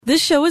This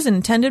show is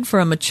intended for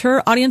a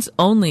mature audience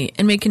only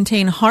and may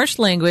contain harsh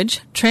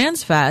language,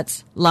 trans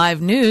fats,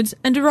 live nudes,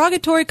 and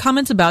derogatory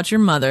comments about your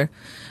mother.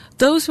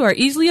 Those who are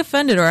easily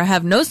offended or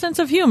have no sense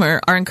of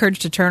humor are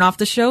encouraged to turn off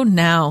the show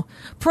now.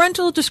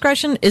 Parental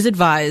discretion is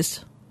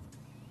advised.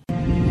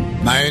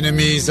 My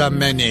enemies are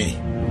many.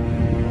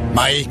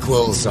 My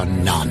equals are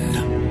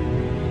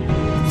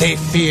none. They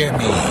fear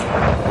me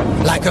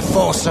like a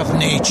force of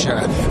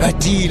nature, a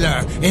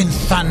dealer in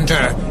thunder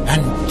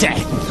and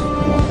death.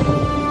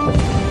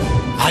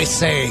 I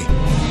say,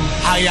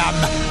 I am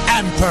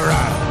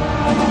Emperor.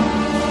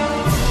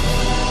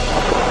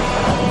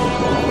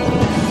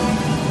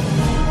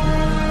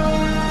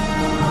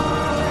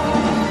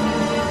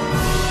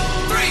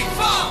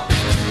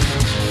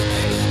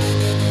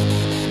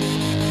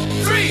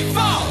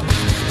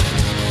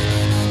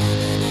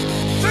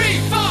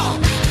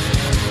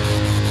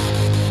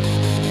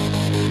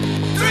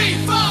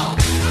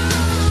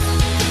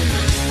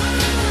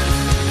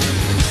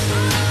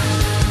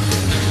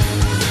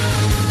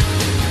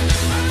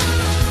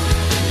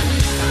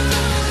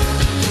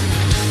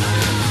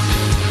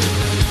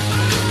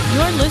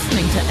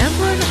 Listening to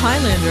Emperor and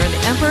Highlander and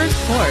the Emperor's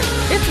Court.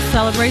 It's a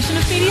celebration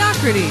of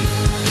mediocrity.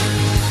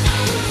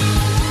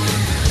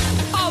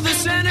 All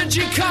this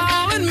energy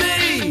calling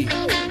me.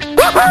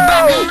 Back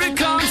where it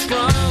comes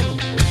from.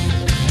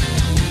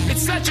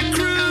 It's such a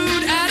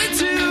crude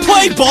attitude.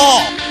 Play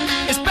ball!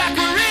 It's back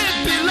where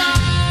it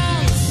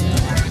belongs.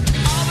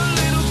 All the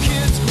little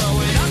kids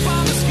growing up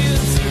on the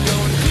skids are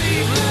going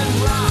Cleveland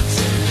rocks,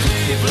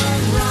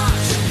 Cleveland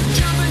rocks.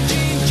 Jumping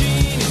Gene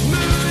Gene is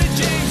moving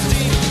James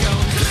Dean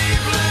going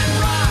Cleveland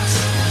rocks,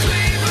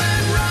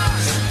 Cleveland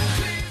rocks.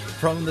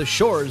 From the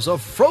shores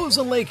of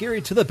frozen Lake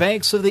Erie to the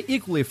banks of the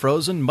equally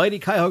frozen mighty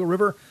Cuyahoga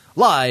River,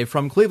 live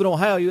from Cleveland,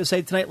 Ohio,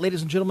 USA tonight,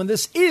 ladies and gentlemen,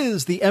 this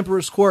is the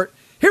Emperor's Court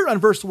here on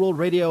Verse the World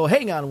Radio.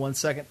 Hang on one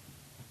second.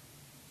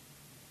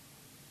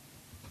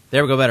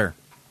 There we go, better.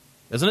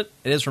 Isn't it?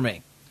 It is for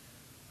me.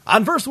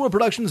 On Verse the World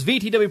Productions,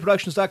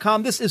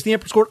 VTWProductions.com, this is the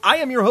Emperor's Court. I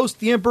am your host,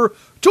 the Emperor,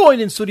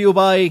 joined in studio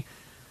by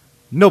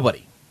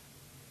nobody,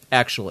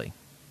 actually.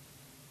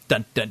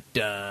 Dun, dun,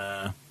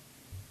 dun.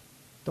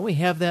 Don't we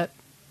have that?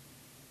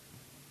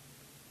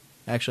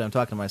 Actually, I'm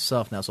talking to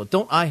myself now, so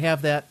don't I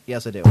have that?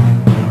 Yes, I do.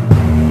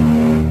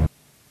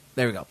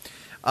 There we go.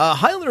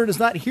 Highlander is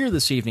not here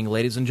this evening,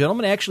 ladies and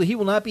gentlemen. Actually, he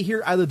will not be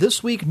here either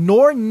this week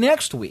nor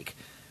next week.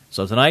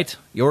 So tonight,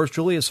 yours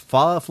truly is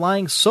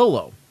flying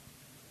solo.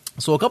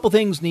 So a couple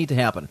things need to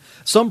happen.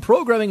 Some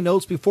programming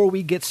notes before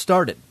we get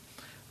started.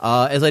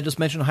 As I just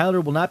mentioned,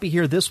 Highlander will not be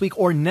here this week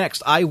or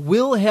next. I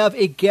will have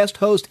a guest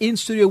host in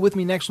studio with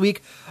me next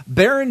week.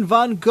 Baron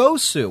von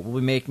Gosu will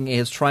be making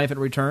his triumphant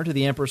return to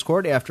the Emperor's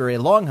Court after a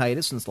long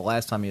hiatus since the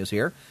last time he was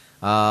here.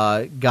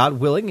 God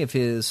willing, if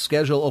his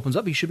schedule opens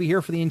up, he should be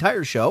here for the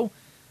entire show.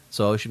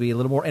 So it should be a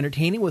little more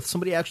entertaining with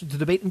somebody actually to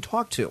debate and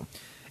talk to.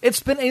 It's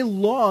been a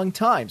long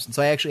time since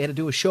I actually had to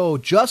do a show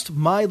just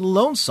my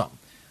lonesome.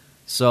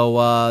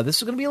 So this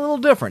is going to be a little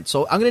different.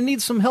 So I'm going to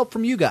need some help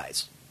from you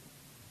guys.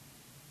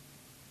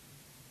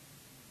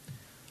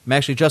 I'm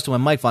actually adjusting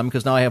my mic volume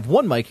because now I have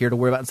one mic here to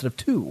worry about instead of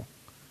two.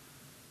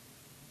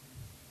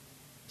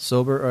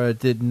 Sober,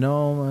 did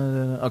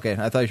no... okay,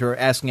 I thought you were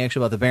asking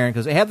actually about the Baron,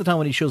 because half the time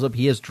when he shows up,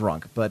 he is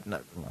drunk, but no,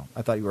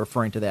 I thought you were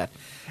referring to that.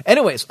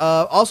 Anyways,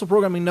 also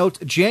programming notes,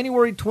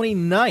 January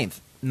 29th,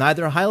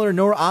 neither Highlander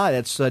nor I,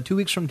 that's 2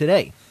 weeks from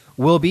today,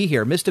 will be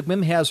here. Mystic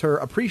Mim has her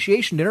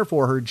appreciation dinner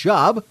for her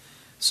job,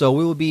 so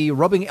we will be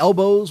rubbing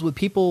elbows with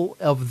people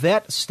of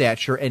that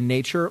stature and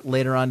nature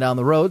later on down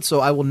the road, so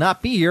I will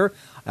not be here.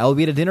 I will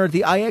be at a dinner at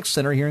the IX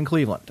Center here in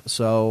Cleveland.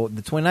 So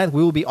the 29th,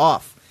 we will be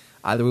off.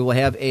 Either we will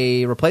have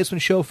a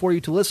replacement show for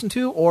you to listen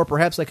to, or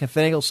perhaps I can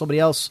finagle somebody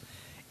else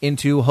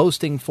into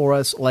hosting for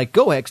us like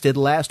GoX did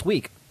last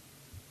week.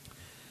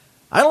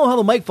 I don't know how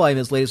the mic volume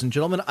is, ladies and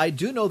gentlemen. I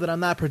do know that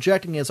I'm not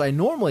projecting as I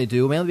normally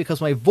do, mainly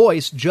because my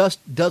voice just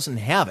doesn't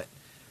have it.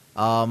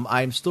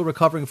 I'm still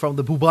recovering from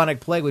the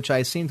bubonic plague, which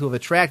I seem to have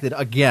attracted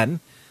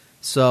again.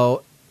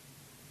 So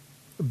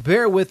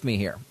bear with me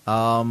here.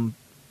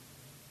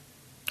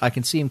 I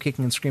can see him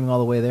kicking and screaming all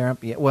the way there.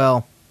 Yeah,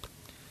 well...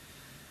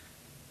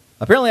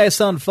 apparently I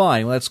sound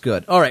fine. Well, that's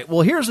good. All right,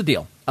 well, here's the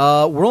deal.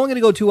 We're only going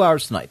to go 2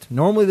 hours tonight.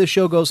 Normally the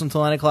show goes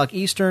until 9 o'clock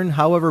Eastern.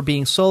 However,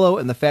 being solo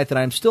and the fact that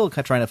I'm still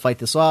trying to fight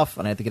this off,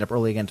 and I have to get up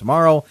early again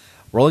tomorrow,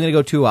 we're only going to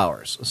go 2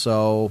 hours.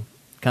 So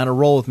kind of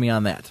roll with me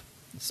on that.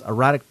 It's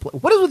erotic.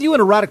 What is with you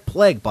and erotic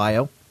plague,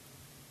 Bio?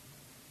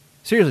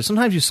 Seriously,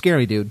 sometimes you scare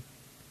me, dude.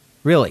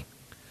 Really.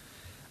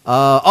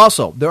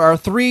 Also, there are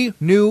 3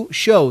 new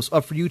shows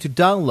up for you to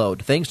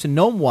download, thanks to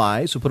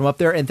Gnomewise, who put them up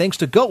there, and thanks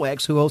to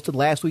GoX, who hosted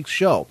last week's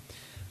show.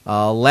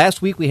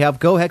 Last week we have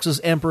GoHex's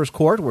Emperor's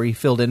Court, where he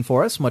filled in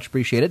for us. Much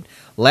appreciated.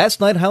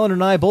 Last night, Highlander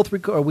and I both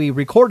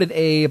recorded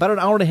about an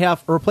hour and a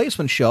half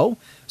replacement show,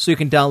 so you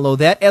can download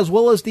that, as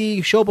well as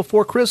the show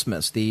before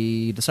Christmas,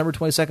 the December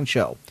 22nd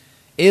show,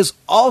 is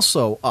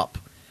also up.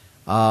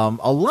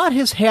 A lot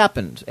has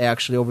happened,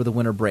 actually, over the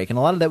winter break, and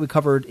a lot of that we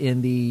covered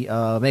in the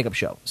makeup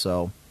show.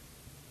 So,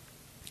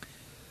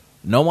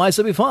 No Wise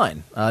will be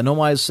fine. No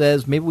Wise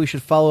says maybe we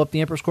should follow up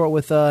the Emperor's Court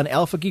with an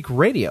Alpha Geek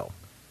Radio.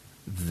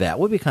 That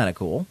would be kind of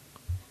cool.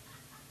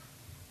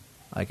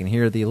 I can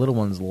hear the little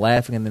ones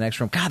laughing in the next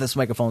room. God, this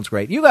microphone's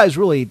great. You guys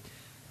really,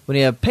 when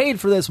you have paid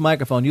for this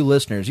microphone, you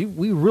listeners,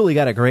 we really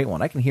got a great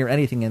one. I can hear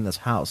anything in this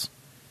house.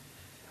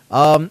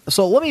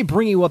 So let me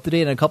bring you up to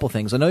date on a couple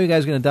things. I know you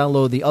guys are going to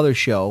download the other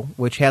show,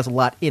 which has a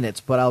lot in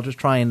it, but I'll just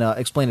try and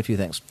explain a few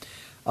things.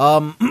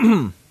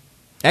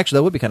 Actually,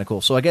 that would be kind of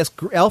cool. So I guess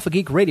Alpha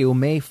Geek Radio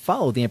may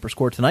follow the Emperor's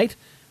Court tonight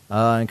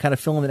and kind of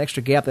fill in that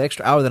extra gap, that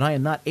extra hour that I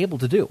am not able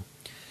to do.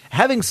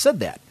 Having said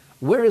that,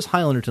 where is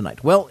Highlander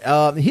tonight? Well,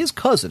 his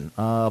cousin,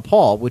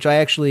 Paul, which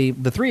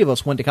the three of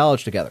us went to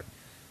college together,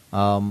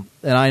 and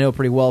I know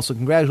pretty well, so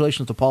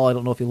congratulations to Paul. I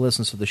don't know if he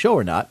listens to the show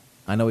or not.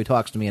 I know he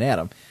talks to me and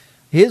Adam.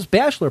 His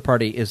bachelor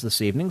party is this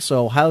evening,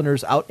 so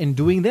Highlander's out and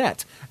doing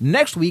that.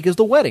 Next week is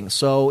the wedding,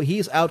 so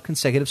he's out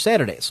consecutive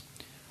Saturdays.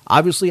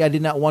 Obviously, I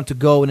did not want to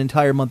go an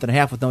entire month and a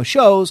half with no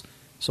shows,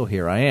 so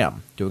here I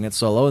am, doing it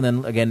solo, and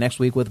then again next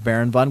week with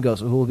Baron Von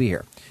Ghost, who will be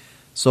here.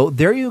 So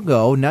there you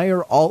go. Now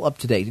you're all up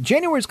to date.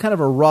 January is kind of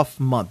a rough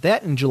month.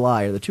 That and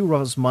July are the two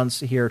roughest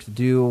months here to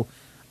do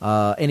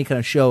any kind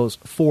of shows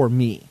for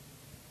me.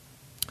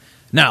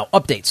 Now,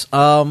 updates.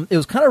 It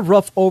was kind of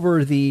rough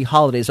over the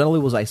holidays. Not only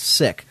was I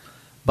sick,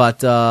 but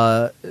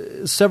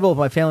several of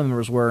my family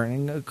members were,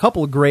 and a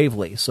couple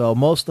gravely. So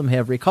most of them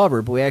have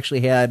recovered. But we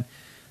actually had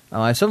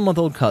my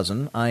 7-month-old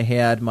cousin. I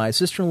had my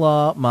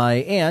sister-in-law, my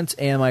aunt,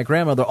 and my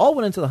grandmother all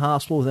went into the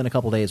hospital within a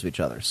couple days of each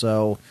other.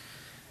 So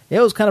it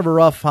was kind of a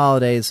rough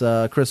holidays,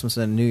 Christmas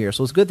and New Year.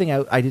 So it's a good thing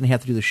I didn't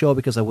have to do the show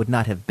because I would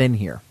not have been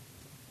here.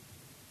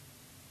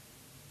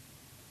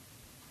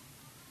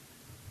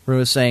 Rue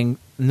was saying,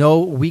 no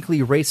weekly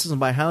racism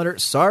by Highlander.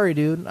 Sorry,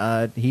 dude.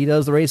 He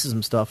does the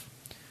racism stuff.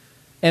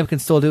 Em can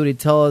still do it. He'd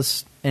tell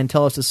us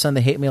to send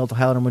the hate mail to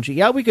Highlander Munchie.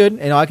 Yeah, we could.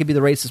 I could be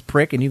the racist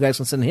prick, and you guys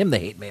can send him the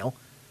hate mail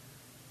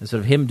instead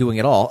of him doing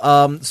it all.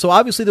 So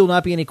obviously there will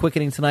not be any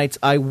quickening tonight.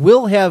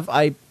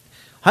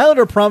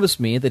 Highlander promised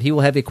me that he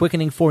will have a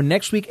quickening for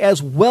next week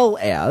as well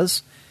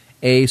as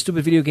a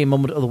stupid video game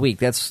moment of the week.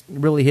 That's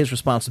really his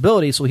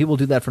responsibility, so he will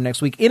do that for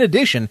next week. In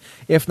addition,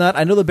 if not,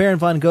 I know the Baron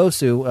Von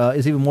Gosu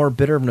is even more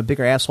bitter and a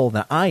bigger asshole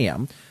than I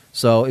am.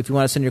 So if you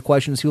want to send your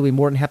questions, he will be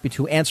more than happy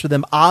to answer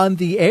them on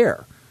the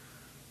air.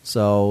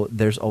 So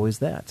there's always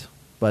that.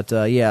 But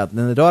yeah,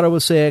 then the daughter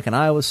was sick and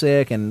I was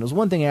sick, and it was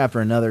one thing after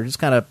another. Just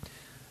kind of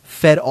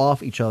fed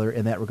off each other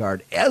in that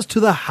regard. As to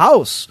the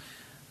house,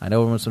 I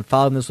know everyone's been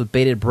following this with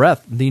bated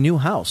breath. The new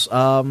house,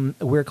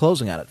 we're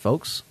closing on it,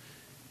 folks.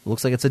 It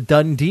looks like it's a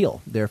done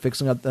deal. They're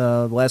fixing up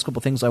the last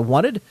couple things I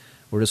wanted.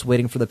 We're just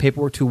waiting for the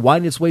paperwork to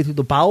wind its way through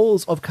the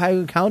bowels of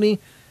Cuyahoga County,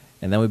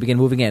 and then we begin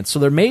moving in. So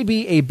there may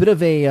be a bit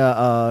of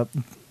a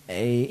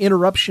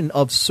interruption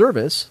of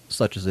service,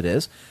 such as it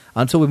is,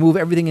 until we move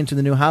everything into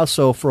the new house.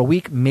 So for a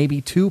week,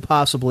 maybe two,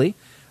 possibly,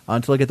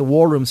 until I get the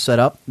war room set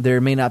up. There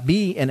may not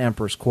be an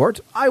Emperor's Court.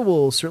 I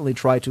will certainly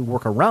try to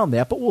work around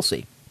that, but we'll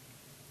see.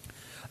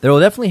 There will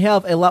definitely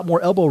have a lot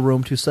more elbow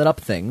room to set up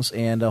things,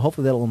 and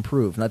hopefully that will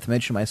improve. Not to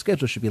mention my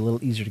schedule should be a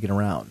little easier to get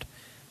around.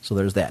 So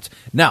there's that.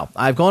 Now,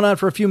 I've gone on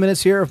for a few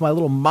minutes here of my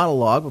little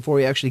monologue before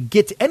we actually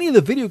get to any of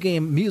the video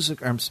game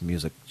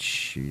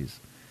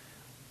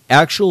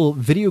actual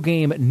video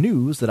game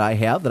news that I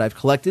have, that I've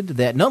collected,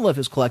 that Nunlef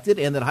has collected,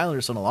 and that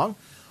Highlander sent along.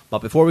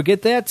 But before we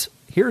get that,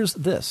 here's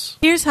this.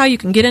 Here's how you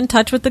can get in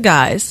touch with the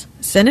guys.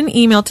 Send an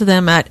email to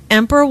them at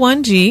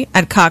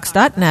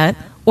emperor1g@cox.net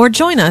or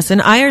join us in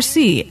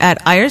IRC at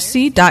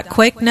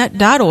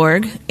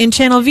irc.quakenet.org in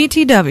channel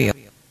VTW.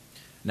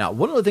 Now,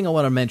 one other thing I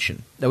want to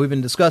mention that we've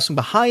been discussing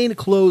behind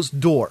closed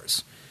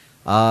doors.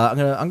 I'm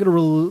gonna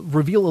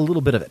reveal a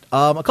little bit of it.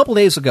 A couple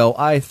days ago,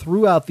 I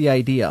threw out the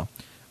idea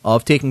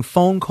of taking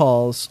phone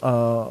calls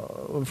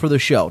for the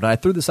show. Now, I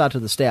threw this out to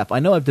the staff. I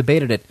know I've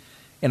debated it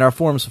in our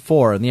forums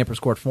before, in the Emperor's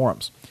Court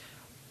forums.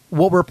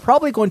 What we're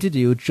probably going to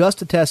do, just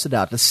to test it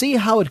out, to see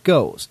how it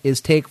goes, is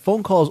take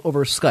phone calls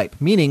over Skype,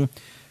 meaning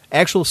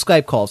actual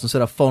Skype calls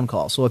instead of phone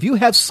calls. So if you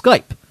have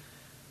Skype,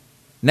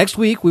 next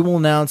week we will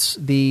announce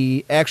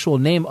the actual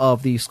name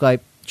of the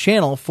Skype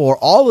channel for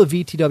all the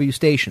VTW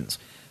stations.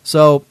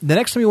 So the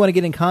next time you want to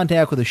get in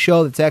contact with a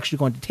show that's actually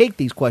going to take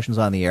these questions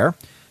on the air,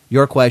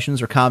 your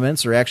questions or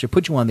comments, or actually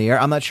put you on the air,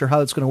 I'm not sure how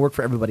that's going to work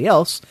for everybody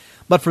else,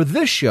 but for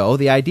this show,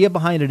 the idea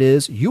behind it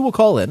is you will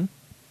call in.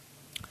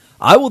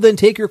 I will then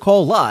take your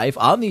call live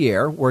on the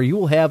air, where you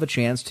will have a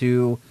chance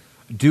to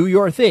do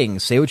your thing,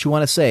 say what you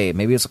want to say.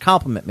 Maybe it's a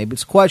compliment, maybe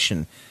it's a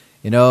question.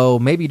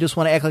 Maybe you just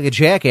want to act like a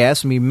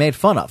jackass and be made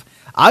fun of.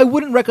 I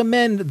wouldn't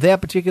recommend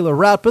that particular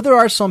route, but there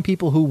are some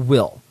people who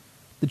will.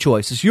 The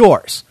choice is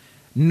yours.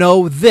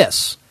 Know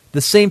this.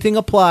 The same thing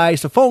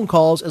applies to phone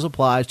calls as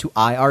applies to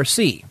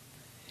IRC.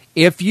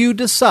 If you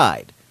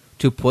decide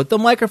to put the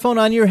microphone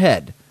on your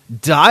head,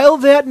 dial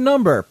that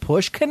number,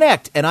 push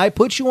connect, and I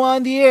put you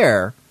on the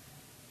air,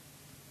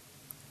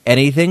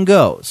 anything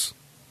goes.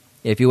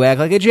 If you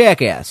act like a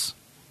jackass,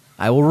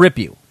 I will rip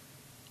you.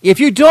 If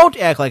you don't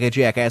act like a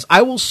jackass,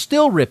 I will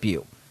still rip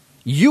you.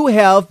 You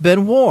have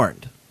been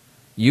warned.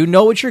 You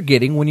know what you're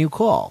getting when you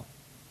call.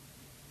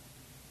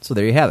 So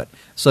there you have it.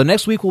 So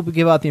next week we'll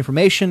give out the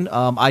information.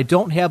 I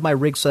don't have my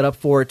rig set up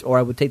for it, or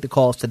I would take the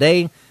calls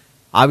today.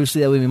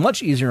 Obviously, that would be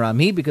much easier on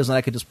me because then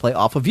I could just play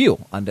off of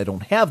you. And I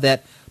don't have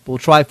that, but we'll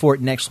try for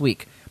it next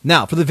week.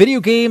 Now, for the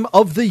Video Game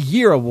of the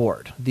Year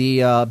award, the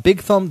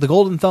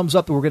golden thumbs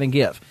up that we're going to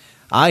give.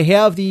 I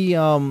have the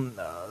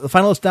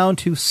finalists down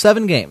to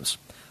 7 games.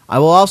 I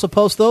will also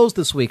post those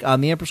this week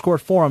on the Empress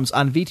Court forums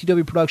on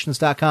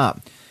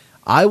VTWProductions.com.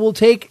 I will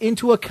take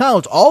into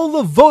account all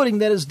the voting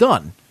that is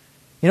done.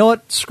 You know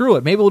what? Screw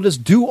it. Maybe we'll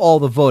just do all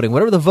the voting,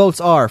 whatever the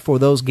votes are for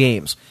those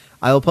games.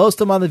 I will post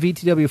them on the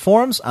VTW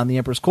forums on the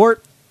Empress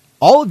Court.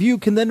 All of you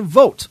can then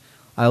vote.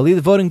 I'll leave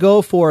the voting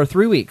go for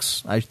 3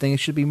 weeks. I think it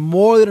should be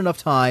more than enough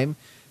time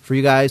for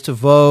you guys to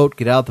vote,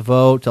 get out the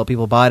vote, tell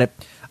people about it.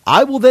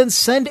 I will then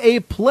send a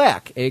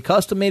plaque, a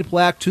custom-made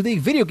plaque, to the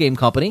video game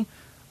company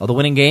of the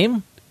winning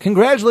game,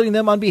 congratulating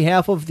them on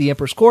behalf of the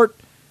Empress Court.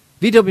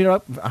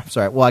 I'm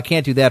sorry, well, I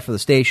can't do that for the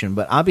station,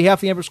 but on behalf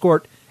of the Empress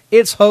Court,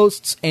 its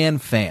hosts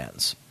and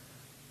fans.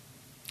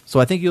 So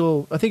I think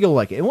you'll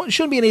like it. It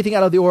shouldn't be anything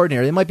out of the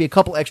ordinary. There might be a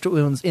couple extra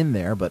ones in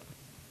there, but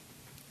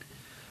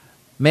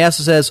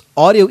Massa says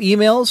audio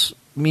emails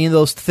mean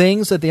those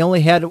things that they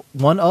only had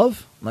one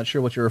of. I'm not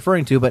sure what you're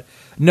referring to, but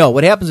no.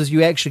 What happens is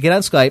you actually get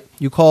on Skype,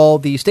 you call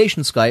the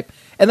station Skype,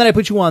 and then I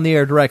put you on the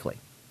air directly.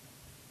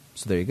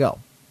 So there you go.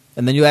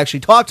 And then you actually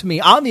talk to me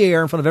on the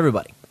air in front of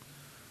everybody.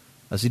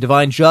 As the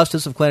Divine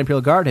Justice of Clan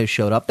Imperial Guard has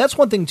showed up. That's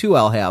one thing, too,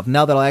 I'll have.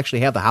 Now that I'll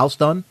actually have the house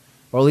done,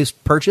 or at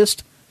least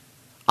purchased,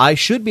 I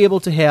should be able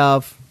to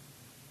have...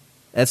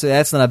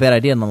 That's not a bad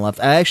idea, None Left.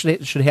 I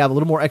actually should have a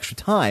little more extra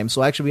time,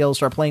 so I'll actually be able to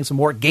start playing some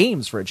more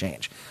games for a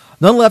change.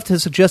 None Left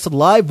has suggested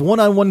live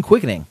one-on-one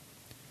quickening.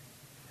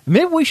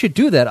 Maybe we should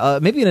do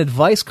that. Maybe an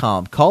advice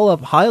column. Call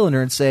up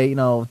Highlander and say,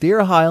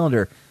 Dear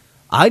Highlander,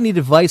 I need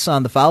advice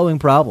on the following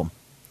problem.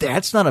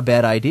 That's not a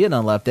bad idea,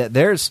 None Left.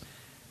 That's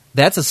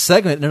a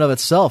segment in and of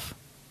itself.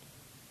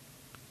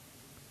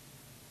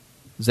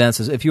 Zan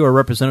says, if you are a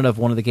representative of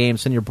one of the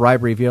games, send your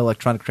bribery via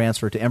electronic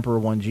transfer to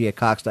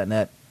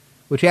emperor1g@cox.net,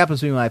 which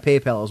happens to be my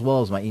PayPal as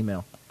well as my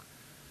email.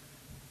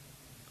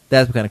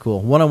 That's kind of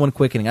cool. One-on-one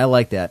quickening. I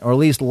like that. Or at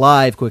least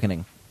live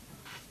quickening.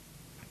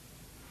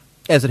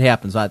 As it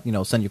happens,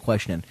 send your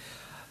question in.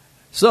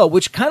 So,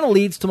 which kind of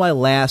leads to my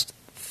last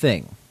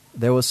thing.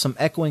 There was some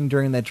echoing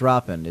during that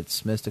drop-in.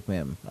 It's Mystic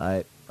Mim.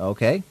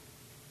 Okay.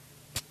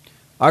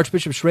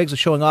 Archbishop Shriggs is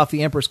showing off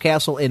the Emperor's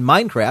Castle in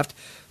Minecraft.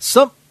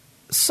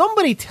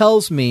 Somebody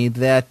tells me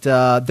that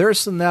there's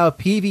some now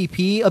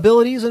PvP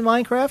abilities in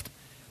Minecraft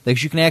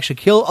that you can actually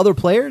kill other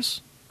players.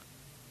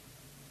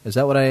 Is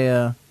that what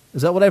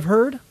I've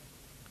heard?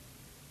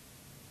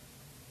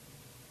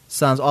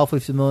 Sounds awfully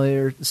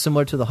familiar,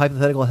 similar to the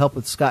hypothetical help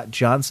with Scott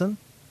Johnson.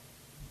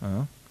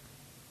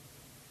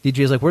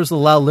 DJ's like, where's the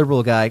loud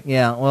liberal guy?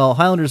 Yeah, well,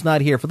 Highlander's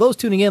not here. For those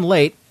tuning in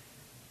late,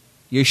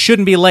 you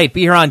shouldn't be late.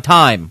 Be here on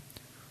time.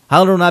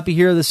 Highlander will not be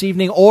here this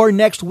evening or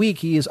next week.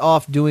 He is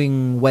off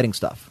doing wedding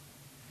stuff.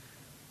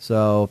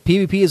 So,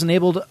 PvP is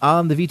enabled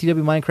on the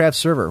VTW Minecraft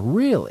server.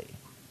 Really?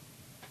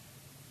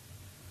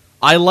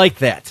 I like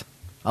that.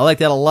 I like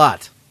that a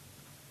lot.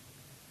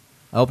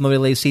 I hope nobody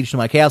lays siege to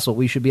my castle.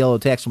 We should be able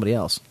to attack somebody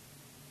else.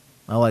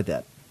 I like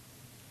that.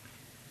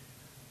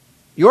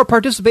 Your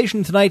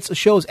participation in tonight's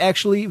show is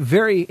actually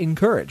very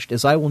encouraged,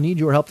 as I will need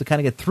your help to kind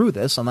of get through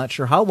this. I'm not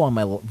sure how long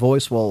my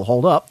voice will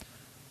hold up.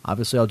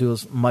 Obviously, I'll do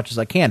as much as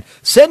I can.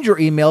 Send your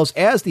emails,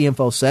 as the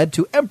info said,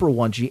 to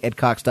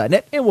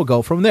emperor1g@cox.net, and we'll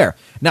go from there.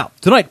 Now,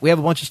 tonight, we have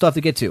a bunch of stuff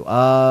to get to.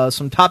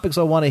 Some topics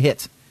I want to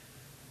hit.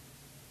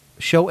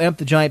 Show Emp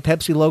the giant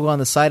Pepsi logo on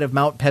the side of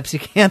Mount Pepsi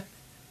can.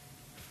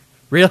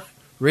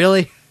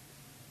 Really?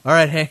 All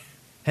right,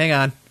 hang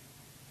on.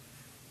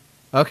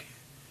 Okay.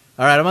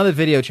 All right, I'm on the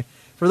video.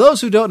 For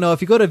those who don't know,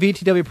 if you go to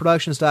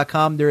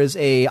VTWProductions.com, there is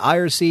a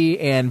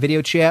IRC and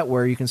video chat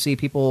where you can see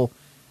people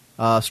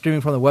streaming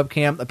from the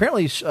webcam.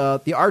 Apparently,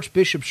 the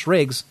Archbishop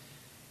Shriggs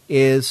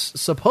is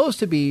supposed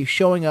to be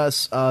showing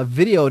us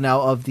video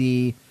now of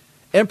the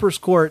Emperor's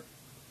Court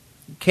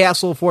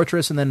Castle,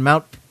 Fortress, and then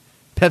Mount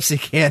Pepsi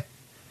Can.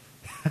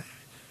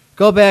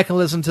 Go back and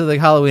listen to the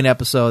Halloween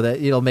episode.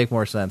 It'll make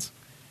more sense.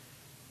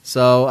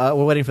 So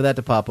we're waiting for that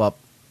to pop up.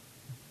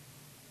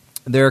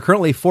 They're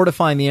currently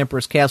fortifying the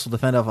Emperor's Castle to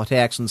fend off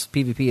attacks since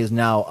PvP is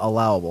now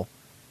allowable.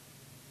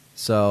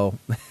 So,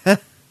 all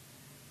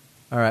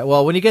right.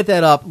 Well, when you get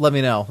that up, let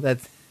me know.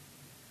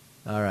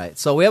 All right.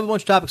 So we have a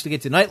bunch of topics to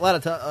get to tonight.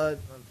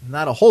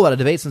 Not a whole lot of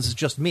debate since it's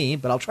just me,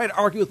 but I'll try to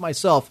argue with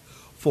myself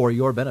for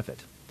your benefit.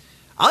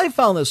 I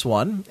found this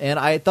one, and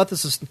I thought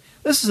this is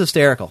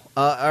hysterical.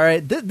 All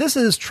right. This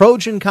is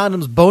Trojan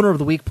Condom's Boner of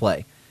the Week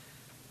play.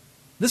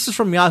 This is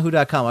from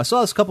Yahoo.com. I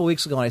saw this a couple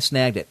weeks ago, and I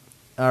snagged it.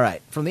 All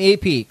right. From the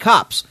AP,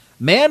 cops.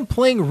 Man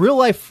playing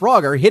real-life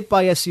Frogger hit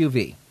by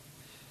SUV.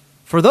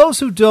 For those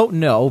who don't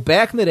know,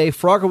 back in the day,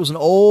 Frogger was an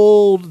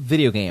old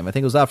video game. I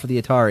think it was out for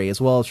the Atari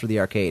as well as for the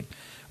arcade,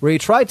 where you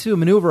tried to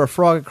maneuver a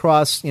frog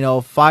across,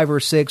 5 or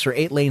 6 or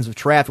 8 lanes of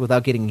traffic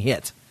without getting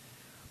hit.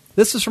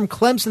 This is from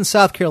Clemson,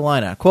 South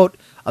Carolina. Quote,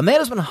 a man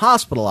has been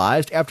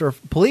hospitalized after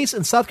police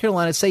in South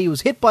Carolina say he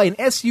was hit by an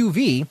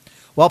SUV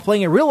while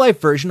playing a real-life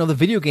version of the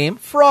video game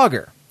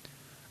Frogger.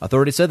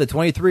 Authorities said the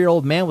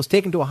 23-year-old man was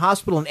taken to a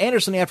hospital in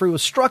Anderson after he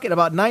was struck at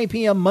about 9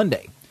 p.m.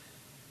 Monday.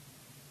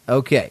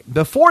 Okay,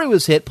 before he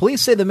was hit,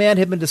 police say the man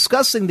had been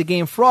discussing the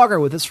game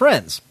Frogger with his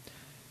friends.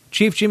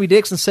 Chief Jimmy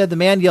Dixon said the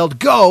man yelled,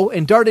 "Go!"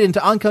 and darted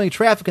into oncoming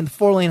traffic in the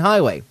 4-lane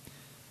highway.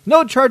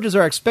 No charges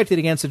are expected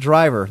against the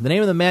driver. The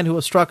name of the man who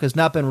was struck has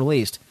not been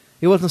released.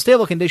 He was in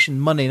stable condition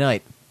Monday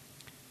night.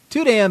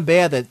 Too damn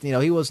bad that,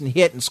 he wasn't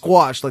hit and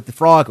squashed like the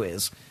frog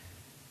is.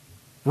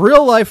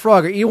 Real-life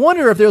Frogger. You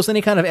wonder if there was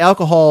any kind of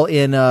alcohol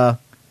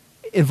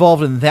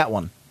involved in that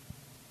one.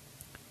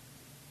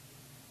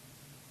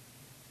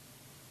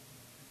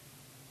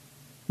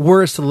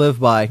 Words to live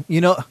by.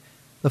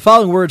 The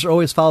following words are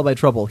always followed by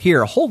trouble.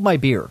 Here, hold my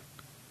beer.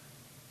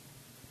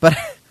 But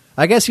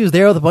I guess he was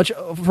there with a bunch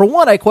of... For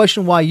one, I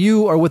question why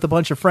you are with a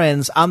bunch of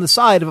friends on the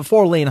side of a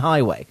 4-lane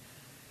highway.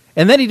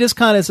 And then he just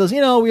kind of says,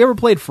 we ever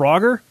played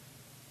Frogger?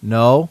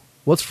 No.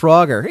 What's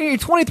Frogger? Hey, you're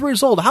 23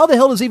 years old. How the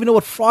hell does he even know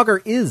what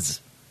Frogger is?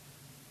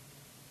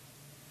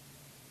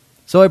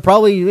 So I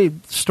probably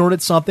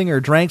snorted something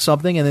or drank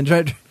something and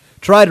then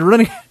tried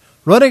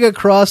running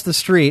across the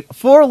street,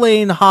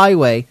 4-lane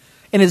highway,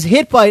 and is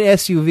hit by an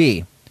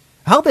SUV.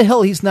 How the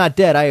hell he's not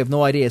dead, I have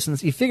no idea,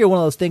 since you figure one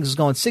of those things is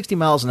going 60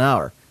 miles an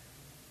hour.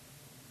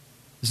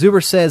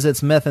 Zuber says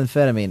it's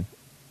methamphetamine.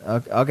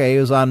 Okay, he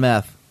was on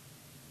meth.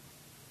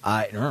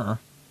 It's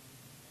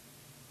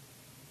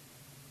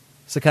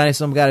the kind of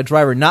some got a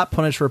driver not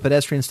punished for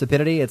pedestrian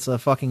stupidity. It's a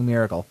fucking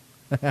miracle.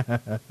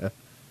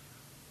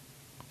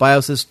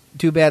 Bio says,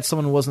 too bad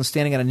someone wasn't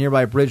standing on a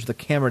nearby bridge with a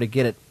camera to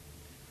get it.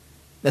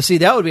 Now, see,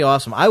 that would be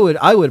awesome. I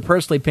would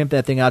personally pimp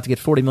that thing out to get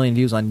 40 million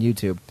views on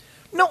YouTube.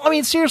 No, I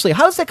mean, seriously,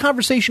 how does that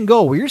conversation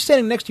go where you're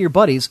standing next to your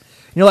buddies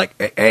and you're like,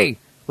 hey,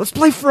 let's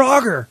play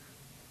Frogger.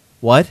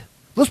 What?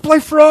 Let's play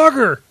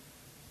Frogger.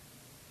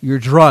 You're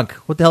drunk.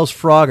 What the hell's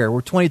Frogger? We're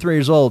 23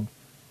 years old.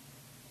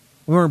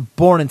 We weren't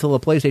born until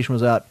the PlayStation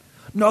was out.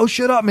 No,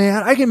 shut up,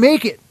 man. I can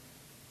make it.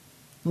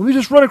 Let me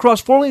just run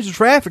across 4 lanes of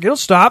traffic. It'll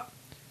stop.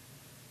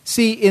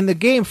 See, in the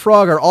game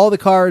Frogger, all the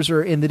cars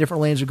are in the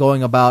different lanes are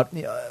going about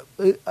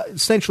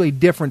essentially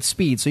different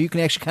speeds, so you can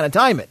actually kind of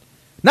time it.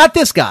 Not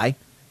this guy.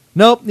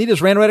 Nope, he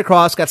just ran right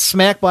across, got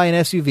smacked by an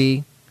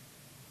SUV,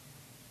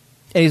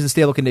 and he's in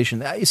stable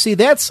condition. You see,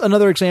 that's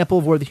another example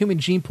of where the human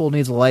gene pool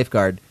needs a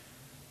lifeguard.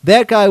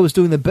 That guy was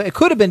doing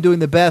could have been doing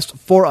the best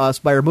for us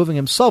by removing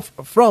himself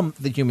from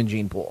the human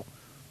gene pool.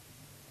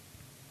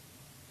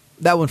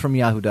 That one from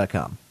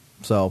Yahoo.com.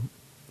 So, I was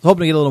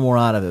hoping to get a little more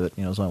out of it,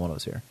 but, it's only one of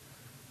us here.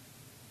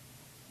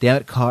 Damn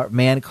it,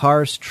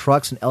 cars,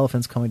 trucks, and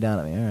elephants coming down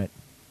at me. All right.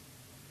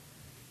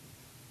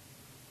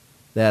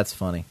 That's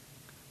funny.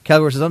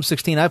 Calgore says, I'm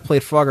 16. I've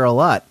played Frogger a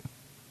lot.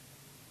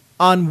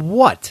 On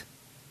what?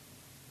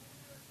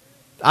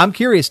 I'm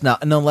curious now.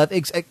 No,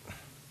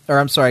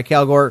 I'm sorry,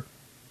 Calgore.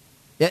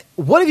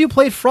 What have you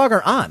played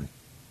Frogger on?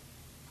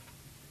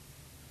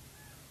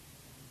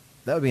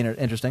 That would be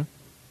interesting.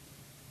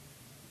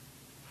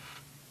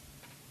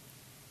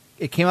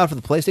 It came out for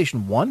the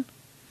PlayStation 1?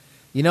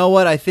 You know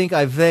what? I think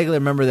I vaguely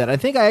remember that. I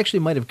think I actually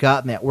might have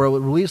gotten that, where it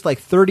released like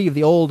 30 of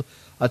the old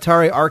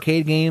Atari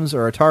arcade games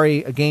or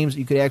Atari games that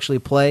you could actually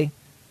play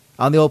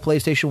on the old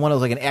PlayStation 1. It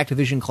was like an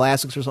Activision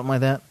Classics or something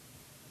like that.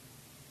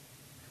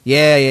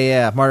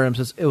 Yeah. Martyrdom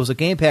says it was a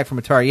game pack from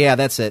Atari. Yeah,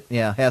 that's it.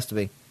 Yeah, has to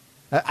be.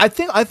 I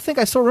think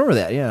I still remember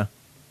that, yeah.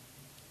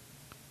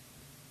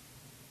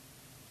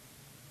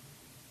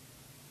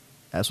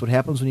 That's what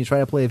happens when you try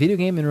to play a video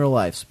game in real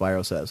life,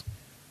 Spyro says.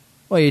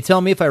 Well, you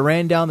tell me if I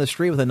ran down the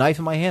street with a knife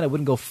in my hand, I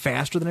wouldn't go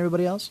faster than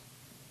everybody else?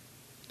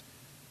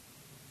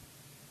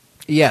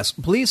 Yes,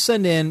 please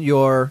send in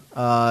your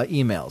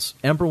emails,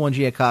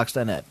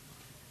 emperor1g@cox.net.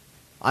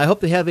 I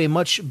hope they have a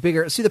much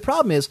bigger... See, the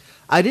problem is,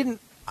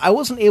 I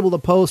wasn't able to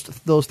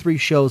post those 3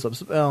 shows,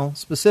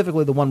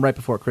 specifically the one right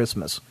before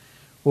Christmas,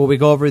 where we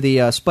go over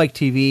the Spike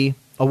TV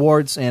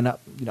awards and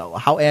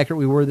how accurate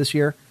we were this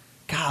year.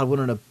 God, what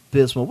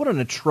an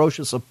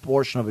atrocious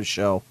abortion of a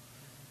show.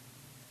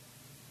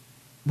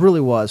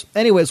 Really was.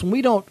 Anyways, when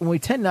we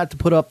tend not to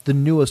put up the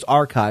newest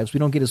archives, we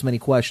don't get as many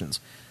questions.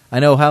 I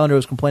know Highlander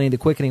was complaining the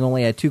Quickening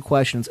only had 2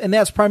 questions, and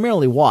that's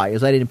primarily why,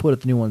 is I didn't put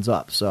the new ones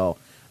up. So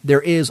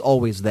there is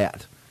always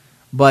that.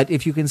 But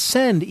if you can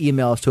send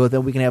emails to it,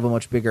 then we can have a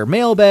much bigger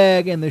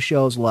mailbag, and the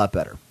show's a lot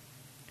better.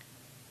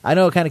 I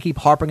know I kind of keep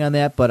harping on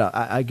that, but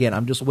again,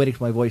 I'm just waiting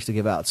for my voice to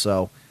give out.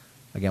 So,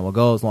 again, we'll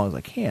go as long as I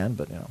can,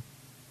 but,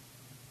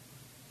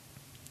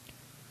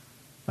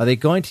 Are they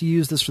going to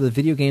use this for the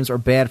video games or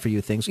bad for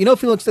you things?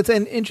 Felix, that's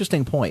an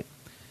interesting point.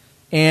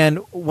 And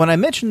when I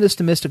mentioned this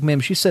to Mystic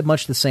Mim, she said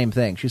much the same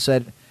thing. She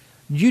said,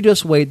 you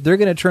just wait, they're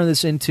going to turn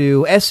this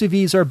into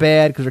SUVs are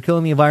bad because they're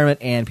killing the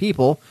environment and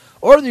people,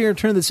 or they're going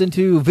to turn this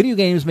into video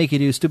games make you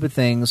do stupid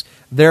things,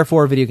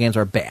 therefore video games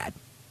are bad.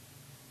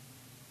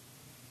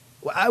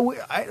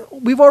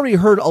 We've already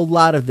heard a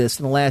lot of this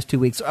in the last 2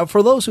 weeks.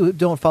 For those who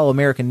don't follow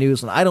American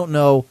news, and I don't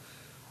know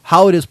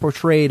how it is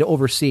portrayed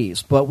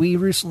overseas. But we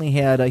recently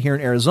had, here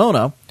in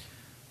Arizona,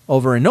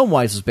 over in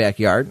Gnomewise's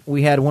backyard,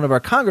 we had one of our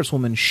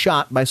congresswomen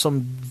shot by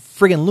some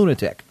friggin'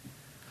 lunatic.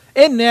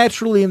 And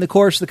naturally, in the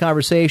course of the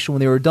conversation, when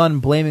they were done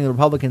blaming the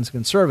Republicans and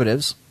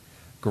conservatives,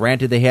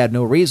 granted they had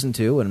no reason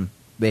to, and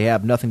they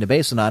have nothing to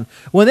base it on,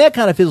 when that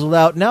kind of fizzled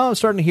out, now I'm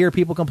starting to hear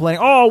people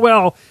complaining, oh,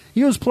 well,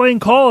 he was playing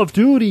Call of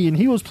Duty, and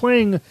he was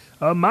playing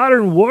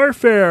Modern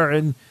Warfare,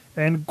 and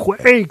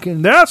Quake,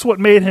 and that's what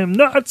made him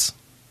nuts.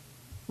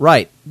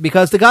 Right,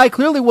 because the guy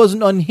clearly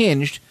wasn't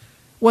unhinged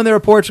when the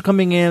reports are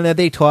coming in that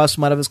they tossed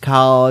him out of his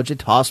college, they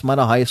tossed him out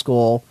of high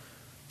school,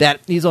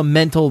 that he's a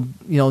mental,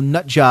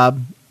 nut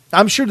job.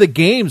 I'm sure the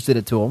games did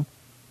it to him.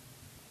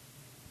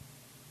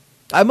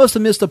 I must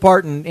have missed the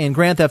part in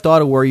Grand Theft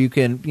Auto where you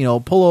can,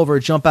 pull over,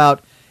 jump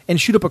out, and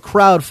shoot up a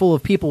crowd full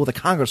of people with a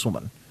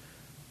congresswoman.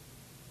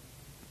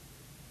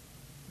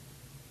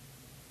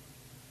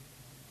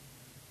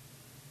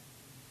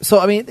 So,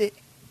 I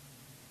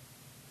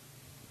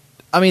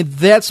mean,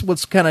 that's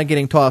what's kind of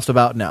getting tossed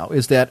about now,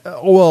 is that,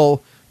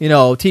 violent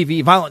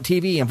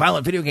TV and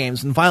violent video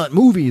games and violent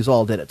movies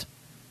all did it.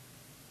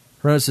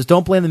 Rona says,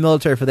 don't blame the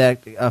military for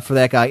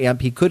that guy,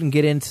 Imp. He couldn't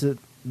get into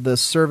the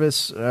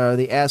service,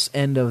 the ass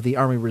end of the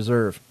Army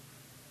Reserve.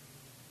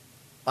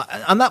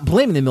 I'm not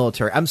blaming the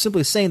military. I'm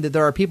simply saying that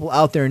there are people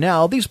out there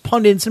now, these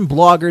pundits and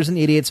bloggers and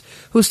idiots,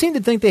 who seem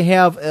to think they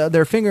have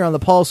their finger on the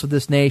pulse of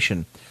this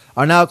nation,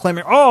 are now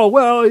claiming, oh,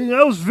 well,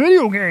 those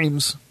video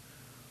games.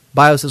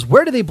 Bio says,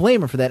 where do they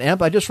blame him for that,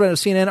 Imp? I just read a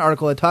CNN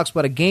article that talks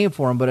about a game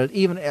forum, but it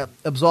even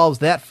absolves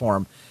that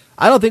forum.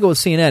 I don't think it was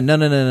CNN.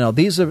 No.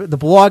 The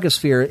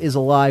blogosphere is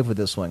alive with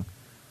this one.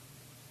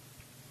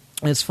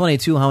 And it's funny,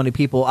 too, how many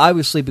people,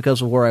 obviously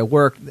because of where I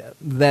work,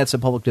 that's a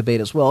public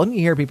debate as well. And you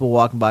hear people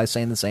walking by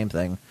saying the same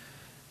thing.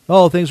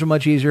 Oh, things were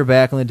much easier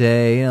back in the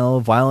day.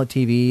 Violent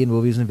TV and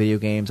movies and video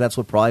games. That's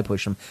what probably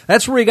pushed them.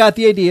 That's where he got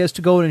the idea, is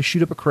to go in and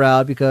shoot up a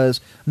crowd, because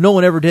no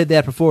one ever did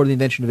that before the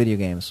invention of video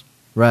games.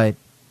 Right.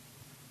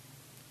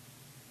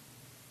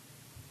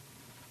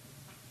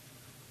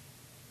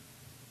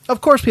 Of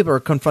course people are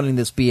confronting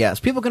this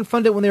BS. People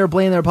confronted it when they were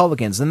blaming the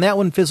Republicans, and that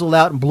one fizzled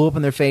out and blew up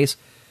in their face.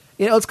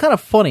 It's kind of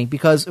funny,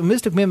 because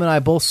Mystic Mim and I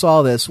both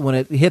saw this when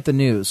it hit the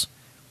news.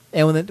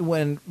 And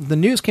when the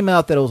news came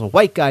out that it was a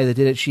white guy that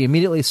did it, she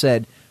immediately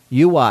said,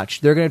 you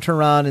watch, they're going to turn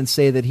around and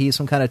say that he's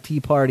some kind of Tea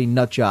Party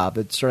nut job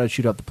that started to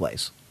shoot up the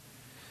place.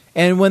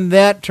 And when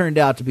that turned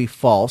out to be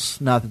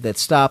false, not that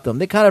stopped them,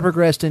 they kind of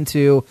progressed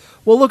into,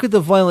 well, look at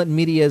the violent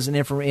medias and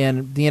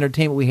the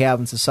entertainment we have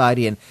in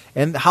society,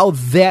 and how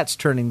that's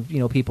turning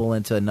people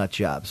into nut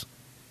jobs.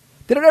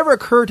 Did it ever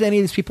occur to any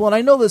of these people, and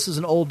I know this is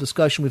an old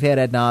discussion we've had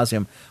ad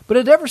nauseum, but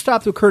did it ever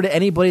stop to occur to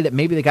anybody that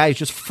maybe the guy is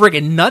just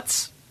friggin'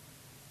 nuts,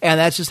 and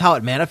that's just how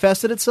it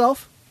manifested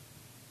itself?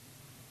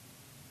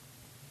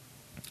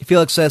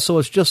 Felix says, so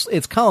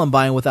it's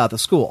Columbine without the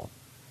school.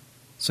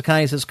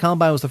 Sakani says,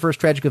 Columbine was the first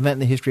tragic event in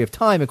the history of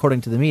time,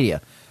 according to the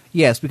media.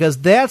 Yes, because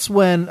that's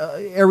when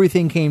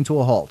everything came to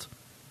a halt,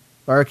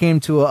 or came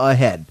to a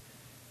head.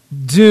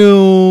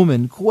 Doom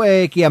and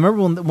Quake. Yeah, I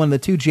remember when the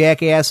two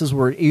jackasses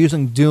were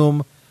using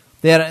Doom.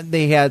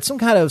 They had some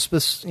kind of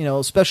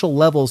special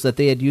levels that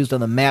they had used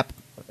on the map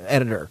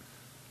editor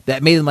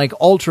that made them like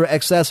ultra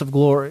excessive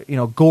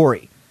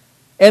gory,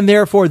 and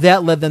therefore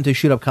that led them to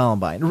shoot up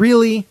Columbine.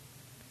 Really?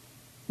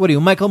 What are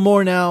you, Michael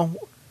Moore now?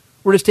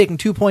 We're just taking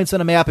 2 points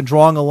on a map and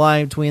drawing a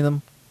line between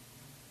them.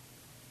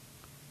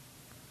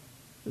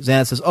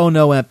 Zan says, oh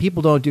no,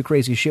 people don't do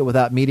crazy shit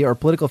without media or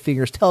political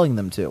figures telling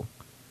them to.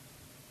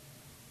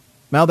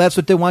 Now that's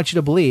what they want you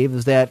to believe,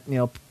 is that,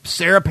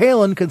 Sarah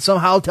Palin can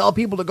somehow tell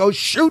people to go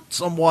shoot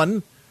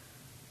someone.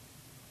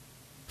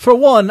 For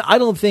one, I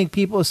don't think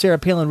Sarah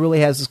Palin really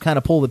has this kind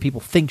of pull that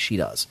people think she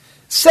does.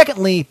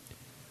 Secondly,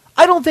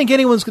 I don't think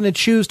anyone's going to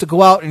choose to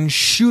go out and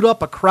shoot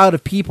up a crowd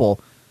of people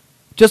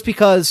just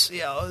because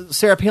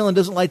Sarah Palin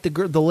doesn't like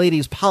the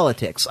lady's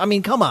politics. I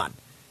mean, come on.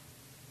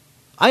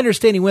 I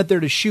understand he went there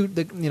to shoot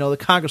the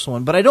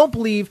congresswoman, but I don't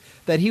believe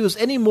that he was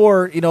any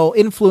more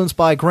influenced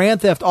by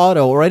Grand Theft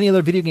Auto or any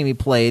other video game he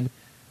played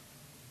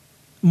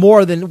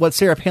more than what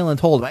Sarah Palin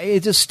told him.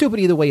 It's just stupid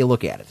either way you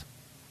look at it.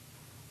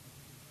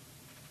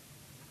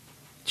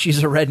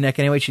 She's a redneck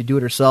anyway. She'd do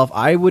it herself.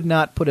 I would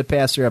not put it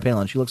past Sarah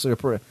Palin. She looks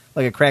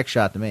like a crack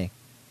shot to me.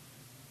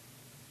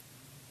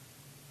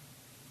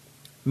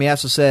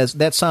 Miasa says,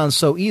 that sounds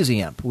so easy,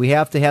 Imp. We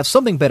have to have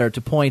something better to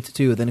point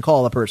to than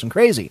call a person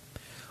crazy.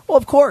 Well,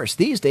 of course,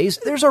 these days,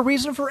 there's a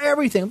reason for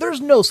everything.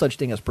 There's no such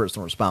thing as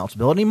personal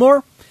responsibility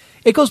anymore.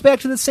 It goes back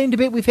to the same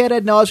debate we've had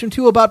ad nauseum,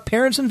 too, about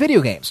parents and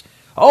video games.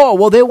 Oh,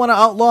 well, they want to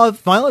outlaw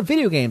violent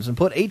video games and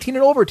put 18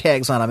 and over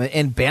tags on them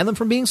and ban them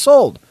from being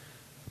sold.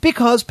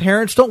 Because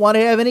parents don't want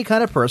to have any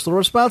kind of personal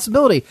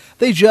responsibility.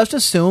 They just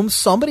assume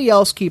somebody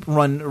else keep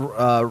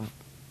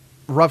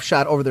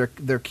roughshod over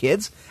their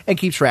kids and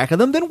keep track of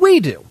them than we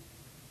do.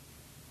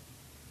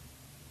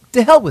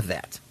 To hell with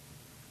that.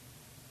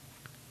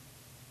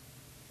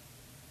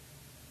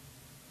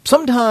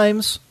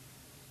 Sometimes,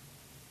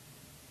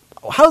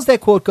 how does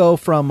that quote go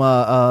from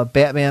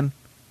Batman?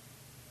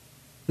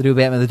 The new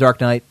Batman, The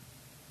Dark Knight?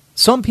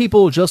 Some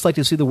people just like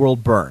to see the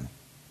world burn.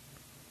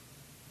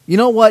 You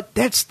know what?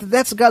 That's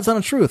the God's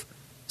honest truth.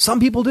 Some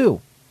people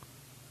do.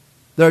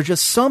 There are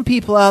just some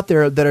people out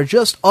there that are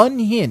just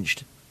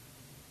unhinged.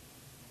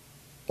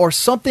 Or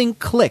something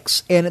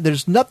clicks, and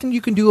there's nothing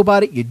you can do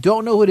about it. You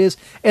don't know who it is.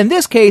 In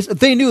this case,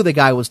 they knew the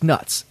guy was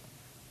nuts.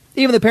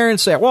 Even the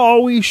parents say,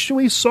 well, we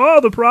saw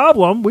the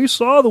problem. We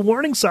saw the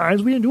warning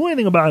signs. We didn't do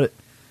anything about it.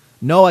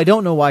 No, I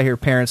don't know why your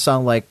parents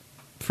sound like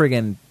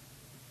friggin'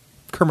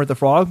 Kermit the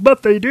Frog,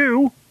 but they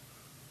do.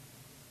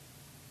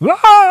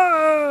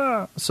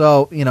 Ah!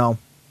 So, you know.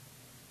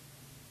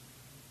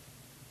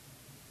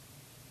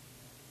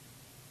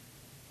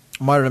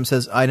 Martyrdom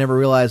says, I never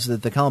realized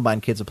that the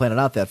Columbine kids had planned it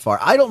out that far.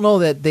 I don't know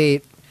that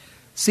they...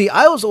 See,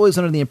 I was always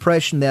under the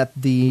impression that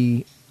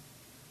the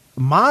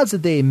mods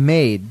that they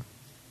made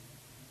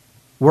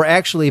were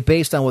actually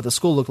based on what the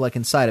school looked like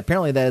inside.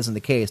 Apparently that isn't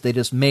the case. They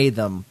just made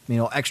them,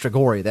 extra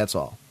gory, that's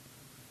all.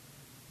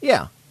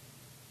 Yeah.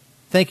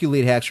 Thank you,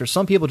 Lead Hackster.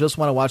 Some people just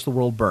want to watch the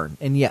world burn.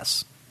 And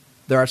yes,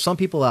 there are some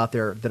people out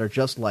there that are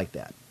just like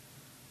that.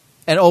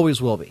 And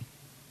always will be.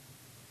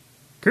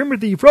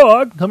 Kermit the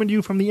Frog, coming to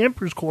you from the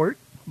Emperor's Court,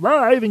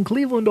 live in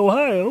Cleveland,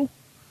 Ohio.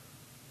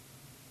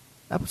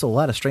 That puts a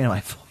lot of strain on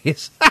my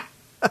voice.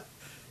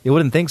 You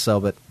wouldn't think so,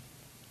 but...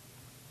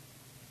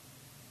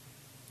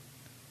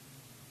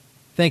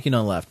 Thank you,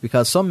 None Left,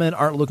 because some men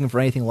aren't looking for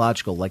anything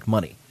logical like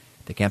money.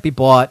 They can't be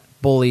bought,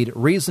 bullied,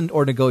 reasoned,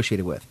 or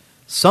negotiated with.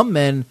 Some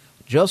men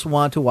just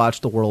want to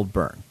watch the world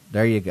burn.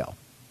 There you go.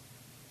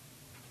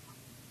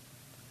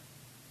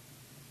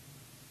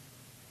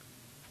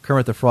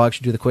 Kermit the Frog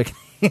should do the quickening.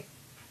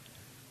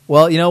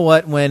 Well, you know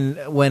what?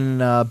 When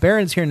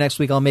Baron's here next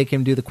week, I'll make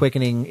him do the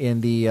quickening in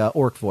the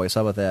orc voice.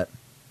 How about that?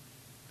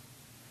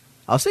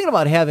 I was thinking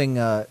about having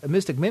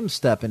Mystic Mim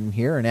step in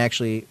here and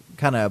actually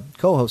kind of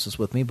co-host this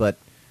with me, but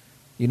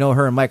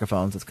her and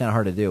microphones, it's kind of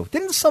hard to do.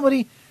 Didn't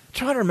somebody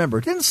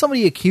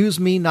accuse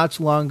me not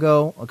too long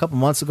ago, a couple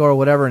months ago or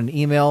whatever, in an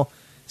email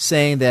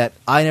saying that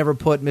I never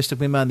put Mystic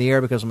Mim on the air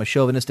because I'm a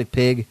chauvinistic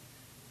pig,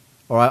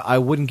 or I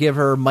wouldn't give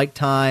her mic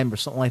time or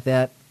something like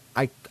that?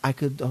 I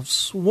could have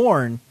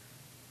sworn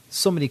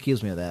somebody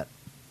accused me of that.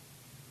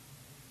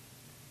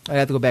 I'd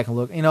have to go back and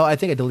look. I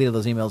think I deleted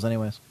those emails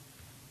anyways.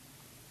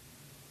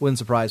 Wouldn't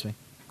surprise me.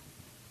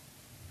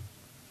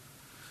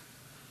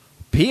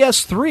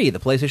 PS3, the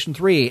PlayStation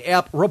 3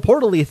 app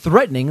reportedly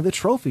threatening the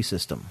trophy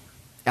system.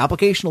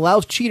 Application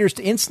allows cheaters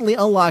to instantly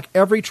unlock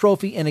every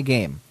trophy in a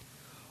game.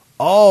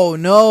 Oh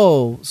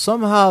no,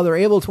 somehow they're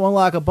able to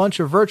unlock a bunch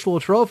of virtual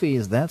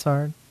trophies. That's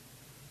hard.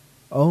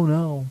 Oh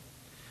no.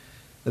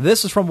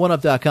 This is from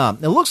OneUp.com.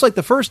 It looks like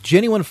the first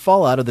genuine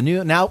fallout of the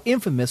new, now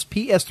infamous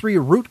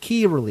PS3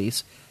 Rootkey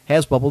release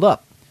has bubbled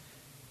up,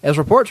 as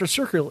reports are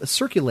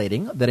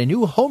circulating that a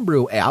new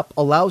homebrew app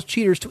allows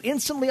cheaters to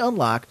instantly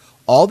unlock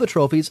all the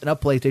trophies in a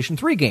PlayStation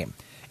 3 game,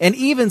 and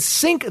even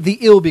sync the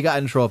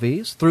ill-begotten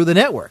trophies through the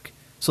network,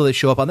 so they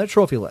show up on their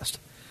trophy list.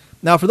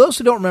 Now, for those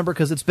who don't remember,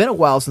 because it's been a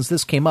while since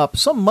this came up,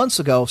 some months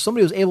ago,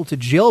 somebody was able to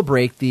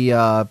jailbreak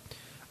the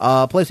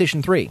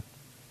PlayStation 3.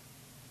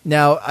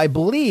 Now, I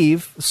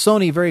believe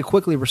Sony very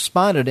quickly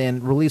responded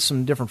and released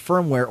some different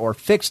firmware or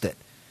fixed it.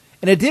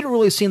 And it didn't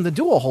really seem to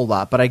do a whole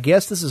lot, but I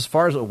guess this is as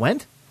far as it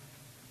went.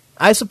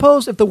 I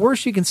suppose if the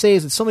worst you can say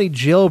is that somebody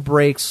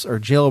jailbreaks or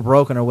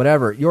jailbroken or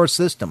whatever your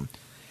system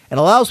and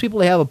allows people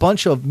to have a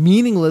bunch of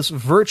meaningless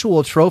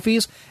virtual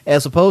trophies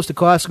as opposed to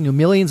costing you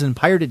millions in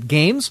pirated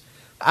games,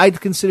 I'd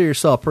consider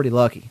yourself pretty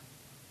lucky.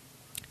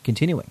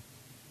 Continuing.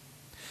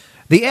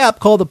 The app,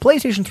 called the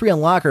PlayStation 3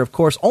 Unlocker, of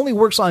course, only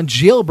works on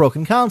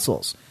jailbroken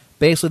consoles.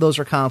 Basically, those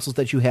are consoles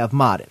that you have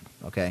modded.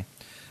 Okay.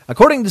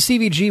 According to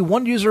CVG,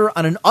 one user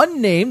on an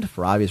unnamed,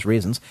 for obvious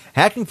reasons,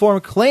 hacking forum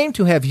claimed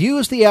to have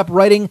used the app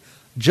writing,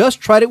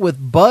 "Just tried it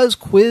with Buzz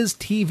Quiz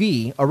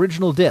TV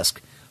original disc.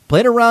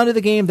 Played around in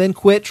the game, then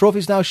quit.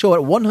 Trophies now show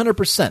at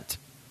 100%.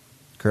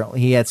 Currently,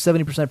 he had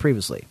 70%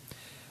 previously.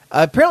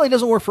 Apparently, it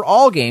doesn't work for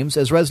all games,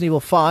 as Resident Evil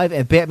 5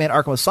 and Batman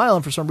Arkham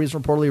Asylum for some reason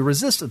reportedly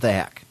resisted the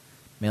hack.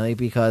 Mainly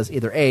because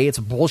either A, it's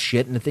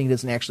bullshit and the thing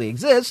doesn't actually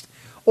exist,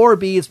 or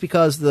B, it's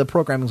because the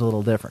programming's a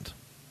little different.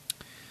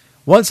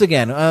 Once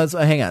again,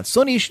 hang on.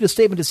 Sony issued a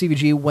statement to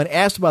CVG when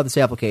asked about this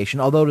application,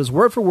 although it is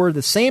word for word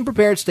the same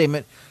prepared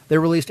statement they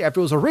released after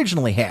it was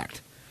originally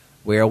hacked.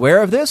 We are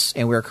aware of this,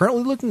 and we are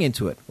currently looking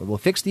into it. We will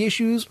fix the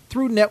issues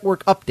through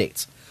network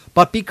updates.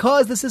 But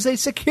because this is a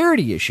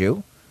security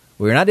issue,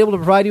 we are not able to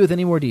provide you with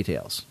any more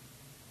details.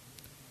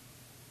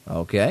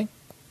 Okay.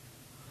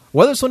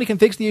 Whether Sony can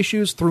fix the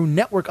issues through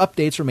network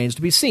updates remains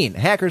to be seen.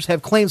 Hackers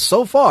have claimed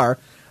so far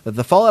that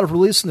the fallout of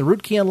releasing the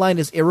Rootkey Online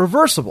is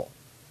irreversible.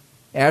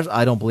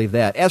 I don't believe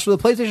that. As for the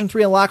PlayStation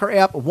 3 Unlocker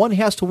app, one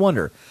has to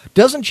wonder,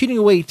 doesn't cheating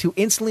away to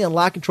instantly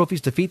unlocking trophies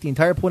defeat the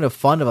entire point of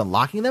fun of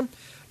unlocking them?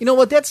 You know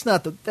what? That's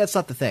not the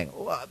thing.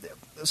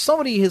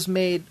 Somebody has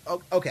made...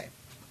 Okay.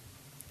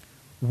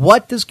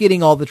 What does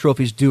getting all the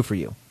trophies do for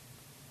you?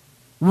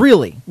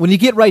 Really, when you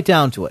get right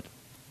down to it.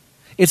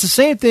 It's the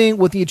same thing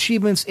with the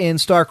achievements in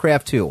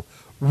StarCraft 2.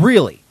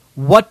 Really,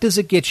 what does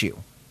it get you?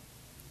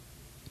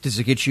 Does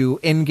it get you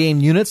in-game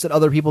units that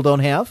other people don't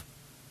have?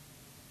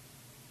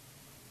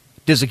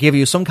 Does it give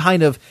you some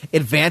kind of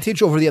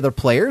advantage over the other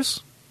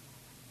players?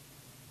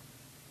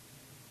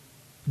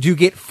 Do you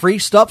get free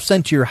stuff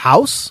sent to your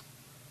house?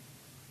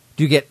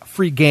 Do you get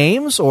free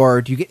games,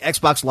 or do you get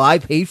Xbox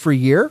Live paid for a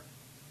year?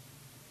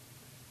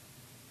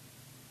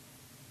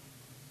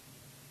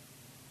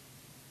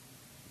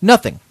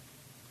 Nothing.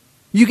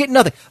 You get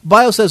nothing.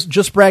 Bio says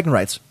just bragging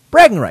rights.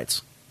 Bragging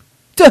rights.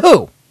 To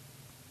who?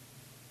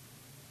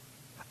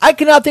 I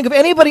cannot think of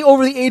anybody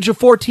over the age of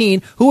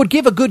 14 who would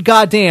give a good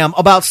goddamn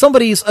about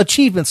somebody's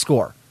achievement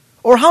score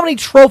or how many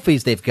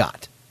trophies they've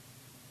got.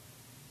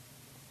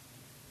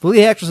 The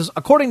lead actor says,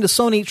 according to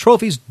Sony,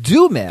 trophies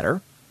do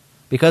matter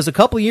because a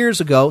couple years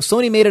ago,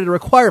 Sony made it a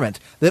requirement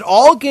that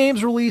all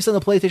games released on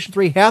the PlayStation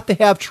 3 have to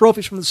have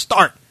trophies from the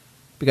start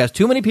because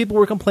too many people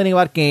were complaining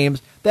about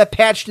games that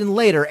patched in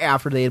later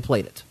after they had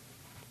played it.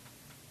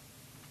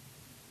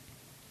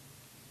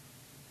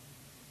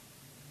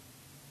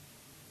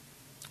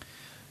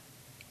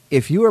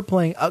 If you are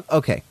playing,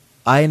 okay,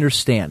 I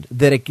understand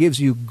that it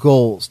gives you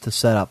goals to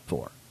set up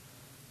for.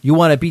 You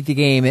want to beat the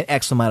game in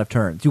X amount of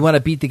turns. You want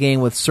to beat the game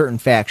with certain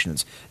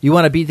factions. You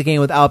want to beat the game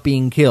without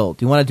being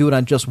killed. You want to do it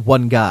on just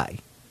one guy.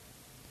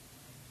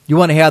 You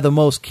want to have the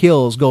most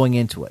kills going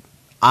into it.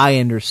 I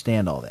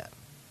understand all that.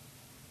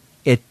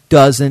 It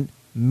doesn't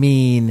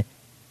mean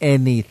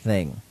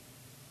anything.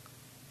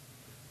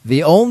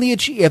 The only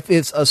if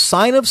it's a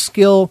sign of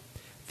skill,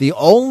 the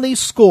only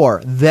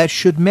score that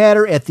should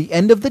matter at the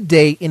end of the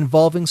day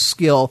involving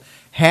skill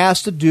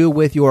has to do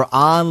with your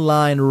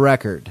online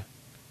record.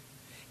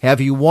 Have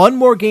you won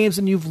more games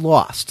than you've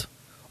lost?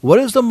 What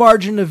is the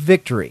margin of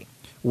victory?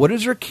 What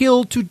is your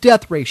kill to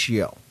death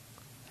ratio?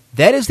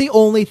 That is the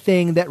only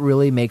thing that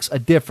really makes a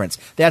difference.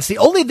 That's the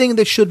only thing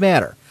that should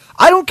matter.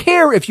 I don't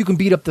care if you can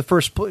beat up the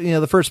first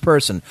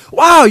person.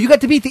 Wow, you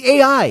got to beat the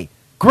AI.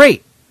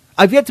 Great.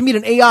 I've yet to meet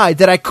an AI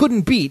that I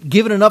couldn't beat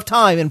given enough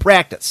time and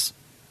practice.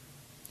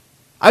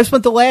 I've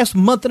spent the last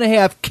month and a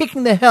half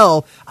kicking the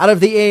hell out of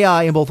the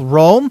AI in both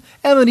Rome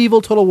and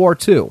Medieval Total War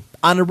II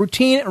on a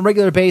routine and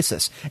regular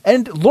basis.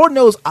 And Lord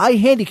knows I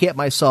handicap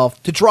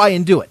myself to try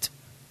and do it.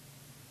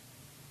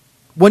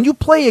 When you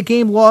play a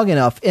game long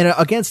enough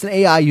against an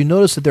AI, you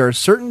notice that there are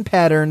certain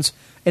patterns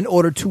in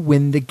order to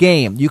win the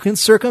game. You can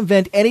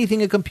circumvent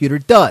anything a computer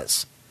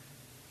does.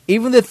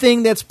 Even the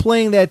thing that's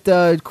playing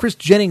that Chris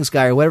Jennings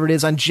guy or whatever it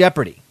is on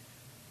Jeopardy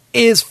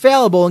is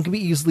fallible and can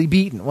be easily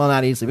beaten. Well,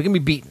 not easily, but can be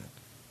beaten.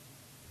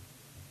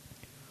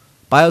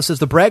 Bio says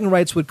the bragging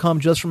rights would come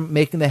just from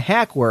making the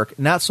hack work,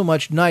 not so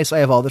much nice I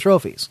have all the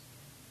trophies.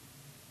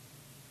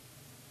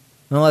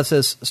 Nonetheless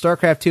says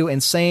StarCraft 2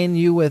 insane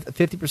you with a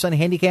 50%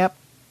 handicap?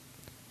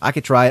 I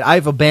could try it.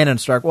 I've abandoned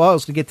StarCraft. Well, I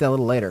was going to get to that a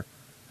little later.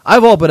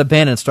 I've all but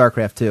abandoned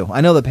StarCraft 2.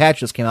 I know the patch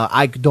just came out.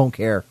 I don't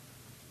care.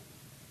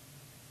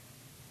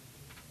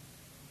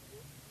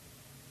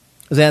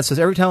 Zan says,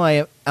 every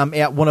time I'm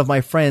at one of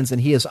my friends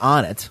and he is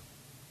on it,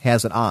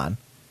 has it on,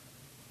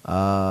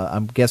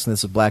 I'm guessing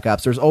this is Black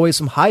Ops, there's always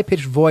some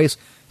high-pitched voice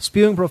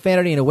spewing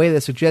profanity in a way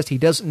that suggests he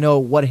doesn't know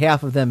what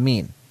half of them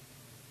mean.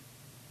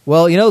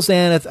 Well, you know,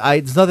 Zan,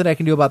 there's nothing I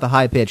can do about the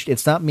high-pitched.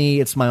 It's not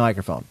me, it's my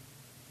microphone.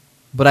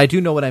 But I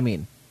do know what I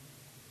mean.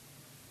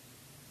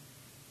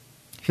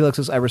 Felix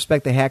says, I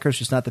respect the hackers,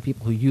 just not the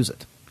people who use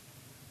it.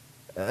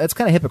 That's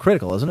kind of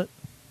hypocritical, isn't it?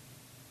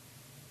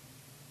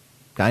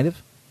 Kind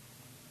of.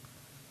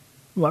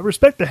 Well, I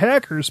respect the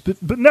hackers,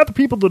 but not the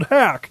people that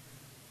hack.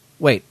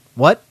 Wait,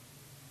 what?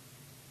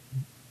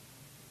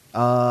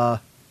 Yeah,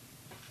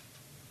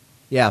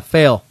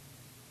 fail.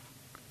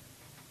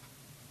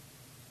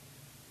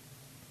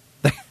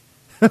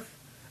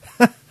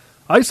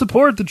 I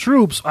support the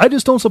troops. I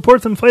just don't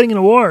support them fighting in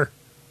a war.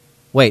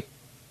 Wait,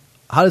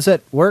 how does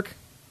that work?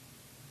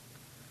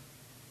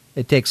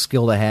 It takes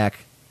skill to hack.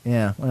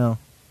 Yeah, well.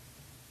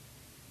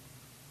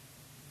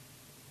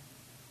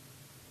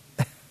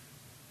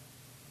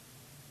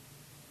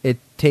 It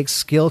takes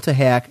skill to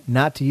hack,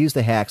 not to use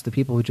the hacks, the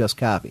people who just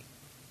copy.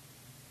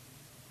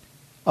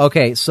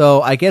 Okay,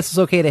 so I guess it's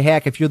okay to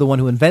hack if you're the one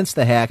who invents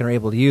the hack and are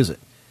able to use it.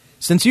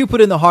 Since you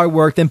put in the hard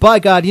work, then by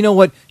God, you know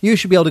what? You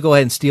should be able to go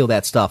ahead and steal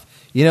that stuff.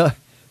 You know,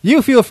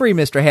 you feel free,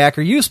 Mr.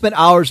 Hacker. You spent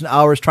hours and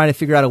hours trying to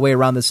figure out a way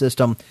around the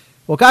system.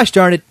 Well, gosh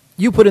darn it,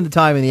 you put in the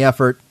time and the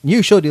effort.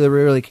 You showed you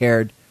really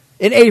cared.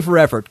 An A for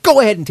effort. Go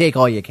ahead and take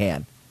all you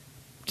can.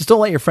 Just don't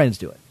let your friends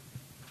do it.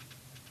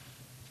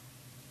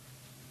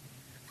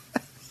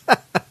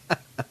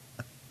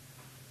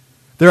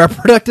 There are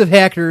productive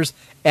hackers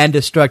and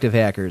destructive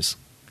hackers.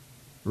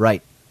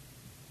 Right.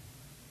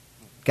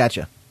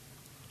 Gotcha.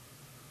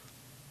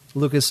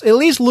 Lucas, at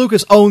least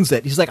Lucas owns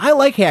it. He's like, I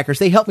like hackers.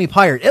 They help me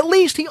pirate. At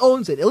least he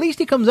owns it. At least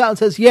he comes out and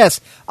says, yes,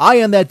 I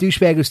am that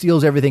douchebag who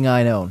steals everything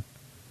I own.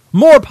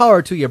 More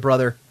power to you,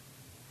 brother.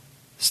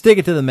 Stick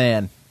it to the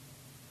man.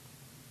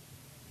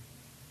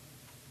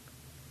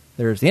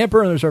 There's the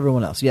Emperor and there's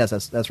everyone else. Yes,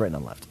 that's right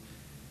on the left.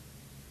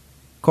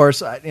 Of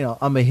course,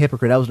 I'm a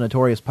hypocrite. I was a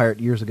notorious pirate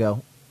years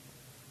ago.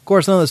 Of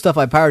course, none of the stuff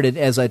I pirated,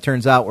 as it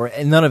turns out,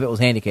 none of it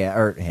was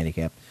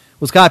handicap.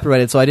 was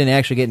copyrighted, so I didn't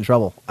actually get in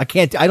trouble. I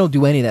don't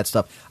do any of that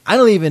stuff. I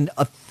don't even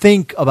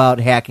think about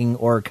hacking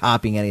or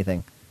copying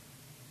anything.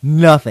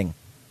 Nothing.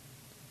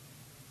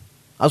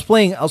 I was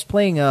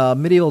playing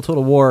Medieval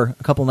Total War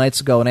a couple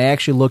nights ago, and I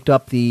actually looked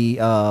up the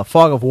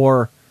Fog of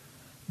War.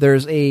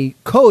 There's a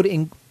code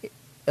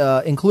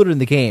included in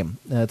the game.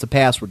 It's a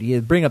password.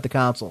 You bring up the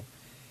console,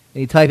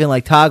 and you type in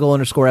like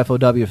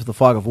toggle_FOW for the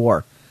Fog of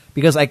War.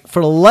 Because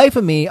for the life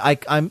of me,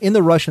 I'm in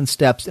the Russian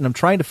steppes, and I'm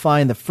trying to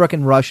find the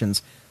frickin'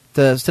 Russians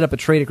to set up a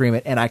trade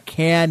agreement, and I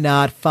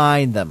cannot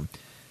find them.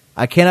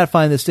 I cannot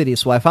find the city,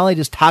 so I finally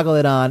just toggle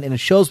it on, and it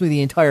shows me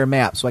the entire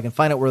map, so I can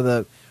find out where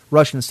the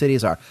Russian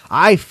cities are.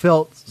 I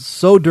felt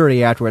so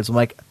dirty afterwards. I'm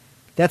like,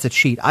 that's a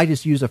cheat. I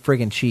just used a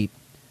friggin' cheat.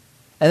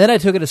 And then I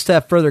took it a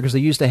step further because I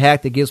used a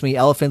hack that gives me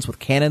elephants with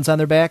cannons on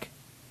their back.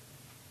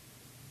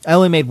 I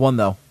only made one,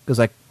 though, because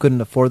I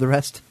couldn't afford the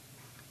rest.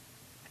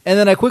 And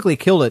then I quickly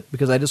killed it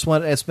because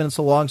it's been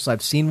so long since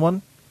I've seen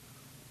one.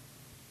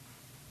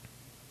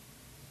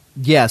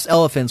 Yes,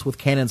 elephants with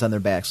cannons on their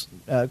backs.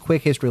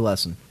 Quick history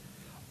lesson.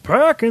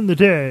 Back in the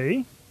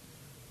day,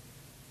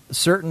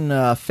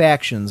 certain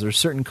factions or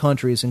certain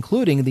countries,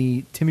 including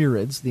the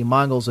Timurids, the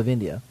Mongols of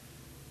India,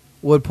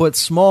 would put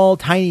small,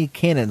 tiny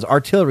cannons,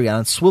 artillery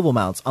on swivel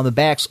mounts on the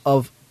backs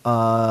of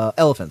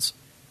elephants,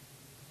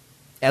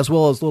 as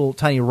well as little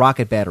tiny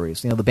rocket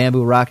batteries, the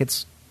bamboo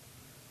rockets.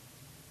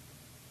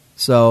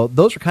 So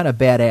those are kind of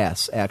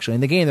badass, actually.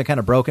 In the game, they're kind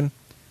of broken.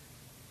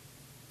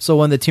 So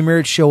when the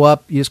Timurids show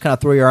up, you just kind of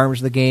throw your arms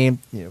in the game.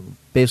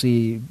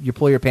 Basically, you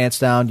pull your pants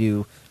down,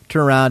 you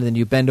turn around, and then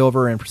you bend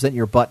over and present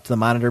your butt to the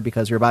monitor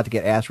because you're about to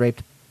get ass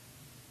raped.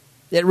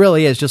 It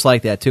really is just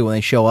like that, too, when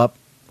they show up.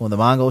 When the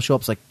Mongols show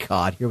up, it's like,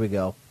 God, here we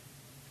go.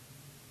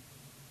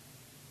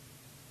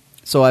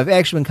 So I've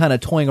actually been kind of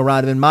toying around.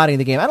 I've been modding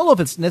the game. I don't know if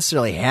it's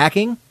necessarily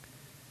hacking,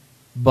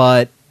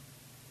 but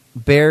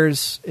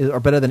bears are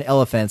better than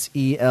elephants.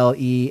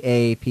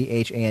 ELEAPHANTS.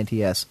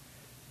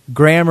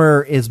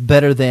 Grammar is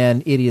better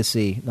than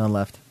idiocy. None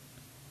left.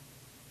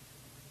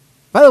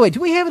 By the way,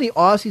 do we have any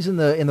Aussies in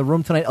the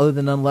room tonight other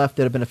than none left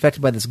that have been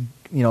affected by this,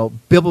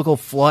 biblical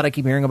flood I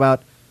keep hearing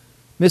about?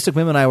 Mystic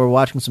Mim and I were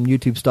watching some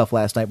YouTube stuff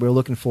last night. We were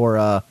looking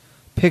for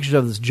pictures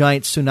of this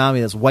giant tsunami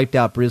that's wiped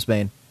out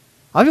Brisbane.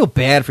 I feel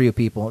bad for you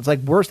people. It's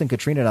like worse than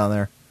Katrina down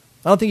there.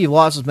 I don't think you've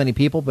lost as many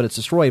people, but it's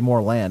destroyed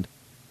more land.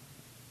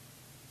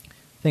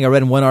 I think I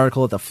read in one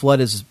article that the flood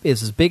is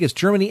as big as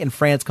Germany and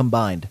France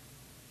combined.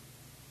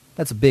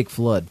 That's a big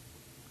flood.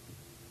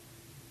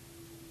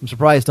 I'm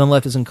surprised None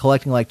Left isn't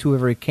collecting like two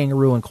every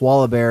kangaroo and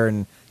koala bear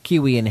and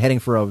kiwi and heading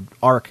for a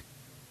ark.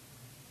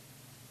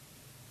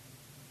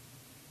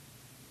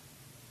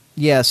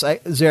 Yes,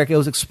 Zarek, it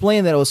was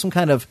explained that it was some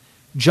kind of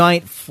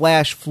giant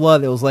flash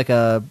flood. It was like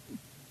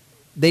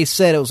they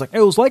said it was like a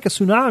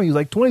tsunami. It was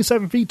like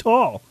 27 feet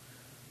tall.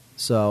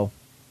 So,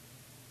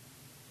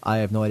 I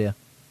have no idea.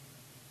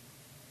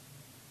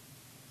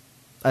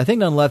 I think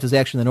None Left is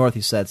actually in the north,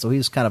 he said, so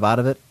he's kind of out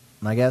of it,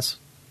 I guess.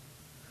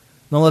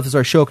 None Left is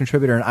our show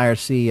contributor and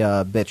IRC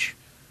bitch.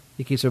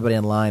 He keeps everybody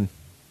in line.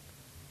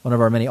 One of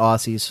our many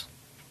Aussies.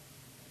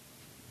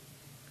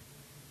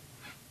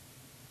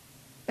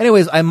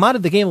 Anyways, I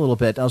modded the game a little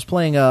bit. I was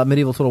playing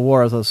Medieval Total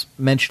War, as I was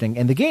mentioning,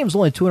 and the game's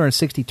only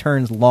 260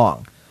 turns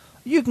long.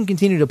 You can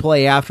continue to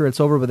play after it's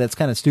over, but that's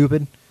kind of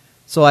stupid.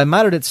 So I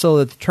modded it so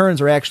that the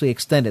turns are actually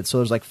extended. So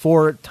there's like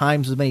 4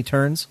 times as many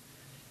turns.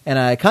 And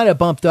I kind of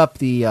bumped up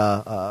the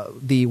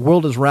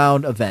World is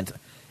Round event.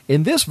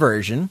 In this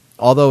version,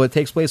 although it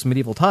takes place in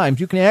medieval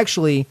times, you can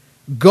actually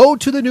go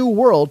to the New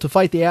World to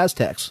fight the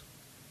Aztecs.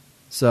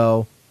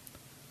 So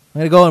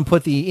I'm going to go and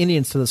put the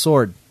Indians to the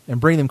sword and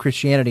bring them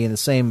Christianity in the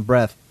same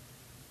breath.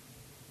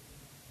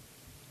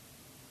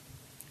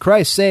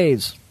 Christ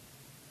saves.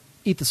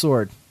 Eat the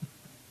sword.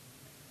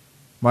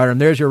 Martin,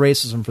 there's your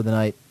racism for the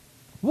night.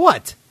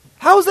 What?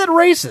 How is that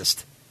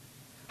racist?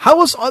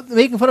 How is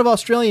making fun of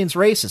Australians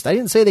racist? I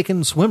didn't say they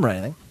couldn't swim or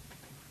anything.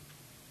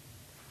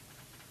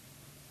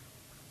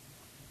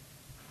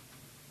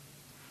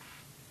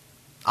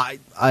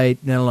 I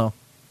don't know.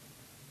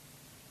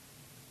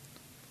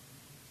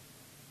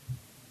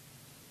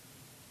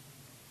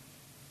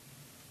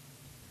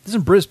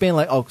 Isn't Brisbane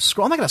like, I'm not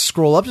going to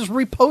scroll up, just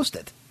repost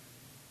it.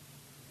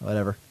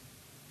 Whatever.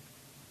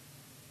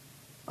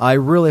 I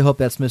really hope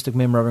that's Mystic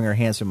Mim rubbing her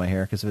hands through my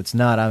hair, because if it's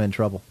not, I'm in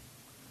trouble.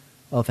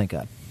 Oh, thank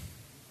God.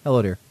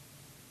 Hello, dear.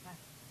 Hi.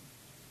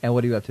 And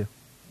what are you up to?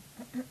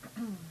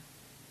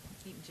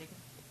 Eating chicken.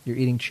 You're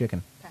eating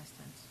chicken. Past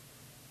tense.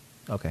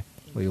 Okay.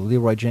 Well, you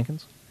Leroy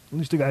Jenkins? At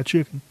least I got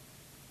chicken.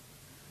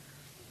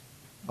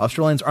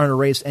 Australians aren't a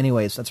race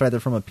anyways. That's right, they're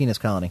from a penis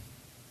colony.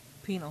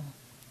 Penal.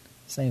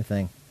 Same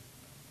thing.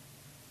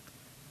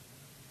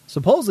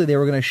 Supposedly they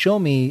were going to show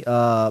me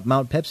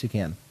Mount Pepsi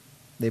can.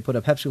 They put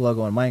a Pepsi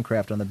logo in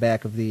Minecraft on the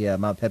back of the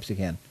Mount Pepsi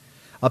can.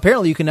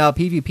 Apparently you can now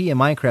PvP in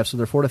Minecraft, so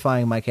they're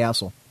fortifying my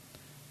castle.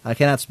 I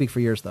cannot speak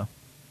for yours, though.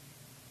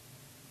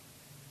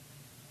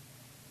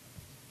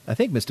 I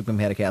think Mystic Boom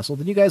had a castle.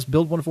 Did you guys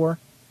build one for her?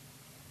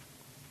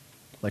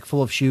 Like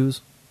full of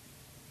shoes?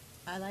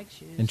 I like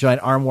shoes. And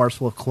giant armoires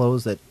full of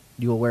clothes that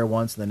you will wear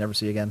once and then never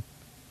see again?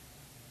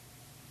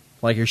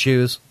 Like your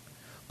shoes.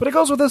 But it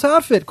goes with this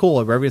outfit. Cool.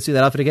 Are we ever going to see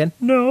that outfit again?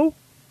 No.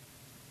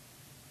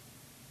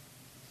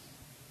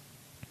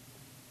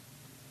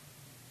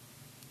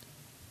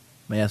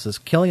 Maya says,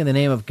 killing in the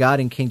name of God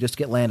and King just to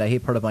get land. I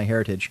hate part of my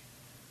heritage.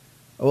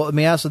 Well,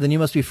 Maya says, then you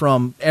must be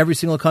from every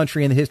single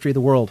country in the history of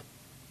the world.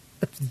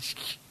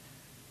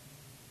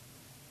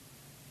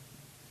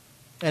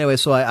 Anyway,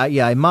 so I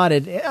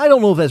modded. I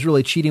don't know if that's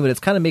really cheating, but it's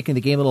kind of making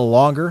the game a little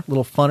longer, a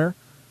little funner.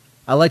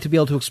 I like to be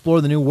able to explore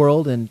the new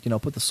world and,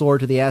 put the sword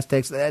to the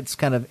Aztecs. That's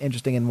kind of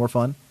interesting and more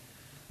fun.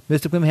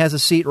 Mystic Women has a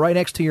seat right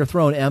next to your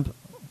throne, Emp.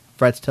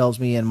 Fretz tells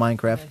me in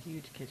Minecraft. A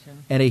huge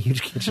kitchen. And a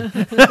huge kitchen.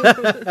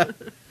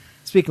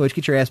 Speaking of which,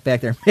 get your ass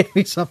back there and make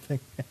me something.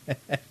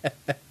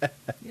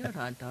 You had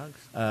hot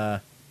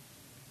dogs.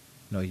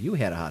 No, you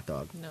had a hot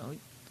dog. No,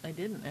 I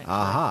didn't, actually.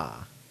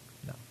 Aha.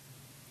 No.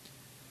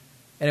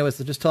 Anyways,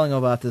 they're just telling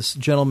about this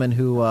gentleman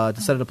who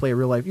decided to play a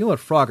real life. You know what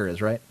Frogger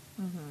is, right?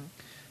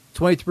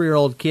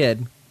 23-year-old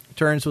kid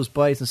turns to his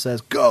buddies and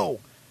says,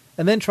 "Go!"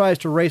 and then tries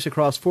to race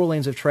across 4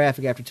 lanes of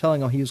traffic after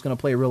telling him he was going to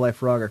play a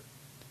real-life Frogger.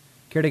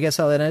 Care to guess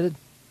how that ended?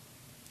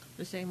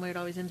 The same way it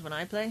always ends when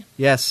I play?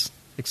 Yes,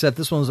 except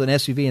this one's an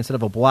SUV instead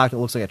of a block that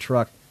looks like a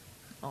truck.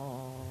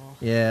 Oh.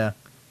 Yeah.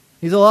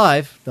 He's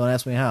alive. Don't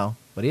ask me how,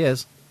 but he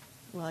is.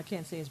 Well, I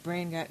can't say his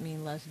brain got any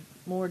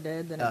more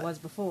dead than it was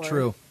before.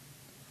 True.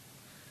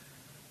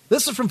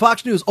 This is from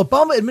Fox News.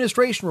 Obama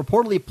administration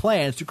reportedly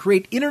plans to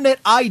create Internet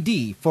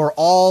ID for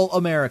all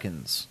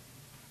Americans.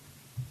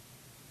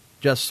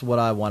 Just what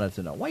I wanted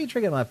to know. Why are you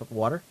drinking my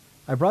water?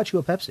 I brought you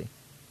a Pepsi.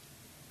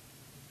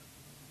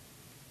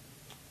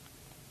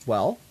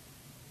 Well,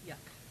 Yuck.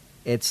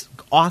 it's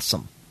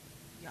awesome.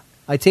 Yuck.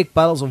 I take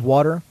bottles of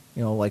water,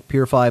 like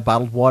Purify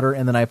bottled water,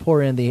 and then I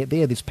pour in they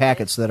have these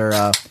packets that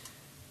are,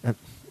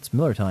 it's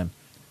Miller time.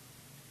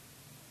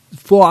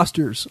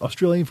 Foster's,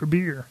 Australian for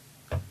beer.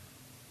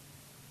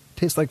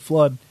 Tastes like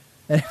flood.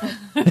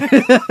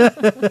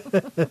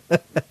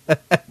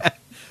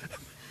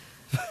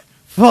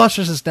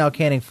 Foster's is now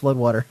canning flood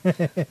water.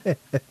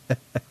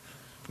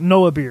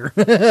 Noah beer.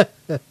 Now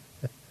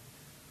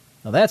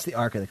that's the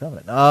Ark of the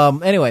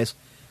Covenant. Anyways,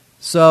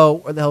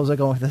 so where the hell was I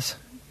going with this?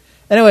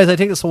 Anyways, I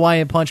take this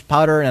Hawaiian Punch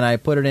powder and I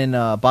put it in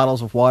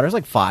bottles of water. It's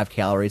like 5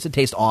 calories. It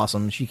tastes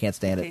awesome. She can't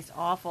stand it. Tastes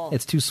awful.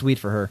 It's too sweet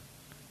for her.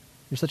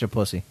 You're such a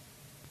pussy.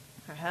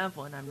 I have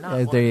one. I'm not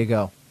one. There you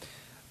go.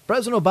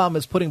 President Obama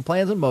is putting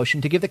plans in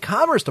motion to give the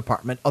Commerce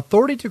Department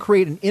authority to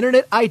create an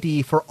Internet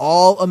ID for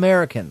all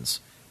Americans.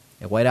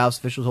 A White House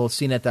official told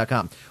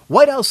CNET.com.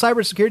 White House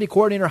Cybersecurity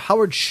Coordinator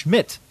Howard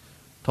Schmidt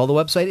told the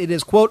website it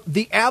is, quote,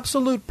 the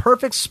absolute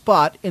perfect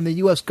spot in the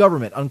U.S.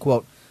 government,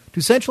 unquote, to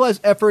centralize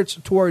efforts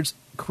towards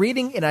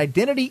creating an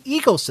identity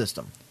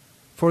ecosystem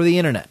for the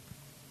Internet.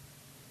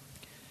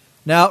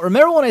 Now,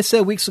 remember when I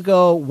said weeks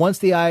ago, once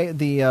the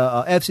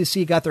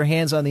FCC got their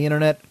hands on the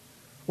Internet,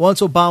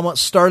 once Obama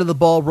started the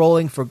ball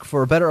rolling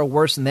for better or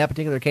worse in that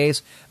particular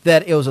case,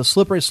 that it was a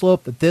slippery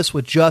slope, that this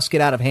would just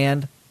get out of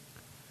hand?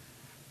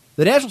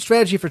 The National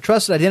Strategy for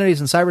Trusted Identities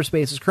in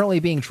Cyberspace is currently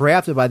being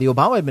drafted by the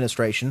Obama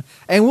administration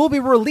and will be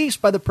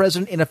released by the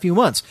president in a few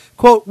months.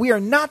 Quote, we are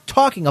not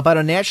talking about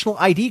a national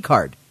ID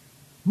card.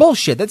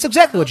 Bullshit. That's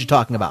exactly what you're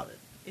talking about.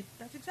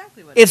 That's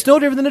exactly what it It's is. no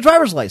different than a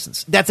driver's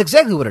license. That's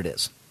exactly what it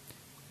is.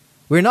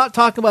 We're not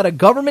talking about a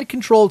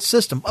government-controlled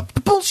system.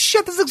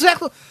 Bullshit. That's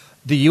exactly...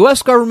 The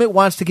U.S. government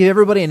wants to give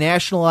everybody a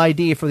national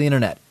ID for the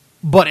Internet,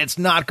 but it's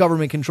not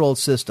government-controlled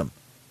system.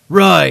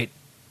 Right.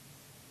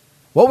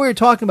 What we're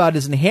talking about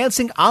is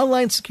enhancing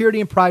online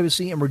security and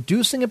privacy and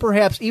reducing and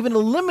perhaps even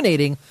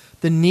eliminating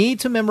the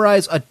need to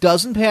memorize a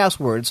dozen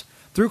passwords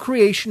through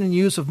creation and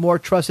use of more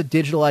trusted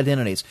digital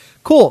identities.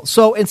 Cool.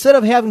 So instead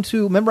of having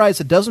to memorize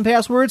a dozen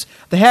passwords,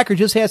 the hacker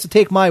just has to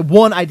take my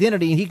one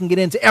identity and he can get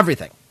into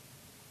everything.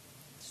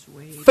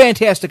 Sweet.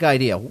 Fantastic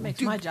idea.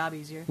 Makes my job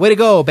easier. Way to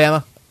go,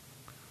 Obama.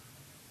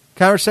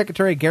 Commerce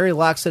Secretary Gary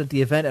Locke said at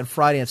the event on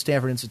Friday at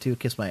Stanford Institute,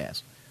 kiss my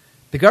ass.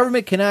 The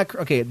government cannot...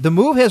 Okay, the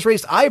move has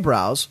raised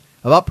eyebrows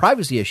about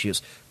privacy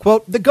issues.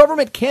 Quote, the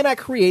government cannot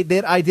create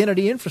that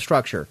identity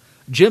infrastructure.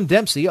 Jim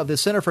Dempsey of the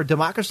Center for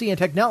Democracy and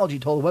Technology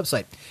told the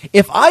website,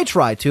 if I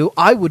tried to,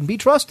 I wouldn't be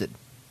trusted.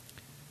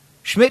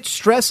 Schmidt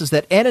stresses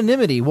that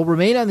anonymity will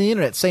remain on the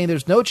Internet, saying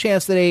there's no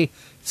chance that a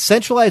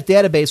centralized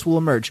database will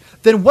emerge.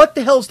 Then what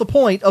the hell's the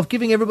point of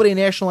giving everybody a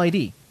national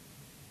ID?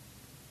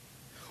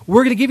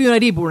 We're going to give you an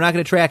ID, but we're not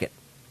going to track it.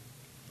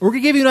 We're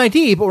going to give you an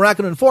ID, but we're not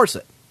going to enforce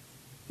it.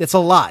 It's a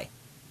lie.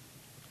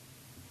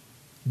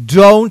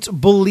 Don't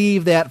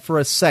believe that for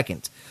a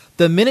second.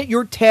 The minute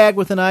you're tagged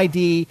with an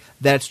ID,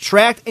 that's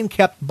tracked and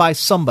kept by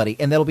somebody,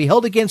 and that'll be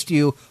held against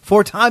you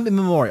for time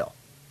immemorial.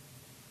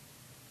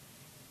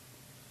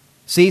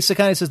 See,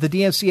 Sakani says the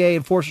DMCA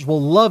enforcers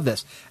will love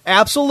this.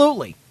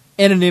 Absolutely.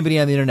 Anonymity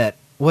on the Internet.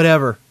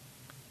 Whatever.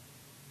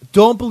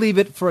 Don't believe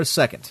it for a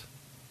second.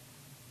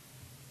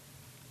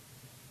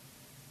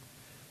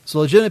 So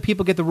legitimate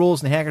people get the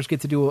rules, and the hackers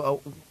get to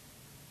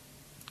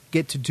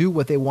do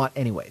what they want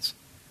anyways.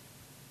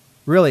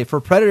 Really, for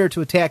a predator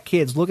to attack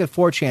kids, look at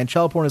 4chan.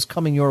 Child porn is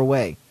coming your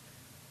way.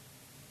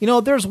 You know,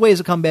 there's ways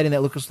of combating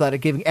that, Lucas, without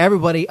giving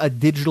everybody a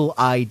digital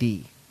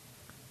ID.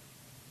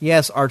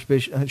 Yes,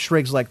 Archbishop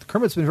Shrig's like,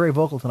 Kermit's been very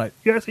vocal tonight.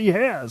 Yes, he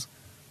has.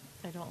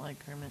 I don't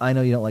like Kermit. I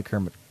know you don't like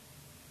Kermit.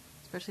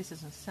 Especially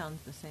since it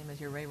sounds the same as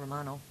your Ray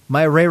Romano.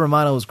 My Ray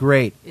Romano is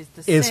great. It's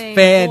the It's same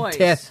fantastic.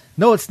 voice.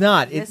 No, it's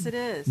not. Yes, it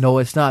is. No,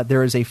 it's not.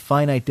 There is a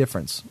finite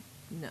difference.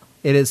 No.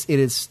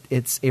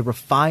 It's a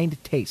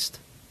refined taste.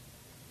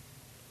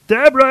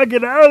 Deborah,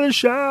 get out of the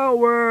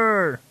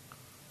shower.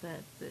 That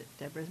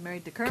Deborah's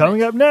married to Kermit.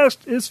 Coming up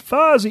next is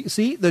Fozzie.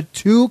 See, the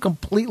two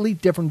completely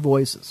different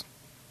voices.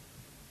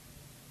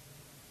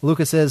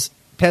 Lucas says,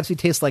 Pepsi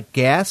tastes like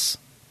gas.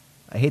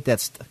 I hate that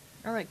stuff.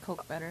 I like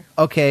Coke better.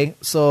 Okay,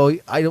 so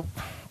I don't.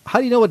 How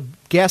do you know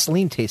what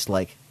gasoline tastes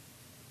like?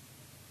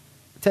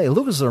 I tell you,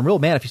 Lucas is a real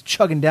man if he's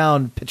chugging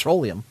down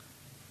petroleum.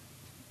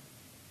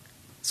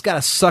 It's got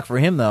to suck for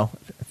him though.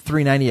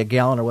 $3.90 a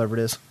gallon or whatever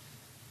it is.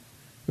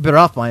 You're better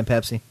off buying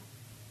Pepsi.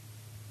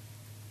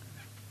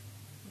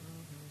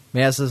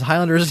 Man, it says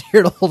Highlander is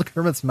here to hold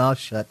Kermit's mouth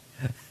shut.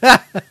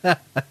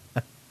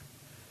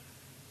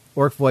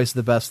 Orc voice is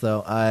the best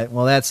though.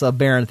 Well, that's a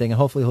Baron thing, and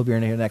hopefully he'll be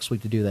in here next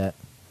week to do that.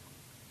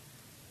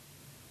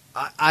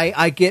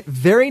 I get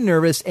very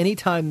nervous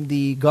anytime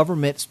the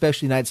government,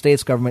 especially the United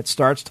States government,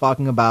 starts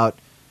talking about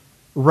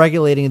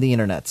regulating the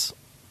internets.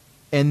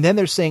 And then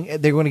they're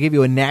saying they're going to give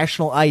you a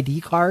national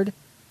ID card.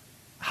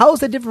 How is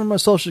that different from a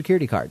social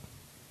security card?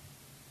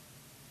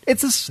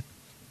 It's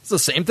the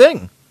same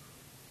thing.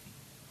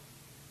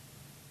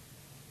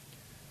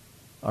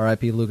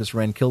 R.I.P. Lucas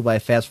Wren, killed by a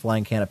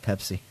fast-flying can of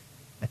Pepsi.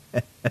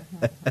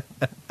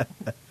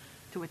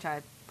 To which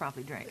I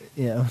promptly drank.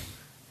 Yeah.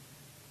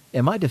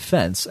 In my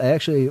defense,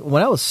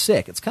 when I was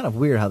sick, it's kind of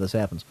weird how this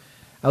happens.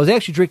 I was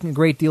actually drinking a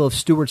great deal of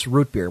Stewart's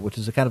root beer, which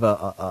is a kind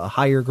of a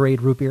higher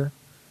grade root beer.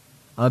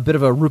 I'm a bit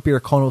of a root beer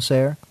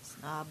connoisseur.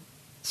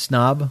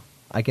 Snob,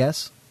 I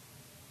guess.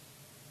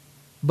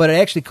 But it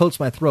actually coats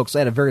my throat because I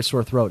had a very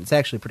sore throat. It's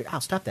actually pretty... Oh,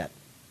 stop that.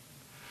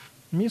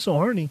 Me so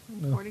horny.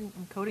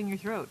 I'm coating your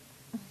throat.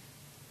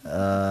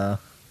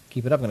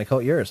 Keep it up. I'm going to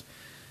coat yours.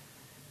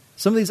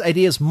 Some of these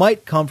ideas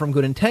might come from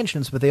good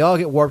intentions, but they all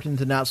get warped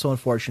into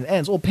not-so-unfortunate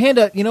ends. Well,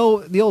 Panda, you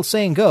know, the old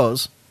saying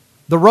goes,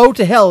 the road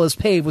to hell is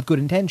paved with good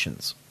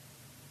intentions.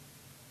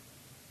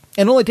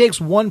 And it only takes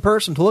one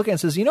person to look at it and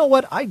says, you know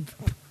what, I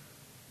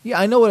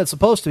know what it's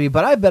supposed to be,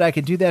 but I bet I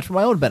could do that for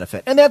my own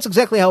benefit. And that's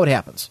exactly how it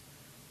happens.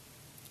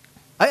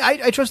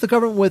 I trust the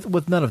government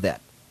with none of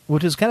that,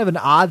 which is kind of an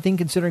odd thing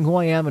considering who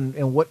I am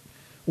and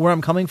where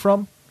I'm coming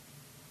from.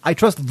 I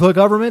trust the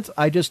government.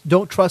 I just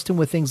don't trust him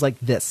with things like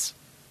this.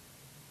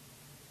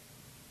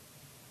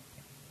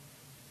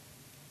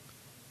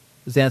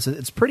 Zan says,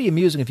 it's pretty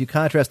amusing if you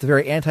contrast the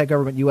very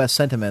anti-government U.S.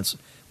 sentiments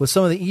with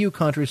some of the EU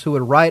countries who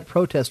would riot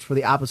protest for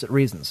the opposite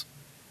reasons.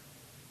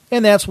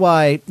 And that's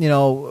why, you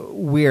know,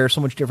 we're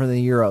so much different than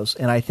the Euros.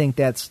 And I think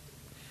that's,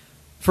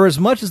 for as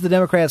much as the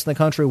Democrats in the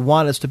country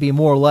want us to be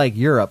more like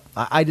Europe,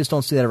 I just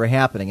don't see that ever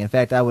happening. In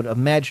fact, I would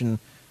imagine,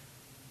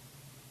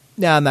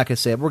 I'm not going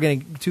to say it. We're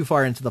getting too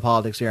far into the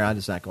politics here. I'm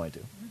just not going to.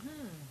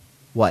 Mm-hmm.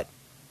 What?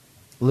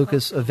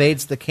 Lucas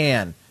evades the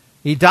can.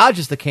 He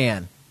dodges the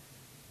can.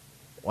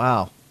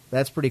 Wow.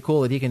 That's pretty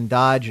cool that he can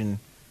dodge and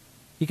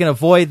he can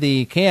avoid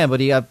the can, but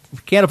he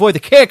can't avoid the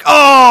kick.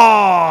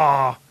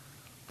 Oh!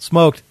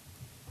 Smoked.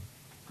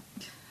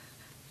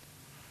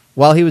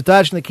 While he was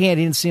dodging the can,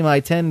 he didn't see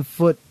my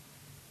 10-foot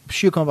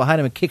shoe come behind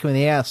him and kick him in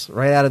the ass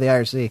right out of the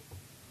IRC.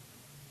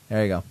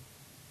 There you go.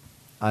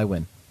 I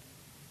win.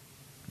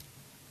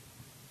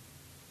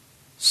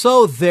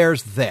 So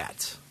there's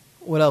that.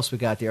 What else we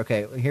got there?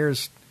 Okay,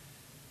 here's...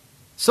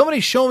 Somebody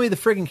show me the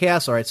friggin'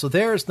 castle. All right, so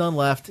there's none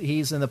left.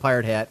 He's in the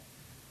pirate hat.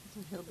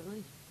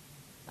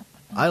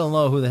 I don't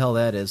know who the hell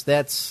that is.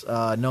 That's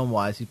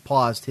Gnome-Wise. He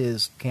paused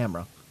his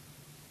camera.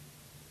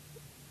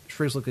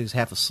 Shriggs looks like he's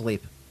half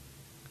asleep.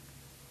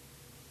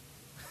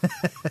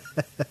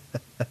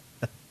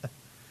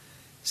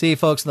 See,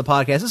 folks, in the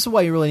podcast, this is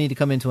why you really need to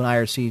come into an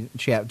IRC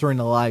chat during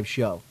the live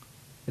show.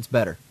 It's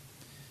better.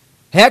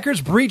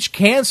 Hackers breach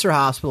cancer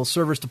hospital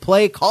servers to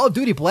play Call of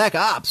Duty Black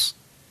Ops.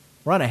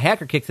 We're on a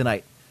hacker kick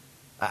tonight.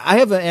 I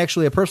have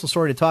actually a personal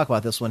story to talk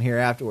about this one here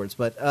afterwards,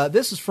 but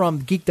this is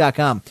from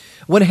Geek.com.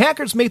 When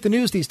hackers make the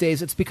news these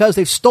days, it's because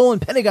they've stolen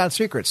Pentagon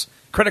secrets,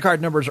 credit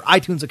card numbers, or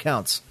iTunes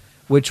accounts,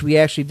 which we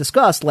actually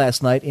discussed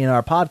last night in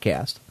our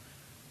podcast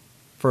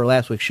for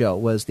last week's show,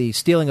 was the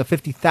stealing of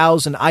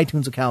 50,000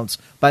 iTunes accounts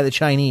by the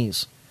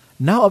Chinese,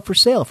 now up for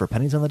sale for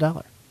pennies on the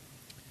dollar.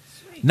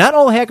 Sweet. Not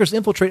all hackers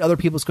infiltrate other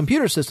people's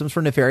computer systems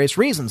for nefarious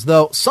reasons,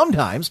 though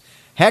sometimes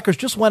hackers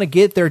just want to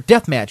get their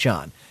deathmatch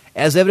on,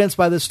 as evidenced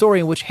by the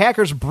story in which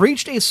hackers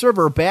breached a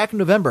server back in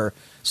November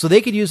so they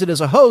could use it as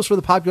a host for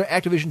the popular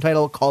Activision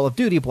title Call of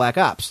Duty Black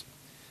Ops.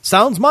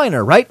 Sounds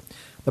minor, right?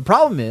 The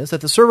problem is that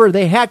the server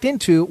they hacked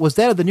into was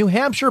that of the New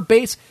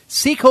Hampshire-based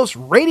Seacoast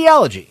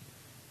Radiology,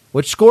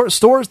 which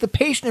stores the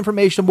patient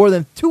information of more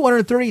than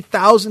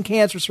 230,000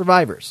 cancer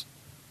survivors.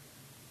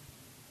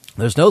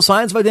 There's no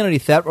signs of identity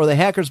theft or the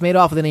hackers made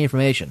off with any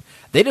information.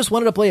 They just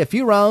wanted to play a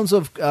few rounds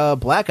of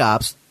Black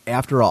Ops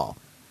after all.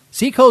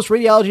 Seacoast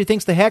Radiology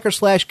thinks the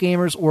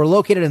hacker/gamers were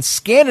located in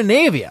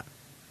Scandinavia.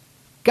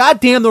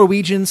 Goddamn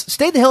Norwegians,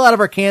 stay the hell out of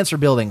our cancer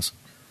buildings.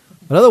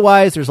 But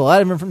otherwise, there's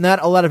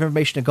not a lot of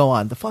information to go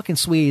on. The fucking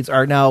Swedes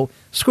are now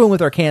screwing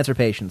with our cancer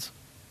patients.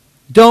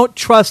 Don't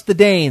trust the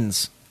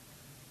Danes.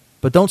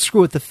 But don't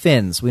screw with the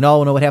Finns. We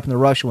all know what happened to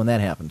Russia when that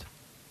happened.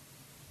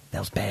 That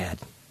was bad.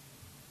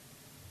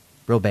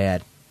 Real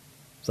bad.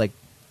 It's like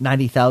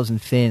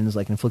 90,000 Finns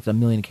inflicted 1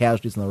 million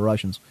casualties on the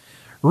Russians.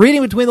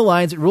 Reading between the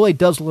lines, it really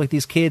does look like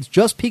these kids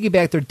just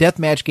piggybacked their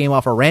deathmatch game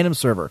off a random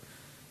server,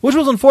 which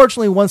was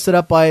unfortunately one set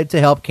up to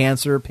help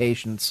cancer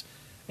patients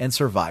and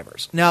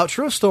survivors. Now,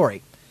 true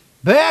story.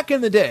 Back in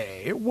the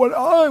day, when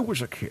I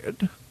was a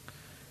kid,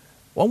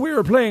 when we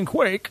were playing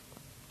Quake,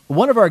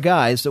 one of our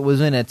guys that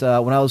was in it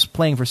when I was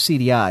playing for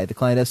CDI, the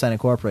Clandestine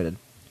Incorporated,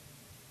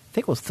 I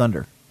think it was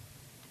Thunder,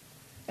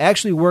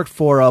 actually worked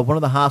for one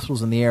of the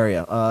hospitals in the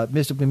area.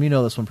 Mr. Bim, you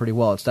know this one pretty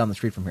well. It's down the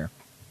street from here.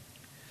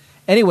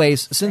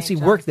 Anyways, since he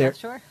worked there...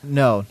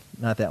 No,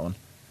 not that one.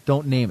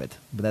 Don't name it,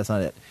 but that's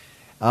not it.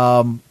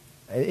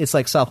 It's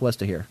like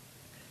southwest of here.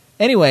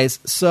 Anyways,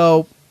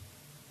 so...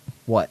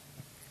 What?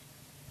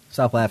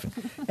 Stop laughing.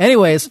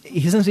 Anyways,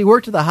 since he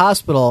worked at the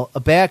hospital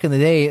back in the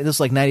day, this is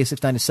like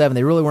 96, 97,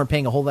 they really weren't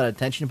paying a whole lot of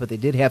attention, but they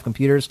did have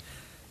computers,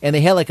 and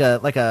they had like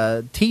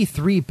a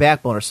T3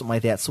 backbone or something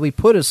like that. So we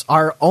put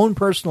our own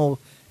personal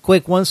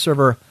Quake 1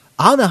 server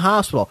on the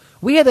hospital.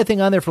 We had that thing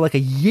on there for like a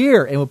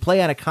year and would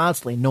play on it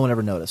constantly. No one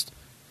ever noticed.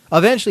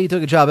 Eventually, he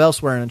took a job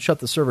elsewhere and shut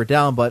the server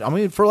down, but I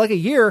mean, for like a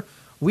year,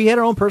 we had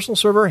our own personal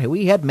server.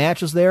 We had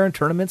matches there and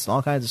tournaments and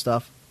all kinds of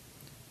stuff.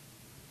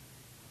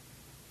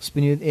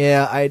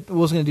 Yeah, I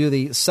wasn't going to do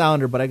the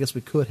sounder, but I guess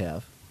we could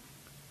have.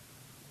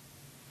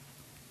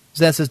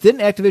 Zan says,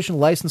 didn't Activision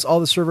license all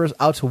the servers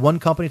out to one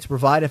company to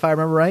provide, if I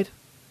remember right?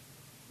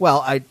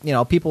 Well,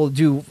 people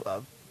do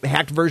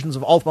hacked versions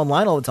of Ultima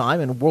Online all the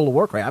time and World of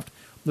Warcraft.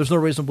 There's no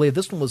reason to believe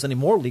this one was any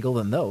more legal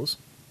than those.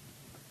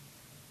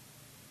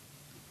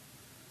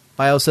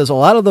 Bio says, a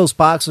lot of those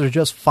boxes are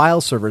just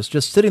file servers,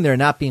 just sitting there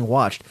not being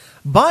watched.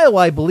 Bio,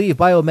 I believe,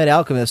 Biomed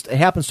Alchemist,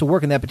 happens to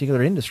work in that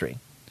particular industry.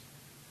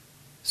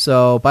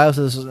 So, Bio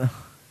says,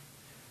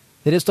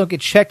 they just don't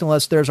get checked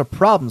unless there's a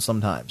problem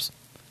sometimes.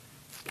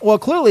 Well,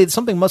 clearly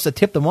something must have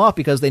tipped them off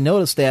because they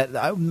noticed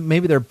that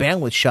maybe their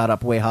bandwidth shot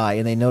up way high,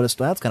 and they noticed,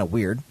 well, that's kind of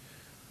weird.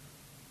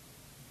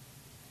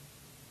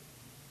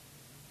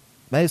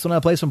 They just want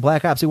to play some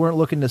Black Ops. They weren't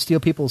looking to steal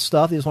people's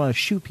stuff. They just want to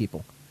shoot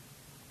people.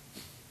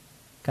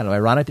 Kind of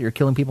ironic that you're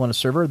killing people on a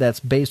server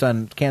that's based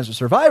on cancer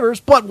survivors,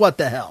 but what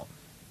the hell?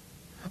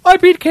 I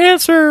beat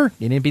cancer!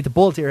 You didn't beat the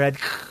bullet to your head.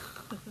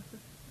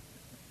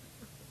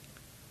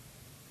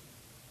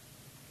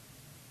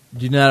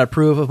 Do you not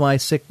approve of my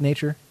sick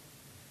nature?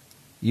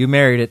 You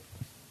married it.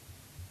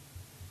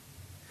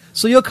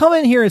 So you'll come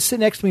in here and sit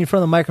next to me in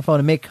front of the microphone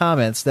and make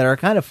comments that are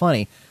kind of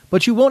funny,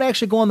 but you won't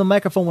actually go on the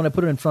microphone when I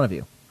put it in front of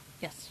you.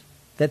 Yes.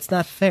 That's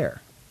not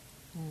fair.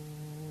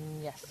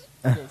 Yes,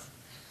 it is.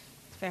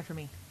 It's fair for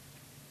me.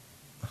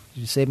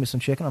 Did you save me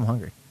some chicken? I'm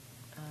hungry.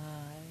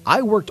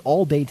 I worked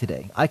all day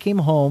today. I came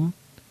home,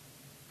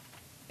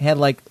 had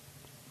like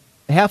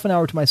half an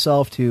hour to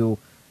myself to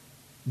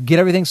get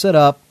everything set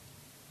up,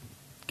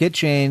 get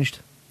changed.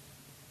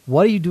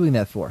 What are you doing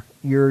that for?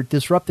 You're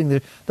disrupting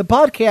the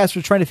podcast.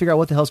 Are trying to figure out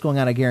what the hell's going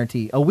on, I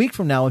guarantee. A week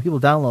from now, when people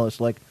download, it's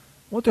like,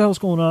 what the hell's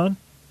going on?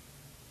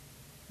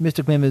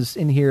 Mystic Mim is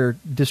in here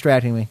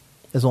distracting me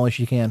as long as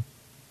she can.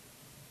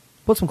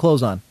 Put some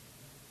clothes on.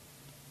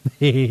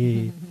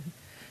 It's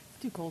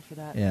too cold for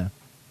that. Yeah.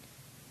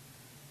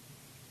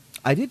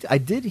 I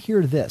did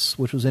hear this,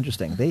 which was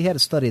interesting. They had a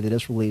study that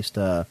just released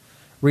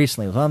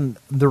recently. It was on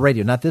the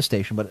radio, not this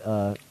station, but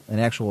an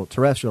actual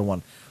terrestrial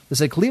one. They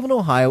said Cleveland,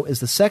 Ohio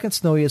is the second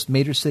snowiest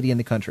major city in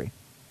the country.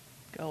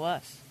 Go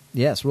us.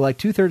 Yes, we're like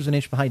 2/3 of an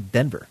inch behind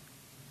Denver.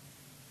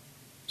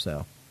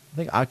 So, I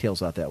think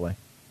Octail's out that way.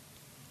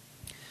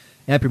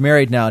 And if you're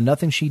married now,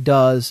 nothing she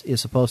does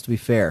is supposed to be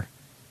fair.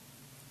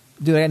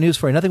 Dude, I got news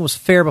for you. Nothing was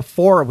fair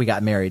before we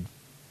got married.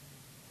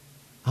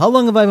 How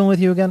long have I been with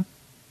you again?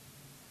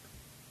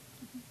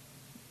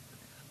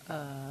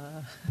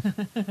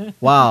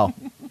 Wow.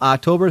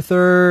 October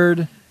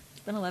 3rd.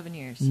 It's been 11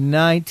 years.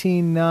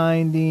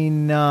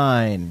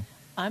 1999.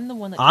 I'm the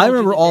one that I told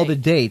remember you the all date. the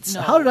dates.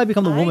 No, How did I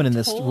become the woman in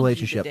this told you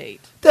relationship? the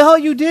date. The hell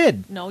you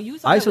did? No, you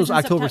thought I it said it was in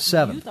October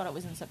September. 7th. You thought it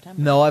was in September.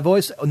 No,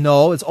 it's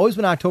always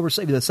been October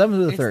 7th, the 7th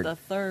or the 3rd.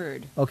 It's the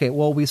 3rd. Okay,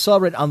 well, we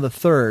celebrate on the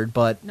 3rd,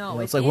 but No,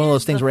 it's it like one of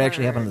those is things the where it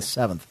actually happened on the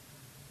 3rd. 7th.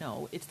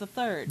 No, it's the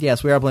 3rd.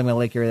 Yes, we are blaming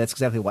Lake Erie. That's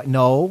exactly why.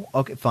 No,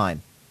 okay,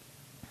 fine.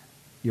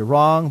 You're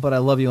wrong, but I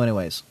love you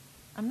anyways.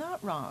 I'm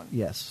not wrong.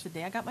 Yes. It's the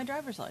day I got my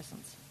driver's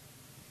license.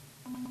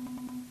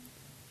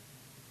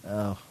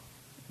 Oh,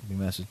 big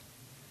message.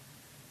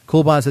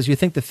 Coolbond says, you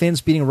think the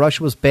Finns beating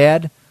Russia was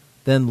bad?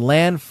 Then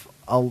land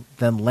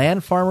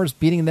farmers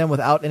beating them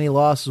without any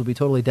losses would be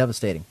totally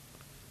devastating.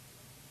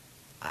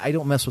 I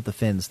don't mess with the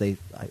Finns. I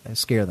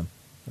scare them.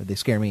 Or they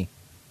scare me.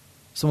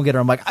 Someone get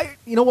her. I'm like,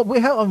 you know what? We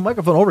have a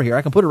microphone over here.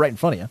 I can put it right in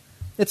front of you.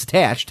 It's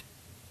attached.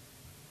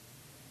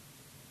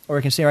 Or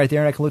you can stay right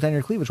there and I can look down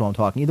your cleavage while I'm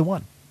talking. Either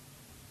one.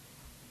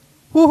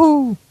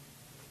 Woohoo!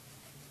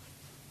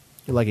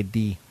 You're like a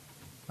D.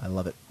 I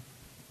love it.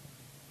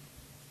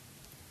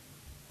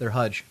 They're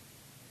Hudge.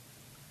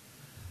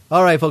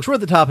 All right, folks, we're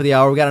at the top of the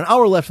hour. We got an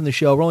hour left in the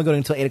show. We're only going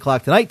until 8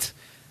 o'clock tonight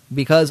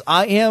because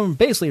I am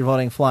basically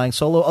running flying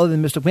solo other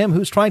than Mr. Wim,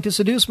 who's trying to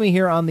seduce me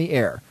here on the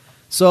air.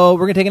 So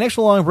we're going to take an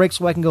extra long break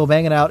so I can go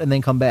bang it out and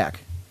then come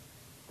back.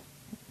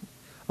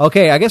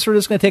 Okay, I guess we're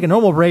just going to take a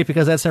normal break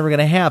because that's never going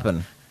to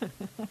happen.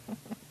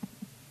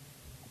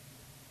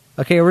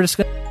 Okay, we're just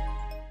going to...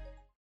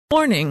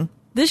 Warning.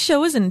 This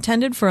show is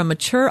intended for a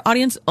mature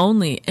audience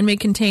only and may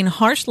contain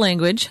harsh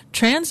language,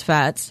 trans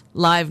fats,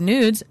 live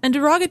nudes, and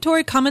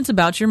derogatory comments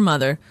about your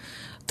mother.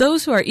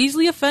 Those who are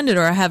easily offended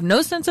or have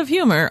no sense of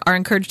humor are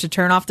encouraged to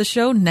turn off the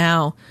show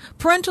now.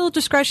 Parental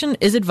discretion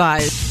is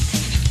advised.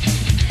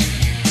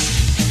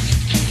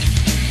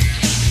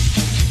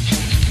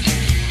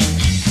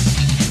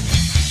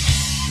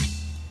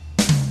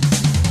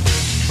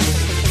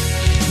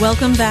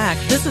 Welcome back.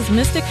 This is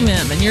Mystic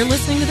Mim, and you're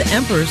listening to The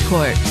Emperor's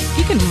Court.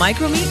 You can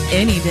micro me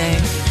any day.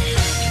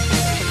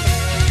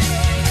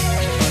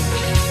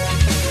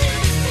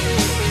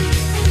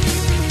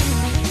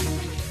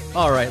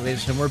 All right, ladies and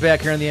gentlemen, we're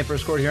back here on The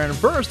Emperor's Court here on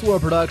First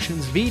World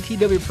Productions,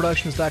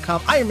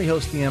 VTWProductions.com. I am your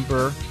host, The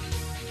Emperor,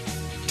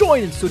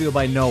 joined in studio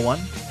by no one.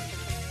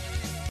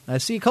 I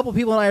see a couple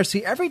people in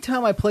IRC. Every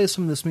time I play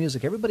some of this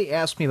music, everybody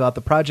asks me about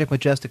the Project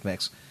Majestic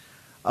mix.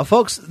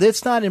 Folks,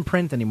 it's not in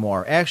print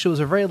anymore. Actually, it was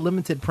a very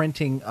limited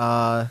printing.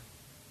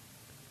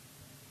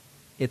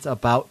 It's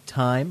about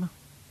time.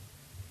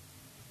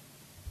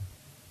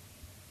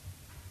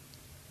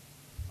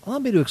 Allow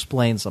me to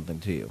explain something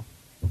to you.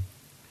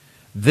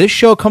 This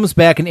show comes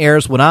back and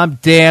airs when I'm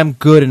damn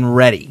good and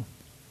ready.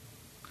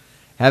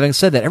 Having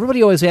said that,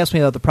 everybody always asks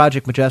me about the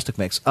Project Majestic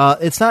mix.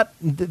 It's not.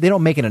 They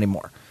don't make it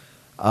anymore.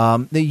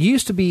 They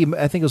used to be.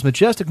 I think it was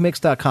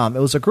MajesticMix.com. It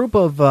was a group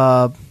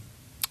of.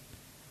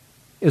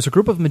 It was a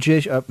group of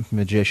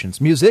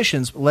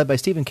musicians led by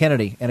Stephen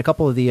Kennedy and a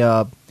couple of the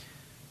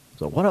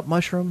What Up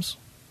Mushrooms,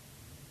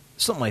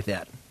 something like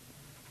that.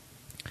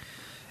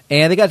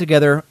 And they got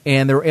together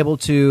and they were able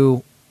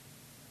to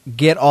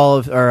get they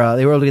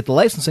were able to get the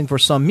licensing for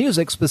some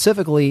music,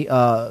 specifically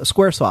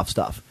Squaresoft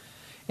stuff.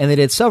 And they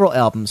did several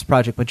albums.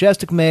 Project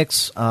Majestic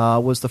Mix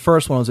was the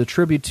first one. It was a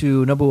tribute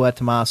to Nobuo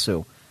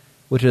Uematsu,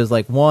 which is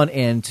like 1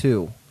 and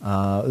 2. It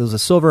was a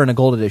silver and a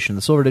gold edition.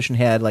 The silver edition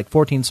had like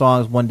 14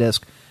 songs, 1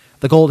 disc.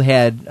 The gold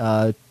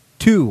had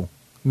 2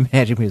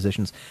 Magic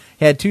Musicians.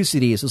 Had 2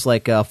 CDs. It was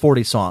like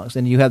 40 songs.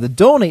 And you had to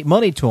donate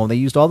money to them. They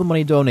used all the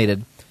money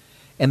donated.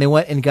 And they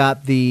went and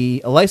got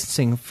the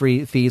licensing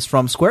fees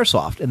from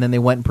Squaresoft. And then they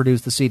went and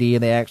produced the CD.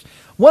 And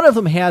one of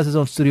them has his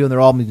own studio, and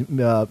they're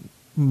all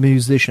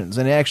musicians.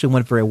 And it actually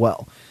went very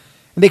well.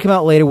 And they came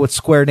out later with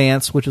Square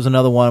Dance, which was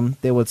another one.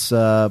 There was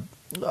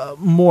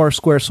more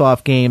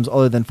Squaresoft games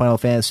other than Final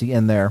Fantasy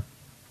in there.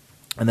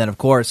 And then, of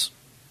course...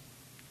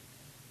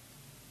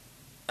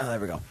 there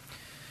we go.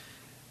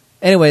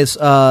 Anyways,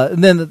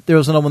 and then there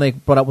was another one they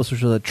brought up, which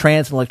was a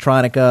Trance and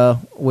Electronica,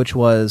 which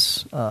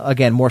was,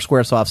 again, more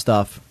Squaresoft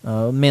stuff,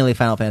 mainly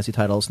Final Fantasy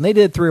titles. And they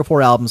did 3 or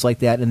 4 albums like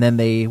that, and then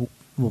they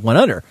went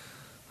under.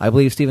 I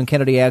believe Stephen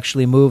Kennedy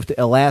actually moved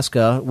to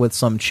Alaska with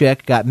some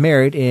chick, got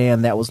married,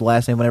 and that was the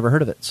last time I ever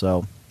heard of it.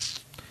 So,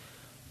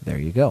 there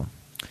you go.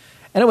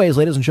 Anyways,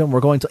 ladies and gentlemen,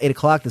 we're going till 8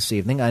 o'clock this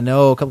evening. I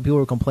know a couple people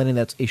were complaining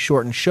that's a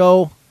shortened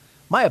show.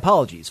 My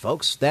apologies,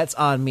 folks. That's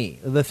on me.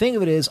 The thing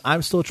of it is,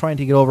 I'm still trying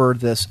to get over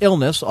this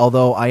illness,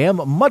 although I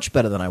am much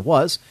better than I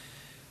was.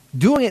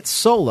 Doing it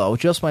solo,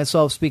 just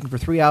myself speaking for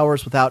 3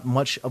 hours without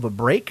much of a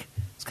break,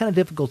 it's kind of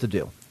difficult to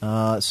do.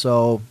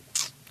 So,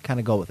 kind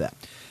of go with that.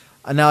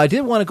 Now, I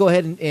did want to go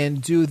ahead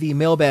and do the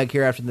mailbag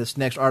here after this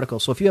next article.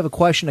 So if you have a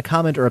question, a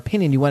comment, or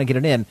opinion, you want to get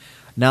it in,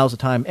 now's the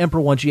time.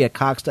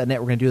 Emperor1G@Cox.net.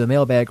 We're going to do the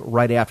mailbag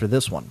right after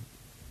this one.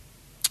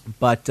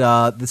 But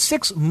the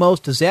 6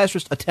 most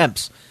disastrous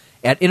attempts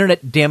at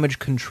Internet damage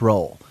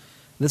control.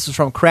 This is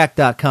from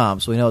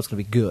Crack.com, so we know it's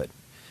going to be good.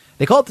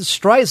 They call it the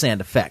Streisand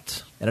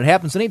effect, and it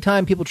happens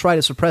anytime people try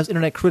to suppress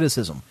Internet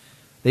criticism.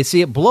 They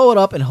see it blow it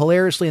up and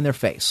hilariously in their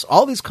face.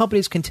 All these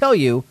companies can tell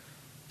you,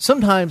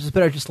 sometimes it's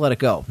better just let it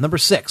go. Number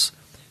 6,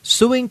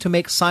 suing to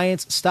make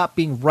science stop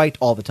being right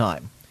all the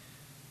time.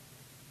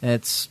 And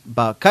it's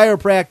about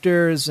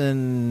chiropractors,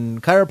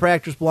 and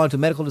chiropractors belong to a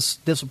medical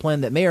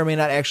discipline that may or may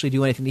not actually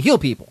do anything to heal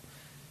people.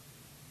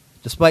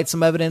 Despite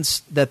some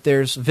evidence that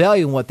there's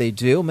value in what they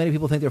do, many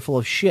people think they're full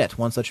of shit.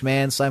 One such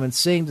man, Simon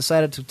Singh,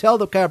 decided to tell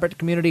the chiropractic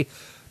community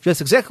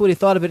just exactly what he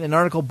thought of it in an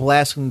article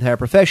blasting the entire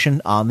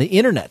profession on the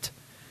internet.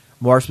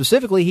 More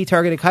specifically, he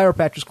targeted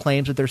chiropractors'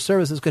 claims that their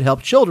services could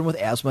help children with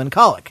asthma and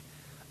colic.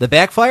 The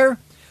backfire?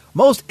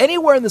 Most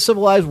anywhere in the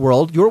civilized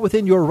world, you're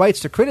within your rights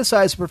to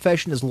criticize the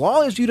profession as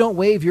long as you don't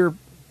waive your...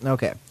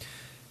 Okay.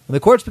 When the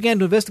courts began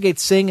to investigate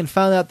Singh and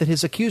found out that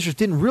his accusers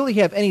didn't really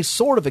have any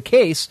sort of a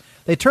case,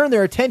 they turned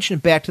their attention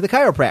back to the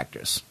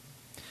chiropractors.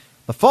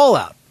 The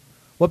fallout.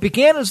 What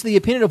began as the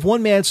opinion of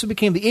one man soon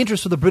became the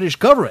interest of the British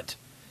government.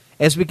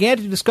 as we began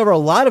to discover a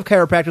lot of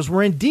chiropractors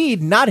were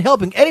indeed not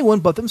helping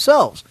anyone but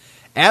themselves.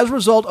 As a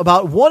result,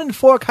 about 1 in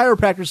 4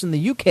 chiropractors in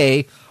the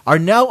UK are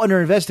now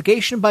under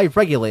investigation by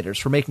regulators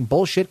for making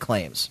bullshit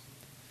claims.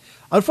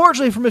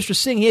 Unfortunately for Mr.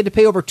 Singh, he had to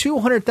pay over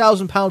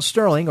 £200,000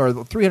 sterling, or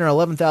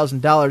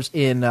 $311,000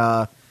 in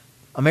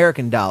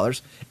American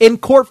dollars, in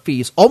court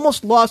fees,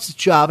 almost lost his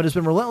job, and has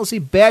been relentlessly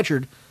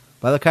badgered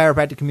by the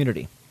chiropractic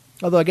community.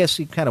 Although I guess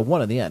he kind of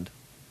won in the end.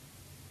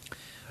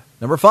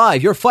 Number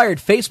 5, you're fired,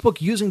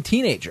 Facebook using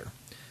teenager.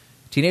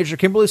 Teenager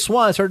Kimberly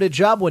Swan started a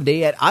job one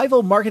day at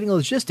Ivo Marketing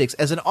Logistics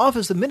as an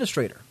office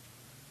administrator.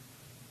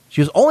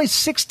 She was only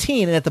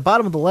 16 and at the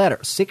bottom of the ladder.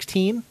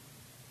 16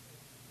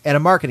 at a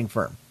marketing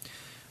firm,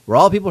 where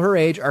all people her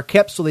age are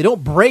kept so they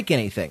don't break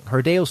anything.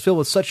 Her day was filled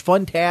with such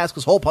fun tasks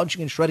as hole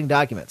punching and shredding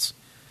documents.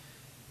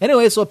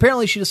 Anyway, so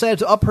apparently she decided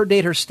to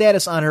update her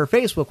status on her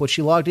Facebook, which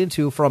she logged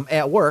into from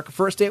at work.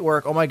 First day at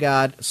work, oh my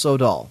god, so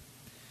dull.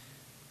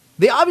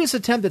 The obvious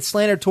attempt at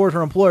slander toward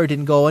her employer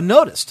didn't go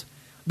unnoticed.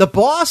 The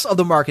boss of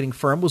the marketing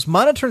firm was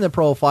monitoring the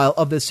profile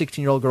of this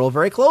 16-year-old girl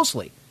very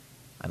closely.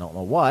 I don't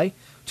know why.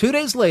 2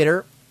 days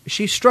later,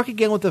 she struck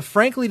again with the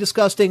frankly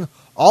disgusting,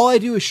 all I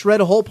do is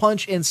shred a hole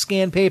punch and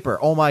scan paper.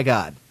 Oh my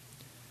god.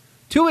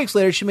 2 weeks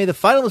later, she made the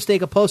final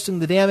mistake of posting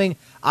the damning,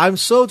 I'm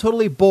so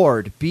totally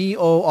bored,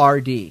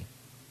 B-O-R-D.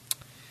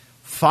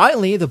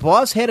 Finally, the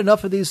boss had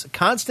enough of these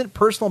constant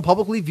personal and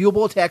publicly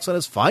viewable attacks on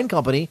his fine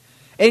company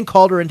and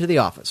called her into the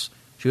office.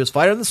 She was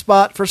fired on the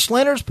spot for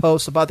slanderous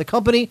posts about the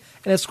company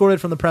and escorted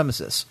from the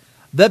premises.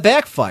 The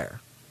backfire.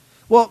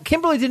 Well,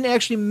 Kimberly didn't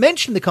actually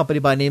mention the company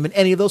by name in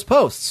any of those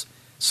posts.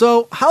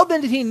 So how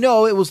then did he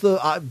know it was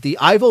the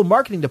Ivo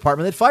marketing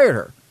department that fired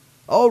her?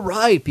 Oh,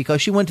 right,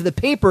 because she went to the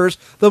papers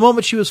the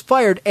moment she was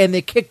fired and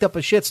they kicked up a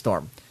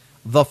shitstorm.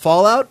 The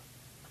fallout?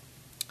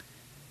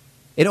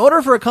 In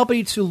order for a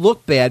company to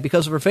look bad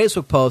because of her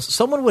Facebook posts,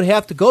 someone would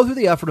have to go through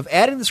the effort of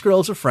adding this girl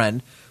as a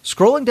friend,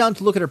 scrolling down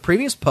to look at her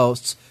previous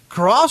posts,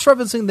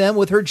 cross-referencing them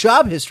with her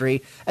job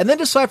history, and then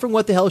deciphering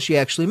what the hell she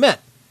actually meant.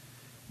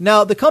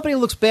 Now, the company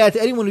looks bad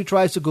to anyone who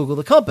tries to Google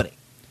the company.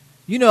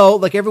 You know,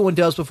 like everyone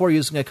does before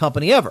using a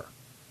company ever.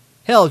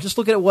 Hell, just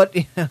look at what...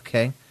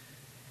 Okay.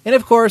 And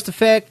of course, the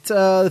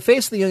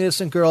face of the young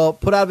innocent girl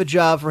put out of a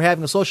job for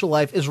having a social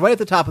life is right at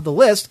the top of the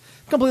list,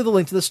 complete the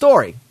link to the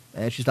story.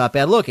 And she's not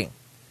bad looking.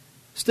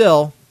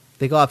 Still,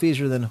 they go off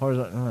easier than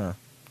horizontal. All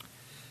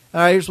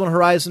right, here's one.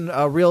 Horizon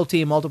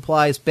Realty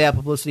multiplies bad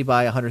publicity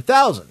by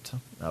 100,000.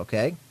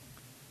 Okay.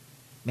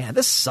 Man,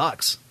 this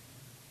sucks.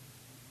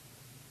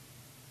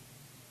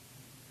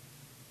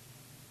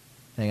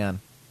 Hang on.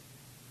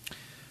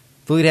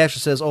 The lead actor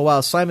says, oh,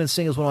 wow, Simon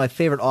Singh is one of my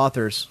favorite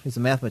authors. He's a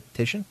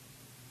mathematician.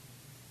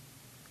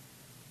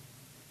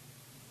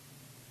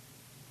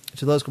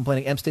 To those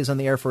complaining, M stays on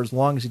the air for as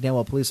long as he damn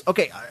well pleases.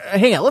 Okay,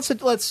 hang on.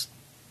 Let's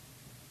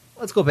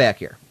go back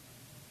here.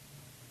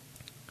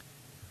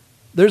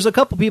 There's a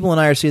couple people in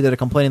IRC that are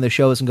complaining the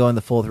show isn't going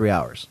the full 3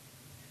 hours.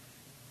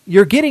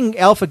 You're getting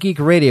Alpha Geek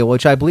Radio,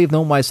 which I believe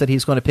Nomai said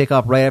he's going to pick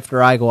up right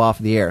after I go off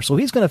the air. So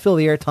he's going to fill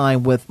the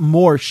airtime with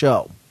more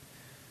show.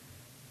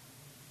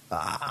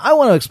 I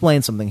want to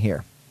explain something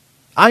here.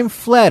 I'm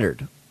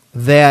flattered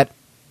that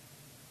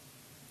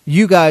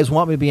you guys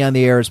want me to be on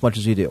the air as much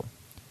as you do.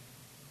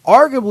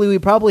 Arguably, we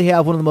probably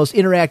have one of the most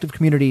interactive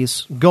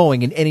communities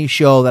going in any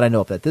show that I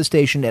know of at this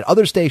station, at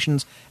other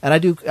stations, and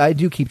I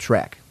do keep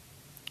track.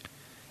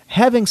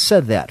 Having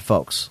said that,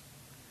 folks,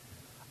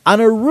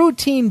 on a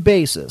routine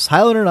basis,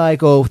 Highlander and I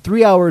go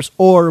 3 hours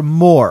or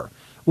more,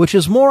 which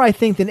is more, I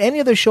think, than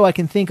any other show I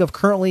can think of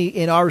currently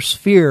in our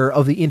sphere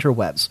of the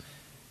interwebs,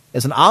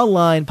 as an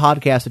online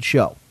podcasted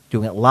show,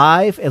 doing it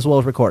live as well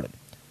as recorded.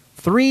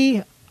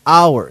 3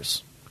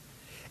 hours.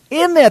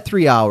 In that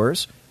 3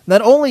 hours,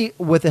 not only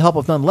with the help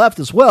of None Left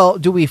as well,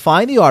 do we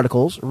find the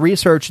articles,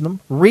 research them,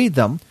 read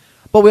them,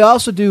 but we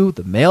also do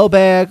the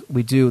mailbag,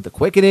 we do the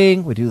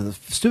quickening, we do the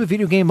stupid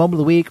video game moment of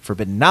the week,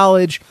 forbidden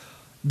knowledge,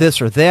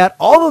 this or that.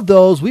 All of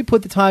those we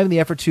put the time and the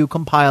effort to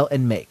compile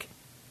and make.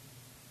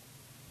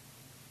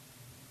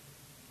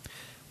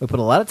 We put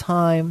a lot of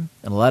time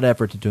and a lot of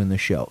effort to doing the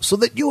show so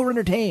that you are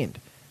entertained.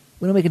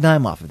 We don't make a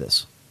dime off of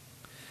this.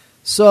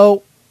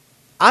 So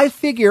I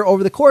figure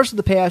over the course of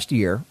the past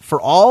year, for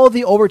all of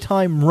the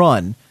overtime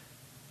run,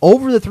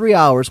 over the 3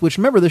 hours, which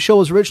remember the show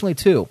was originally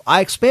 2,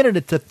 I expanded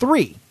it to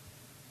 3.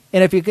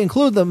 And if you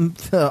include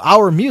the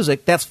hour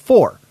music, that's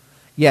 4.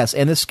 Yes,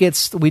 and the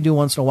skits we do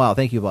once in a while.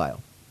 Thank you,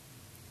 Bio.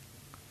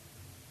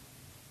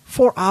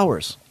 4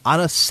 hours on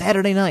a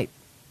Saturday night.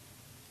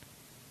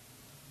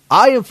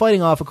 I am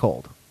fighting off a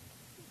cold.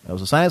 It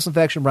was a sinus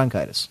infection,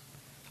 bronchitis.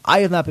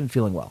 I have not been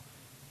feeling well.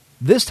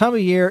 This time of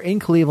year in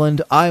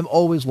Cleveland, I'm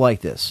always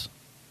like this.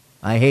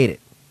 I hate it.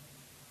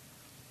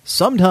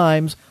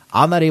 Sometimes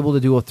I'm not able to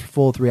do a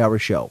full 3 hour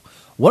show.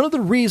 One of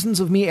the reasons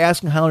of me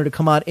asking Highlander to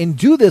come on and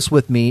do this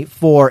with me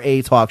for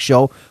a talk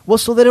show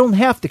was so that I don't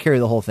have to carry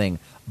the whole thing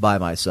by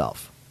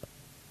myself.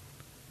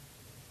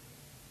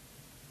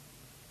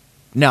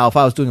 Now, if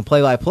I was doing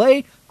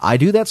play-by-play, I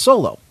do that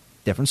solo.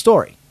 Different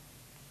story.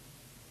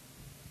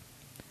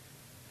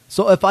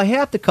 So if I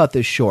have to cut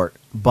this short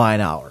by an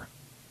hour,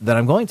 then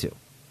I'm going to.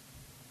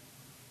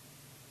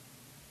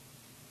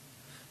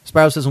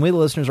 Sparrow says, and we, the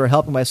listeners, are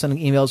helping by sending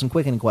emails and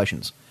quickening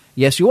questions.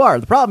 Yes, you are.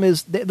 The problem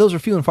is those are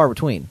few and far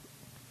between.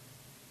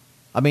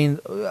 I mean,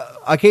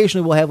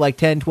 occasionally we'll have like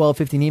 10, 12,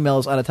 15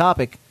 emails on a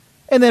topic,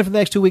 and then for the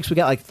next 2 weeks we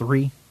got like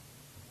 3.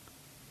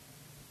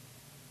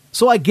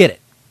 So I get it.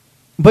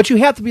 But you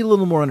have to be a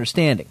little more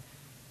understanding.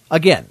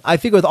 Again, I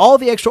figure with all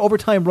the extra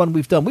overtime run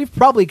we've done, we've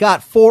probably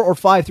got 4 or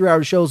 5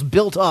 3-hour shows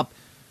built up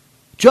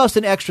just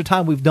in extra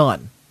time we've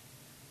done.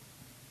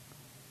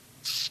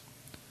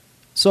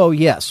 So,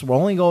 yes, we're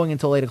only going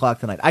until 8 o'clock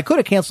tonight. I could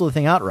have canceled the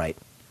thing outright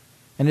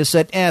and just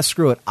said,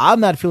 screw it. I'm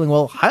not feeling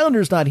well.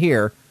 Highlander's not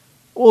here.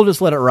 We'll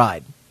just let it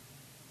ride.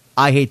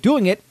 I hate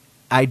doing it.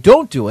 I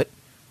don't do it.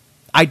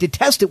 I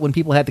detest it when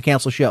people have to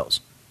cancel shows.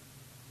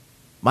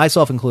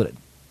 Myself included.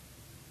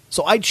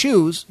 So I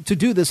choose to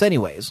do this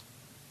anyways,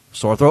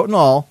 sore throat and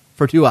all,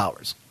 for 2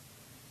 hours.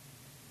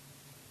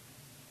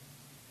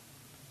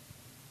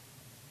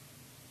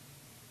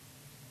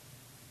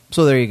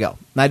 So there you go.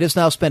 And I just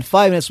now spent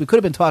 5 minutes. We could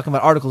have been talking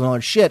about articles and all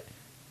that shit,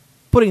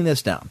 putting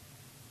this down.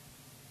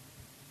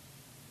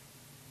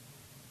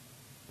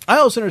 I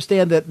also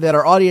understand that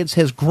our audience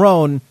has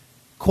grown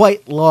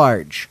quite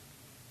large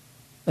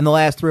in the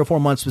last 3 or 4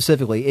 months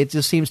specifically. It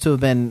just seems to have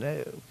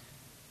been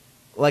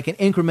like an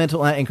not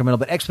incremental,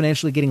 but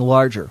exponentially getting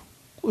larger,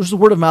 which is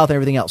word of mouth and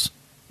everything else,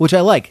 which I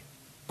like.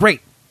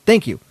 Great.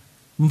 Thank you.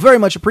 Very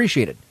much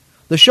appreciated.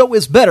 The show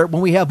is better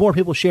when we have more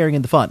people sharing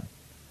in the fun.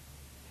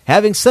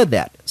 Having said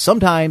that,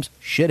 sometimes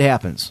shit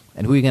happens.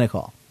 And who are you going to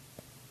call?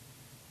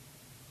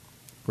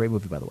 Great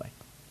movie, by the way.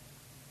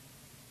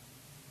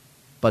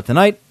 But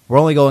tonight, we're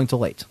only going till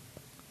late.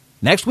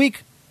 Next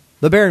week,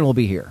 the Baron will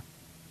be here.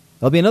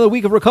 There'll be another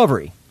week of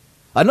recovery.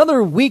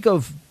 Another week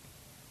of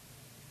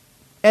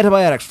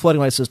antibiotics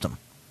flooding my system.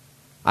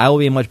 I will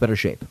be in much better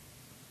shape.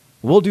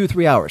 We'll do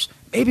 3 hours.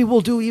 Maybe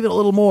we'll do even a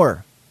little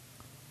more.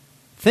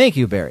 Thank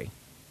you, Barry.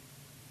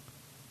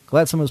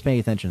 Glad someone was paying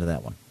attention to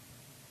that one.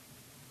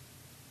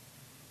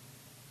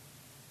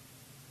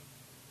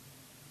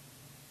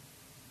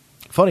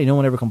 Funny, no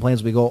one ever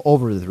complains we go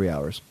over the 3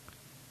 hours.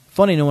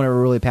 Funny, no one ever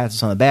really pats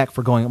us on the back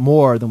for going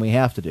more than we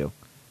have to do.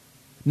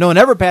 No one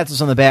ever pats us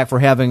on the back for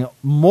having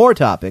more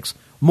topics,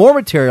 more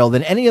material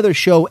than any other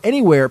show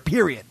anywhere,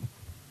 period.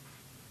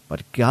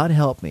 But God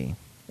help me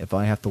if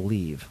I have to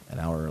leave an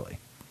hour early.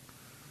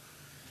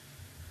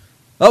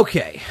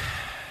 Okay.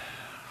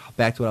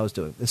 Back to what I was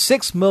doing. The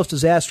 6 most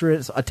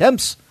disastrous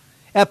attempts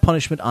at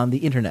punishment on the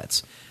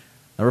internets.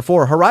 Number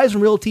 4,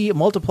 Horizon Realty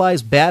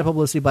multiplies bad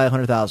publicity by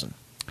 100,000.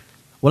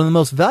 One of the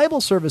most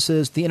valuable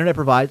services the internet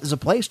provides is a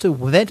place to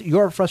vent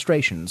your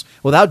frustrations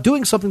without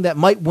doing something that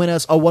might win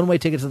us a one-way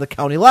ticket to the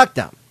county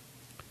lockdown.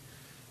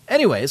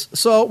 Anyways,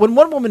 so when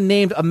one woman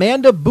named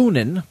Amanda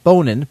Bonin,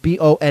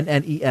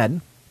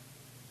 B-O-N-N-E-N,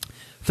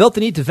 felt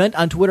the need to vent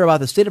on Twitter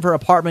about the state of her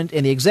apartment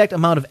and the exact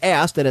amount of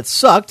ass that it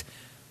sucked,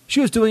 she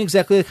was doing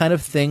exactly the kind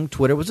of thing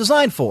Twitter was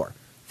designed for,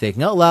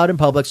 thinking out loud in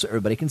public so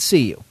everybody can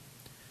see you.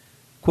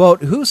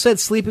 Quote, who said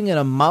sleeping in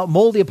a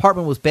moldy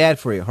apartment was bad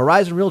for you?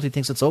 Horizon Realty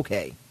thinks it's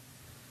okay.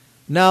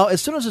 Now,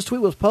 as soon as this tweet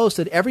was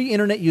posted, every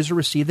internet user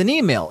received an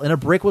email, and a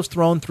brick was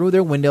thrown through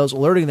their windows,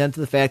 alerting them to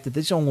the fact that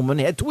this young woman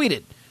had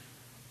tweeted.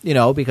 You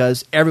know,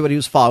 because everybody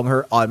who's following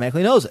her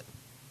automatically knows it.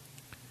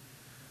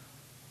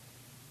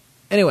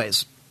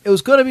 Anyways, it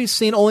was going to be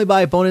seen only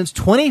by Bonin's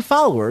 20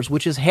 followers,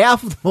 which is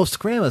half of the most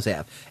grandmas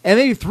have. And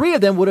maybe 3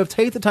 of them would have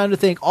taken the time to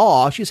think,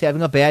 aw, she's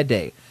having a bad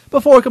day,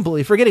 before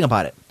completely forgetting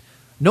about it.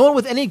 No one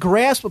with any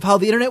grasp of how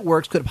the internet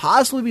works could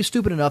possibly be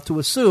stupid enough to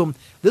assume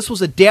this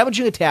was a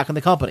damaging attack on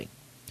the company.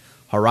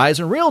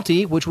 Horizon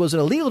Realty, which was in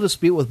a legal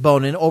dispute with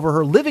Bonin over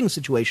her living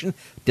situation,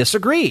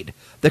 disagreed.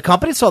 The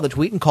company saw the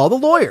tweet and called the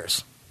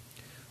lawyers.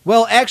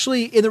 Well,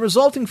 actually, in the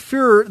resulting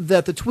furor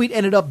that the tweet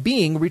ended up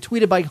being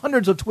retweeted by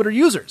hundreds of Twitter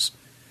users.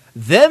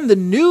 Then the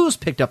news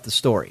picked up the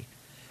story.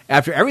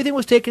 After everything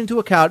was taken into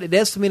account, it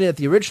estimated that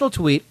the original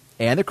tweet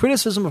and the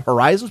criticism of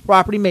Horizon's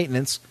property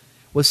maintenance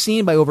was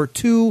seen by over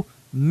 2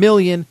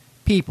 million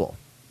people.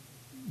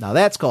 Now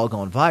that's called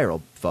going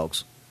viral,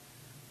 folks.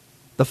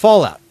 The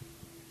fallout.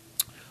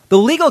 The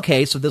legal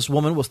case of this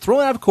woman was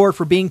thrown out of court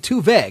for being too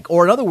vague,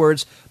 or in other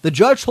words, the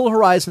judge told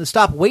Horizon to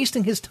stop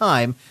wasting his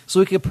time so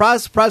he could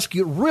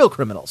prosecute real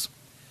criminals.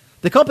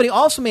 The company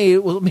also made it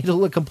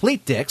look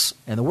complete dicks,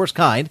 and the worst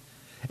kind,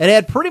 and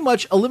had pretty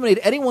much eliminated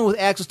anyone with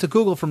access to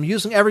Google from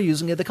ever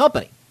using it at the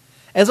company.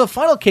 As a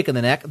final kick in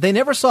the neck, they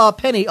never saw a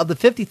penny of the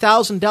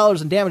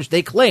 $50,000 in damage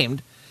they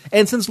claimed,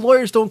 and since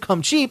lawyers don't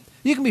come cheap,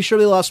 you can be sure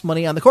they lost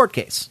money on the court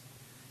case.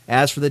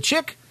 As for the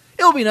chick,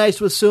 it would be nice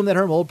to assume that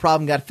her mold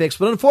problem got fixed,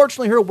 but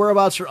unfortunately her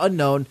whereabouts are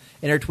unknown,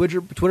 and her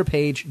Twitter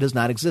page does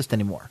not exist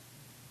anymore.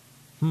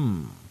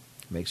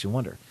 Makes you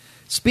wonder.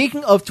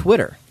 Speaking of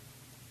Twitter,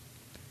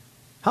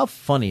 how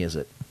funny is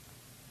it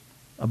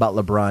about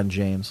LeBron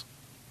James?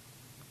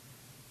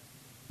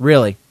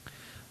 Really.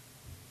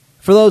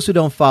 For those who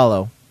don't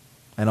follow,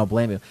 I don't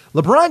blame you.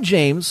 LeBron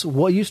James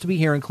used to be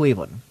here in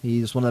Cleveland.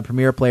 He's one of the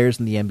premier players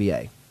in the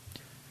NBA.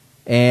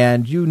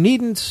 And you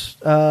needn't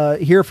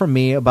hear from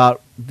me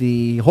about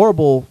the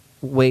horrible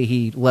way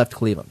he left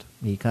Cleveland.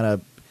 He kind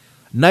of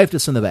knifed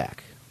us in the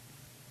back.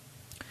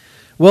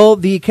 Well,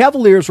 the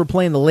Cavaliers were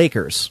playing the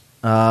Lakers.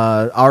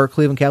 Our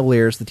Cleveland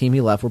Cavaliers, the team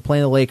he left, were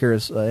playing the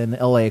Lakers in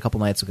L.A. a couple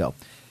nights ago.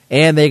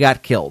 And they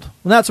got killed.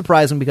 Well, not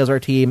surprising because our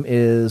team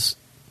is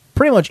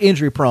pretty much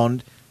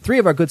injury-prone. 3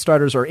 of our good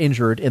starters are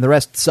injured, and the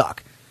rest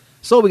suck.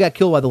 So we got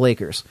killed by the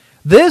Lakers.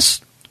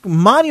 This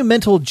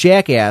monumental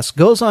jackass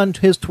goes on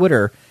his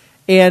Twitter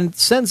and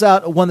sends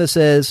out one that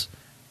says,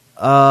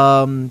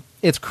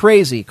 it's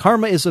crazy.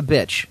 Karma is a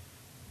bitch.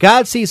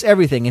 God sees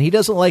everything, and he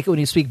doesn't like it when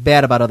you speak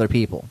bad about other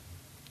people.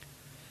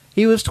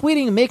 He was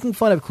tweeting making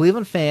fun of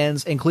Cleveland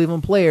fans and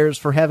Cleveland players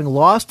for having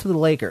lost to the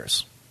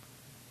Lakers.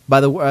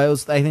 It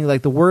was, I think,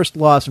 like the worst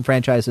loss in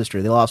franchise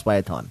history. They lost by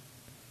a ton.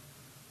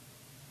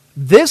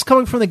 This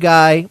coming from the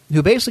guy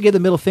who basically gave the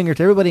middle finger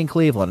to everybody in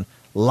Cleveland,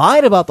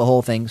 lied about the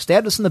whole thing,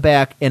 stabbed us in the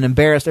back, and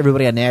embarrassed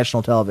everybody on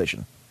national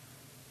television.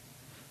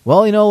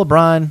 Well, you know,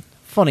 LeBron,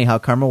 funny how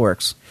karma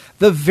works.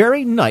 The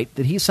very night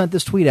that he sent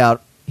this tweet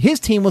out, his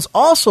team was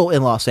also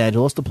in Los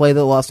Angeles to play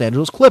the Los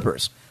Angeles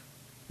Clippers.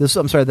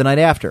 The night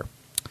after.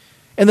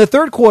 In the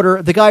third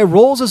quarter, the guy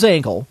rolls his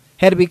ankle,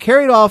 had to be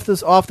carried off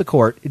the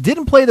court,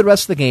 didn't play the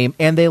rest of the game,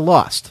 and they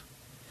lost.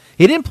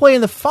 He didn't play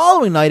in the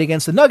following night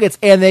against the Nuggets,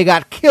 and they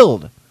got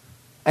killed.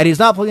 And he's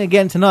not playing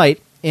again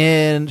tonight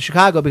in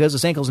Chicago because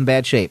his ankle's in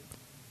bad shape.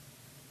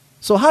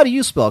 So how do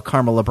you spell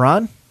karma,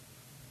 LeBron?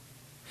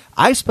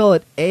 I spell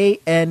it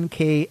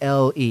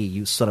A-N-K-L-E,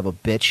 you son of a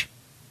bitch.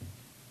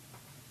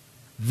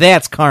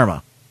 That's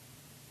karma.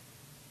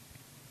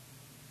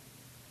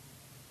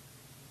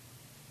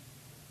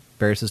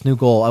 Barris' new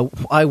goal.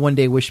 I one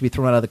day wish to be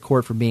thrown out of the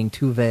court for being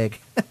too vague.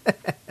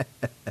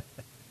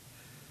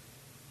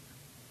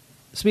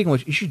 Speaking of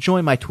which, you should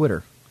join my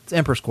Twitter. It's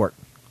Empress Court.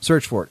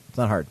 Search for it. It's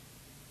not hard.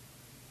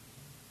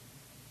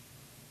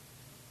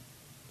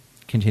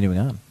 Continuing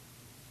on.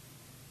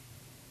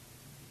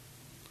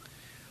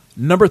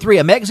 Number 3,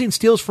 a magazine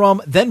steals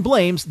from, then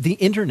blames the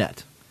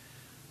internet.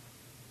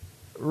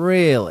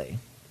 Really?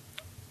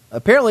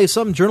 Apparently,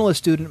 some journalist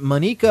student,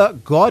 Monica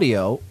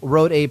Gaudio,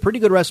 wrote a pretty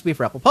good recipe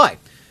for apple pie.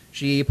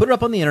 She put it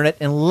up on the internet,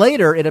 and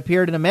later it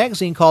appeared in a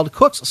magazine called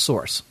Cook's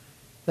Source.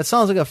 That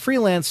sounds like a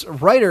freelance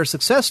writer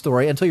success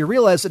story until you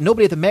realize that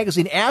nobody at the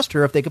magazine asked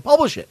her if they could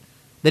publish it.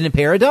 They didn't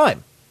pay her a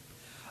dime.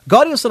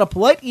 Gaudio sent a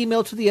polite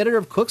email to the editor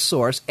of Cook's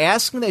Source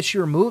asking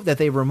that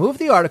they remove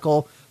the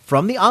article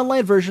from the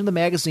online version of the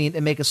magazine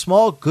and make a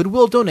small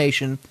goodwill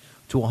donation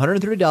to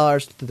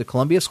 $130 to the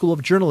Columbia School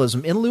of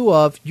Journalism in lieu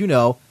of,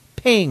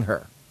 paying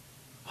her.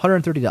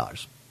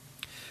 $130.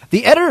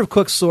 The editor of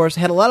Cook's Source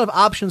had a lot of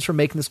options for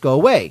making this go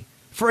away.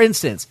 For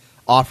instance,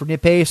 offering to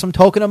pay some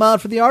token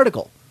amount for the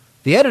article.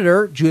 The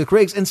editor, Judith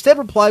Riggs, instead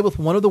replied with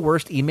one of the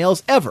worst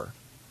emails ever.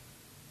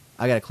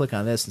 I got to click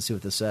on this and see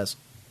what this says.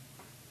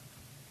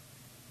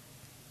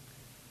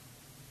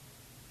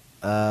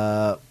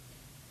 Let's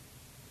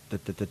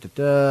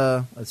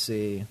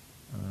see.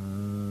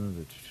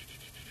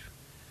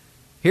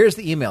 Here's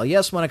the email.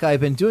 Yes, Monica, I've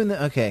been doing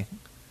the... Okay.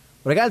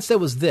 What I got instead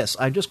was this.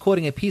 I'm just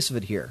quoting a piece of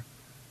it here.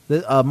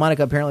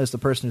 Monica apparently is the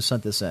person who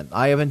sent this in.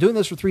 I have been doing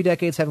this for 3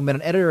 decades, having been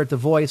an editor at The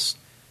Voice,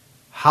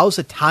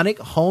 Housatonic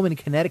Home in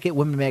Connecticut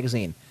Women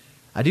magazine.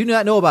 I do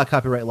not know about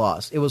copyright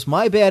laws. It was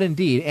my bad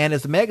indeed, and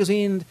as the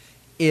magazine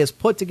is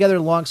put together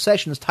in long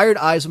sessions, tired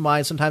eyes of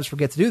mine sometimes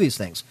forget to do these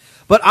things.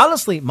 But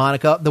honestly,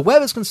 Monica, the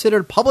web is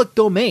considered public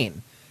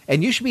domain,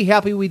 and you should be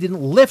happy we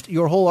didn't lift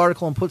your whole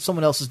article and put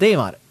someone else's name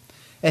on it.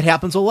 It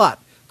happens a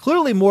lot.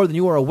 Clearly more than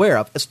you are aware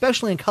of,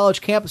 especially in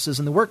college campuses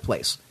and the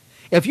workplace.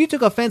 If you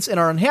took offense and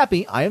are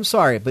unhappy, I am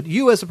sorry, but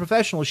you as a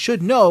professional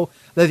should know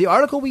that the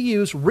article we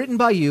used, written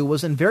by you,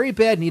 was in very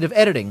bad need of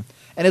editing,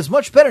 and is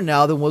much better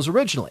now than was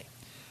originally.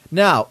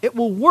 Now, it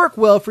will work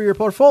well for your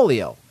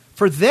portfolio.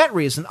 For that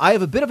reason, I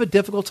have a bit of a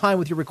difficult time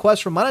with your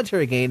request for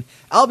monetary gain,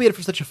 albeit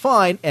for such a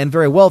fine and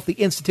very wealthy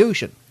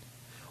institution.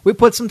 We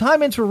put some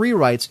time into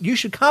rewrites. You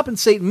should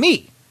compensate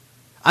me.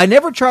 I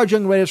never charge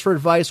young writers for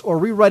advice or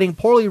rewriting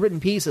poorly written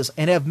pieces,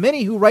 and have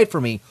many who write for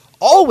me,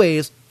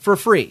 always for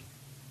free.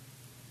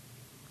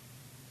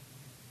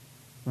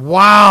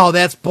 Wow,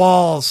 that's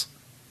balls.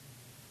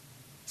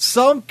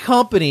 Some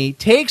company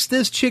takes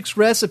this chick's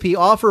recipe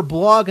off her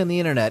blog on the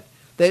internet,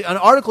 an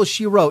article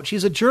she wrote,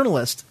 she's a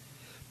journalist,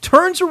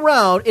 turns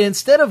around, and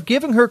instead of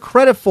giving her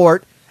credit for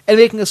it and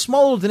making a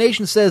small little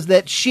donation, says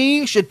that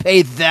she should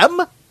pay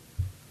them?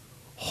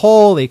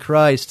 Holy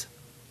Christ.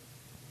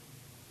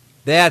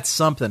 That's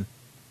something.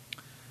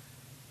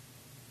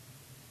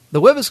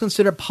 The web is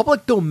considered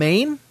public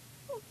domain?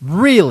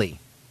 Really?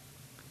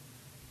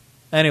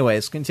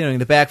 Anyways, continuing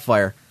the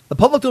backfire. The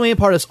public domain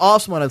part is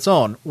awesome on its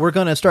own. We're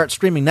going to start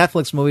streaming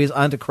Netflix movies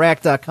onto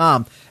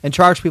crack.com and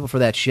charge people for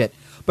that shit.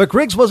 But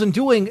Griggs wasn't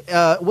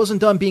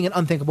done being an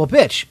unthinkable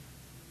bitch.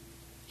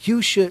 You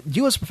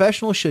as a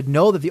professional should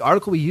know that the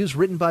article we used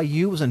written by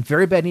you was in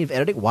very bad need of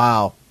editing.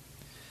 Wow.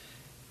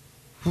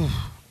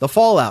 The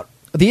fallout.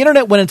 The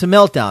internet went into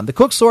meltdown. The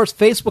Cook Source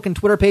Facebook and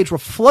Twitter page were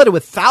flooded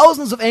with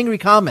thousands of angry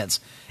comments.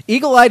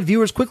 eagle-eyed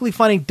viewers quickly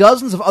finding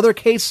dozens of other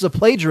cases of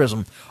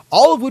plagiarism,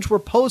 all of which were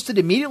posted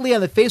immediately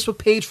on the Facebook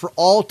page for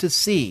all to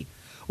see.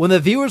 When the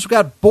viewers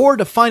got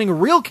bored of finding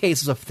real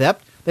cases of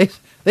theft,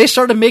 they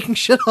started making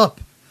shit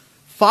up.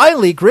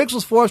 Finally, Griggs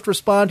was forced to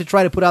respond to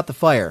try to put out the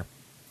fire.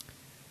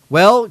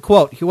 Well,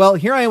 quote, "Well,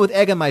 here I am with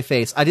egg on my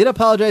face. I did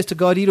apologize to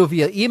Gaudito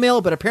via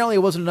email, but apparently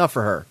it wasn't enough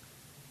for her."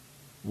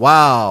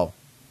 Wow.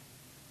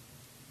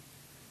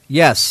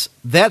 Yes,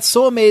 that's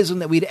so amazing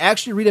that we'd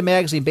actually read a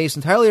magazine based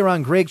entirely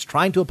around Griggs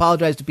trying to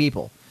apologize to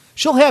people.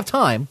 She'll have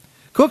time.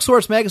 Cook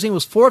Source magazine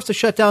was forced to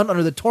shut down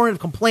under the torrent of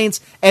complaints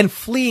and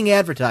fleeing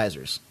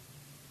advertisers.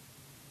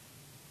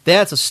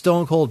 That's a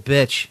stone-cold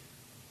bitch.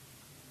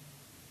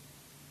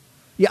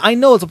 Yeah, I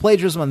know it's a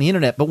plagiarism on the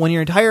internet, but when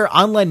your entire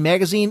online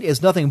magazine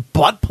is nothing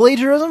but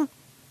plagiarism?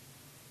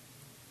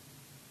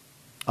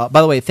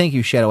 By the way, thank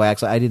you, Shadow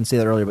Axe. I didn't say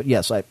that earlier, but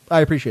yes, I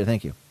appreciate it.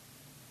 Thank you.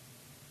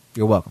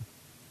 You're welcome.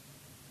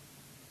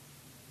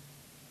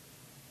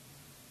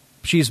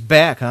 She's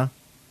back, huh?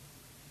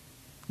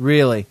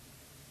 Really?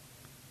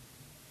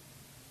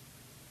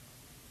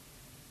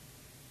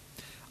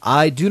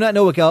 I do not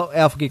know what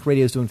Alpha Geek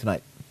Radio is doing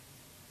tonight.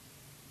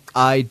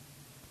 I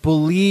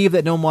believe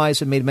that Gnome Wise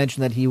had made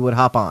mention that he would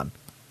hop on.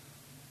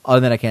 Other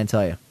than that, I can't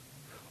tell you.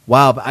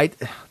 Wow, but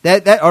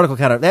that article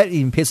that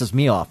even pisses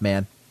me off,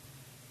 man.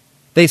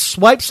 They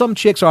swipe some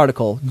chick's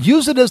article,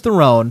 use it as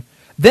their own,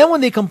 then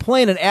when they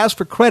complain and ask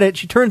for credit,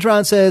 she turns around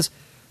and says,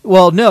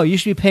 "Well, no, you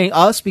should be paying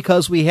us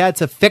because we had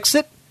to fix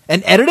it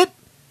and edit it."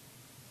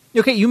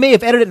 Okay, you may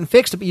have edited and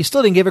fixed it, but you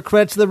still didn't give her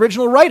credit to the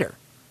original writer.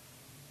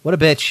 What a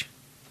bitch.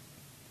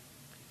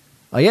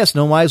 Yes,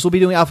 Gnome Wise will be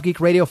doing Alpha Geek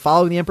Radio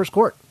following the Emperor's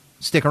Court.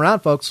 Stick around,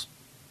 folks.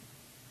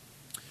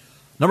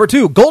 Number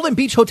 2, Golden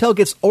Beach Hotel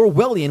gets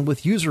Orwellian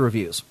with user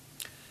reviews.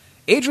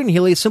 Adrian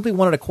Healy simply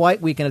wanted a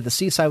quiet weekend at the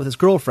seaside with his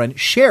girlfriend,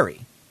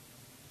 Sherry.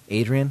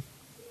 Adrian?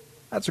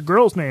 That's a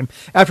girl's name.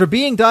 After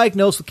being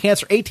diagnosed with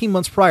cancer 18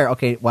 months prior.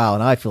 Okay, wow,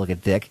 now I feel like a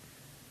dick.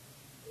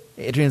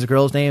 Adrian's a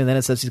girl's name, and then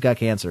it says he's got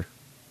cancer.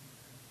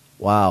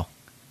 Wow.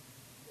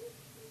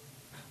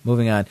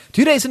 Moving on.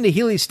 2 days into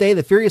Healy's stay,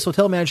 the furious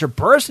hotel manager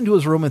burst into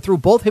his room and threw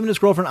both him and his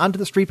girlfriend onto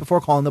the street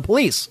before calling the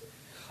police.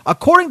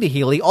 According to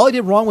Healy, all he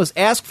did wrong was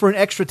ask for an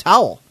extra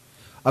towel.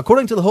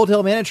 According to the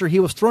hotel manager, he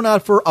was thrown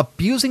out for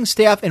abusing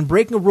staff and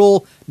breaking a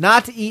rule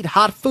not to eat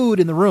hot food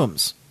in the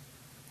rooms.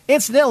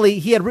 Incidentally,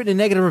 he had written a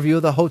negative review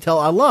of the hotel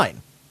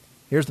online.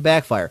 Here's the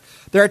backfire.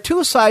 There are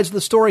two sides of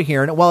the story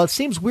here, and while it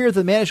seems weird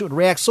that the manager would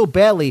react so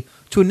badly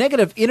to a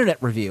negative internet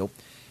review,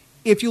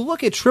 if you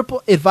look at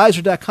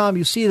TripAdvisor.com,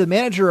 you see the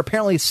manager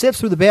apparently sifts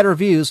through the bad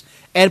reviews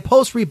and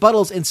posts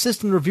rebuttals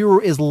insisting the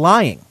reviewer is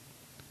lying.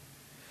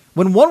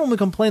 When one woman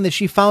complained that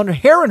she found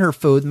hair in her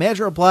food, the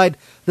manager replied,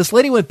 "This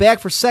lady went back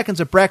for seconds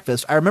at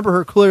breakfast. I remember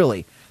her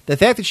clearly. The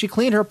fact that she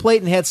cleaned her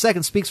plate and had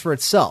seconds speaks for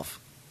itself."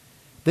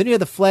 Then you have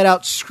the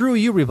flat-out screw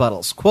you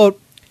rebuttals. Quote,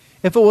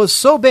 "If it was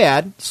so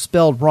bad,"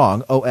 spelled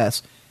wrong,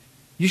 O-S,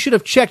 "you should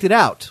have checked it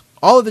out.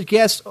 All of the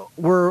guests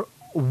were,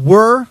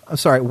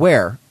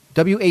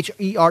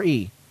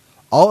 W-H-E-R-E.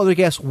 All other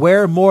guests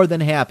were more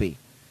than happy."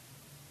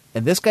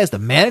 And this guy's the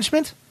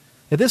management?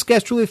 If this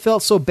guest truly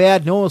felt so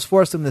bad, no one was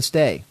forced him to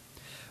stay.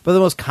 But the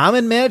most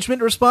common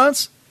management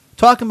response?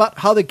 Talking about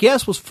how the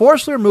guest was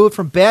forcibly removed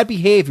from bad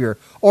behavior,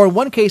 or in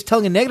one case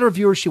telling a negative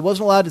reviewer she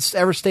wasn't allowed to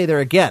ever stay there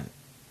again.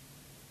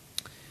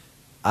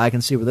 I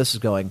can see where this is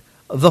going.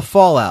 The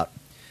fallout.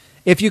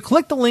 If you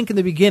click the link in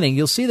the beginning,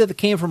 you'll see that it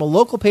came from a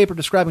local paper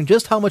describing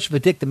just how much of a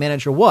dick the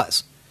manager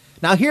was.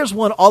 Now here's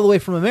one all the way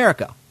from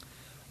America.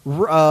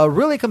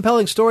 Really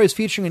compelling stories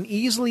featuring an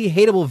easily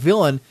hateable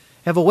villain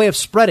have a way of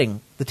spreading.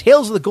 The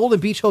tales of the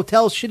Golden Beach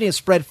Hotel shitting has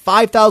spread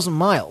 5,000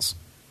 miles.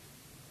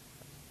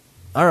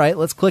 All right,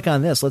 let's click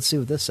on this. Let's see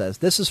what this says.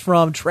 This is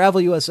from Travel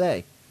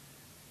USA.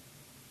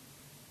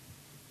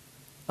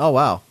 Oh,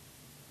 wow.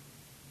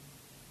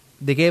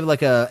 They gave it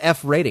like a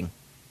F rating.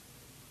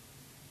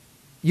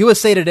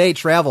 USA Today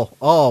Travel.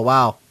 Oh,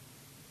 wow.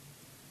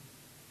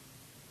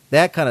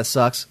 That kind of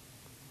sucks.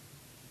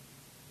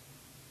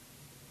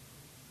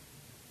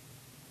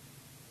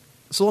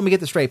 So let me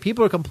get this straight.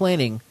 People are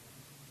complaining.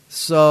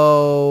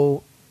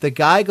 So the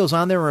guy goes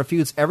on there and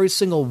refutes every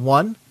single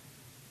one,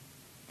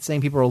 saying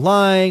people are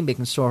lying,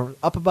 making stories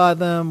up about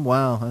them.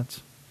 Wow,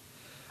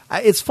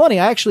 it's funny.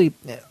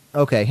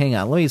 Okay, hang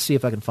on. Let me see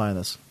if I can find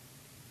this.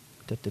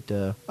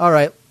 All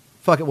right,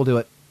 fuck it, we'll do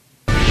it.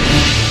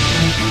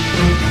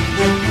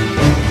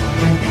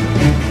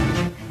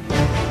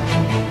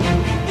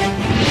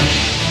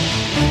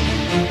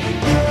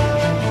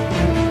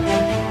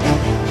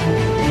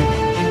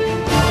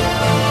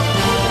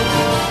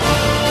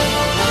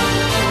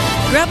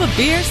 Grab a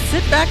beer,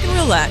 sit back and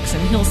relax,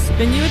 and he'll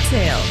spin you a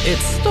tale.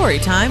 It's story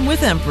time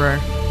with Emperor.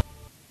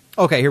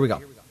 Okay, here we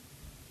go.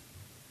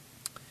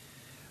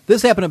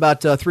 This happened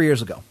about 3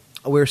 years ago.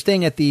 We were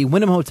staying at the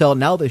Wyndham Hotel,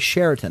 now the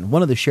Sheraton,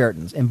 one of the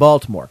Sheratons, in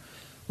Baltimore.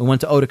 We went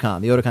to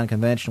Otakon, the Otakon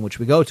convention, which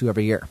we go to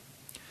every year.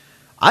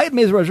 I had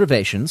made the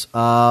reservations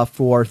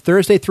for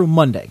Thursday through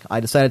Monday.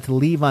 I decided to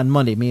leave on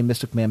Monday, me and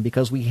Mystic Man,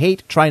 because we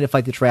hate trying to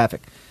fight the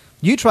traffic.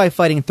 You try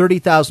fighting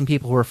 30,000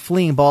 people who are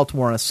fleeing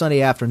Baltimore on a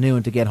Sunday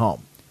afternoon to get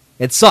home.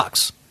 It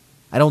sucks.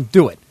 I don't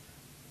do it.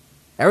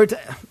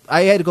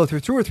 I had to go through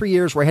 2 or 3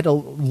 years where I had to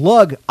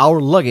lug our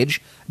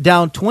luggage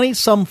down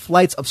 20-some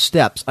flights of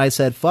steps. I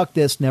said, fuck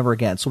this, never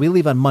again. So we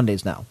leave on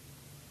Mondays now.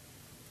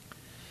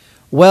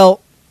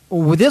 Well,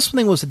 this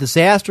thing was a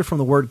disaster from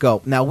the word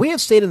go. Now, we have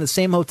stayed in the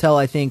same hotel,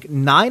 I think,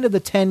 9 of the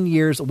 10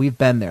 years that we've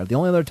been there. The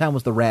only other time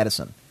was the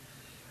Radisson.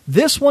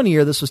 This one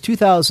year, this was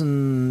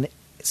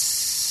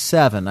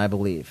 2007, I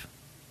believe.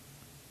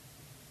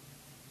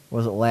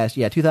 Was it last?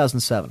 Yeah,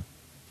 2007.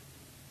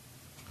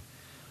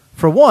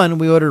 For one,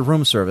 we ordered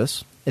room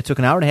service. It took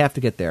an hour and a half to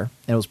get there,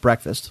 and it was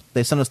breakfast.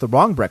 They sent us the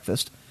wrong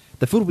breakfast.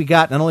 The food we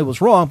got not only was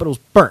wrong, but it was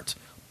burnt.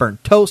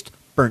 Burnt toast,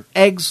 burnt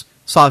eggs,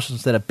 sausage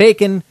instead of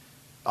bacon,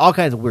 all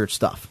kinds of weird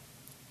stuff.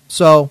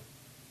 So,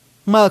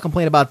 mild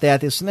complaint about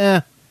that. This,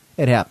 it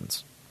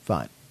happens.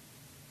 Fine.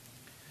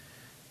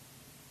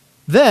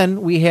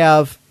 Then we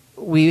had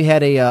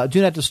a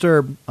do not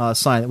disturb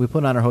sign that we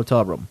put on our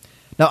hotel room.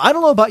 Now, I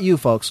don't know about you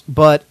folks,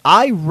 but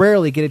I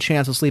rarely get a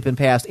chance to sleep in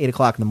past 8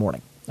 o'clock in the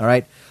morning. All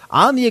right?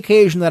 On the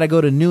occasion that I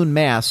go to noon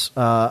mass,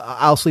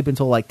 I'll sleep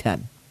until like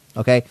 10.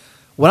 Okay?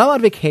 When I'm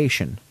on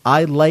vacation,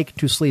 I like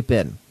to sleep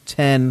in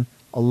 10,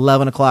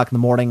 11 o'clock in the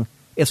morning.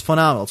 It's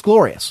phenomenal. It's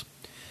glorious.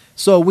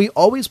 So we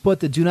always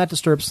put the do not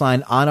disturb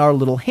sign on our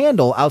little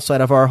handle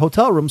outside of our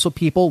hotel room so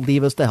people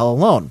leave us the hell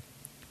alone.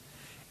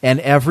 And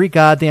every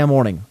goddamn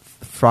morning,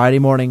 Friday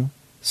morning,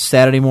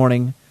 Saturday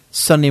morning,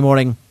 Sunday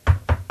morning,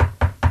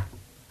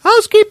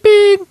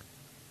 housekeeping!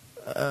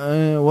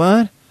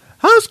 What?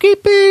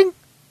 Housekeeping!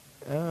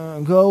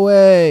 Go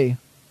away.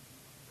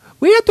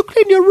 We have to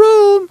clean your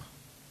room.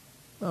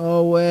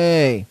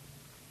 Away.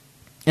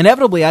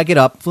 Inevitably, I get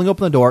up, fling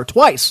open the door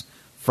twice,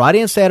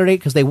 Friday and Saturday,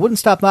 because they wouldn't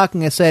stop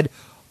knocking. I said,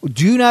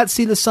 do not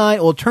see the sign.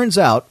 Well, it turns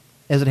out,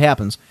 as it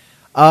happens,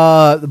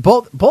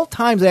 both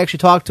times I actually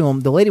talked to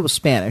him, the lady was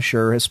Spanish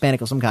or Hispanic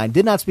of some kind,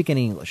 did not speak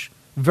any English.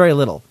 Very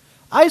little.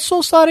 I'm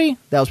so sorry.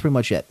 That was pretty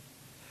much it.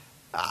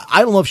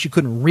 I don't know if she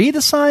couldn't read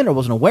the sign or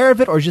wasn't aware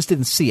of it or just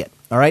didn't see it.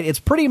 All right? It's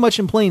pretty much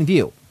in plain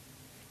view.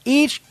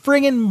 Each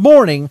friggin'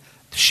 morning,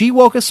 she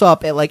woke us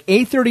up at like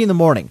 8:30 in the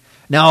morning.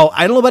 Now,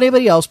 I don't know about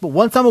anybody else, but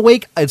once I'm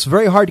awake, it's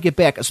very hard to get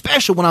back,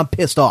 especially when I'm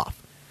pissed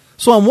off.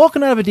 So I'm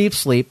woken out of a deep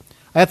sleep.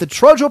 I have to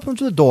trudge open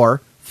to the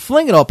door,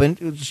 fling it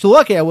open. So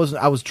lucky I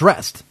was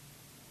dressed.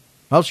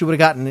 Else she would have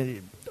gotten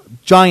a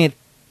giant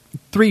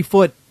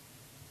 3-foot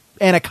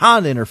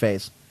anaconda in her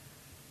face.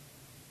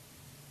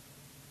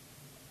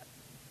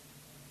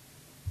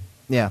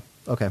 Yeah,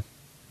 okay.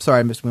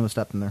 Sorry, I missed a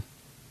step in there.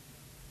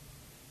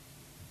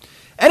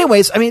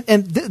 Anyways, I mean,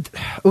 and it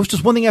was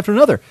just one thing after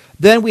another.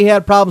 Then we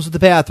had problems with the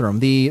bathroom.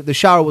 The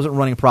shower wasn't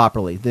running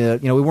properly.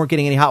 We weren't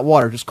getting any hot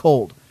water, just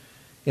cold.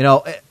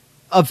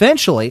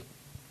 Eventually,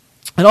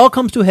 it all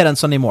comes to a head on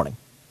Sunday morning,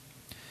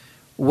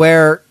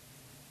 where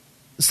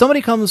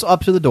somebody comes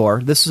up to the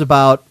door. This is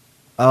about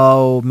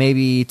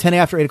maybe 10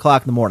 after 8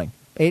 o'clock in the morning.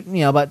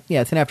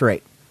 10 after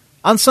 8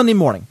 on Sunday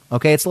morning.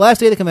 Okay, it's the last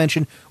day of the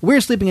convention.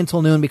 We're sleeping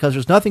until noon because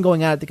there's nothing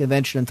going on at the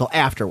convention until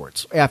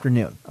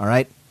afternoon. All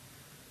right.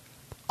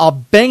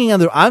 Banging on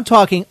the door. I'm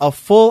talking a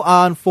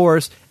full-on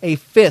force, a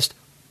fist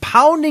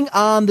pounding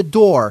on the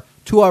door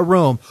to our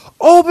room.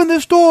 Open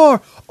this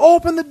door!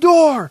 Open the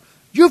door!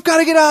 You've got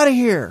to get out of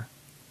here!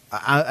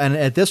 And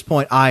at this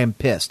point, I am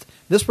pissed.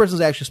 This person's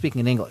actually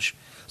speaking in English.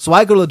 So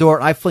I go to the door,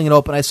 and I fling it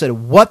open. I said,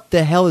 what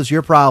the hell is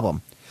your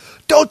problem?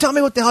 Don't tell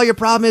me what the hell your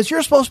problem is.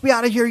 You're supposed to be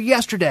out of here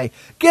yesterday.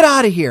 Get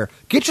out of here.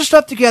 Get your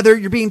stuff together.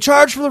 You're being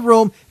charged for the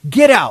room.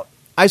 Get out.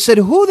 I said,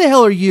 who the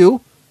hell are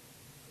you?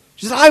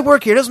 She said, I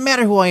work here. It doesn't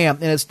matter who I am.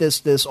 And it's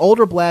this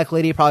older black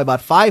lady, probably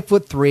about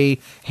 5'3",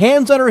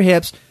 hands on her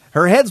hips,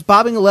 her head's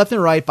bobbing left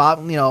and right,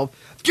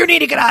 you need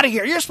to get out of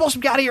here. You're supposed to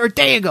be out of here a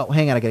day ago.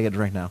 Hang on, I got to get a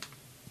drink now.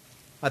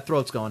 My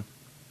throat's going.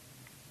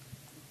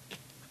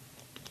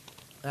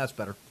 That's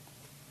better.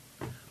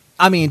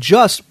 I mean,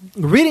 just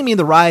reading me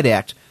the riot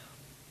act.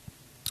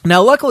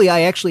 Now, luckily,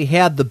 I actually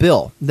had the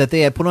bill that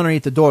they had put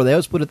underneath the door. They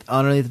always put it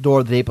underneath the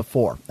door the day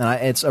before.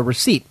 And it's a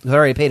receipt because I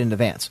already paid in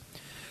advance.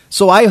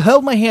 So I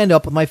held my hand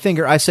up with my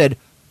finger. I said,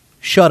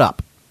 shut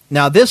up.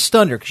 Now, this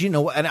stunned her because,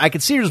 and I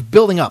could see her just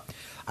building up.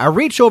 I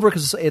reach over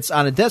because it's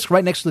on a desk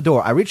right next to the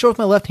door. I reach over with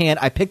my left hand.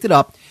 I picked it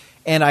up,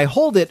 and I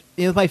hold it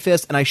with my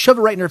fist, and I shove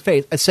it right in her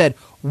face. I said,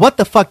 what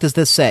the fuck does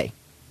this say?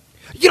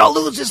 You don't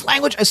lose this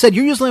language. I said,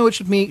 you're using language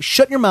with me.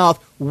 Shut your mouth.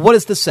 What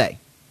does this say?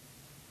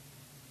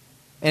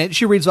 And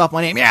she reads off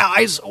my name. Yeah,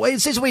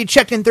 it says when you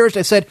checked in Thursday.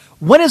 I said,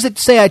 when does it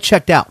say I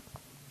checked out?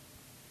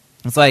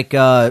 It's like,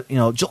 July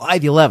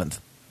the 11th.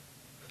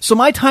 So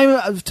my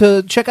time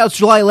to check out is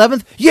July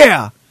 11th?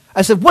 Yeah.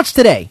 I said, what's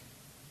today?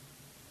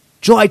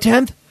 July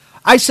 10th?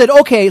 I said,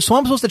 okay, so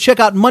I'm supposed to check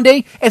out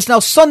Monday. It's now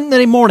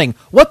Sunday morning.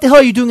 What the hell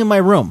are you doing in my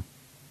room?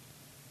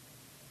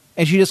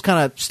 And she just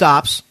kind of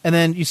stops, and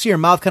then you see her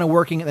mouth kind of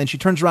working, and then she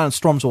turns around and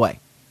storms away.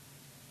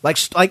 Like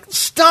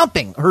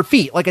stomping her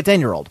feet like a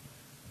 10-year-old.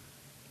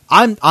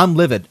 I'm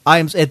livid.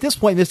 I'm at this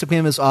point. Mystic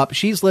Mim is up.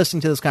 She's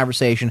listening to this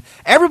conversation.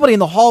 Everybody in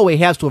the hallway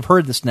has to have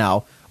heard this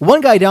now.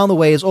 One guy down the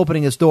way is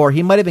opening his door.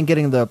 He might have been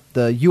getting the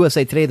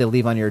USA Today they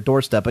leave on your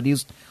doorstep, but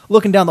he's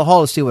looking down the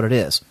hall to see what it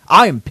is.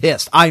 I am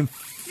pissed. I'm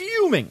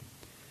fuming.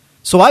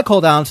 So I call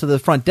down to the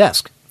front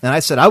desk, and I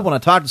said, I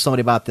want to talk to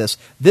somebody about this.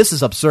 This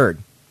is absurd.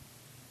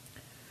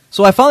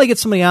 So I finally get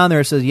somebody on there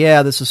and says,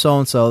 yeah, this is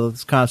so-and-so,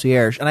 this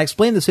concierge. And I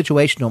explained the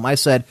situation to him. I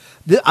said,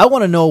 I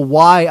want to know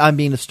why I'm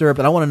being disturbed,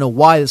 and I want to know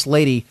why this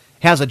lady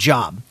has a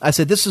job. I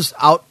said, this is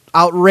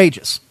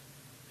outrageous.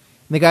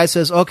 And the guy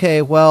says,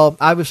 okay, well,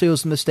 obviously it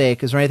was a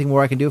mistake. Is there anything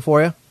more I can do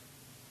for you?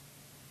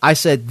 I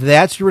said,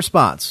 that's your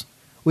response.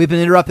 We've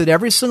been interrupted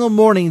every single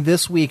morning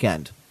this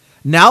weekend.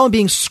 Now I'm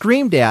being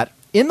screamed at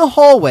in the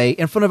hallway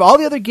in front of all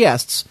the other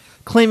guests,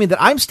 claiming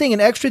that I'm staying an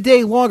extra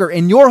day longer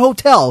in your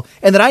hotel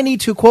and that I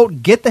need to,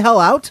 quote, get the hell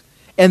out?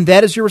 And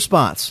that is your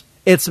response.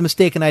 It's a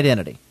mistaken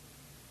identity.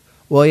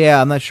 Well, yeah,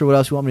 I'm not sure what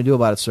else you want me to do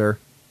about it, sir.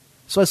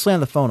 So I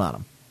slammed the phone on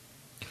him.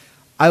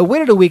 I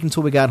waited a week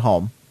until we got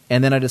home,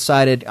 and then I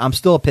decided I'm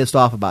still pissed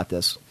off about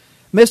this.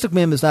 Mystic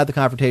Mim is not the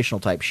confrontational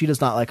type. She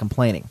does not like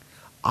complaining.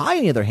 I,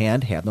 on the other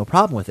hand, have no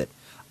problem with it.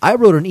 I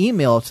wrote an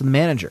email to the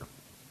manager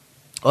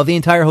of the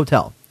entire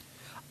hotel.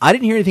 I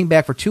didn't hear anything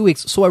back for 2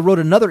 weeks, so I wrote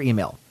another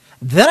email.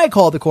 Then I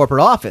called the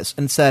corporate office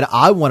and said,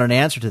 I want an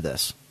answer to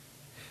this.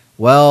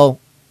 Well,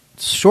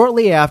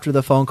 shortly after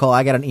the phone call,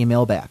 I got an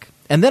email back.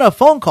 And then a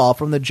phone call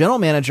from the general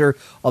manager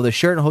of the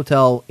Sheraton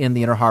Hotel in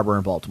the Inner Harbor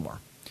in Baltimore,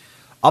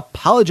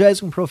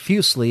 apologizing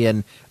profusely,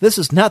 and this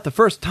is not the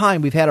first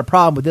time we've had a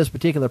problem with this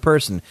particular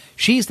person.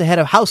 She's the head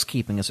of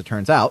housekeeping, as it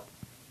turns out.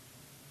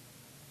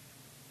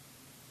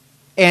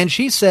 And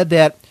she said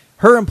that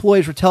her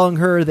employees were telling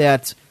her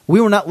that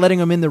we were not letting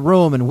them in the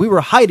room and we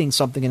were hiding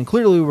something, and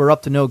clearly we were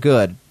up to no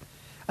good.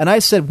 And I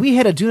said, we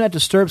had a do not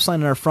disturb sign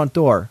on our front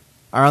door,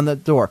 or on the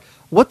door.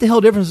 What the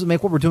hell difference does it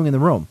make what we're doing in the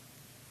room?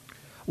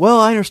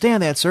 Well, I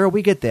understand that, sir.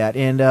 We get that.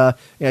 And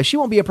yeah, she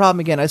won't be a problem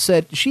again. I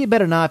said, she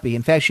better not be.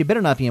 In fact, she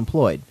better not be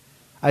employed.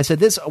 I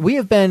said, we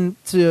have been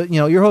to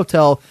your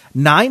hotel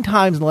 9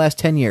 times in the last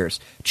 10 years.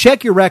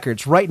 Check your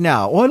records right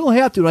now. Oh, I don't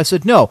have to. And I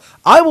said, no,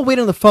 I will wait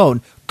on the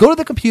phone, go to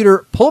the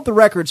computer, pull up the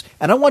records,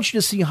 and I want you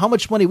to see how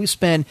much money we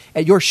spend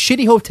at your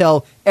shitty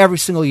hotel every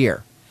single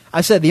year.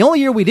 I said, the only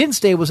year we didn't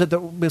stay was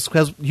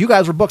because you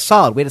guys were booked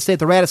solid. We had to stay at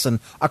the Radisson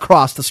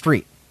across the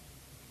street.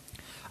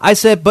 I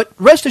said, but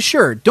rest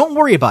assured, don't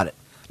worry about it.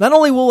 Not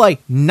only will I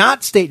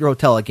not stay at your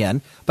hotel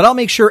again, but I'll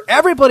make sure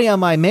everybody on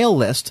my mail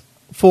list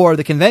for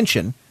the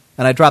convention,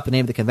 and I dropped the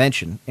name of the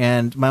convention,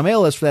 and my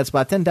mail list for that's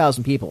about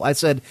 10,000 people. I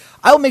said,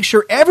 I will make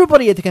sure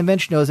everybody at the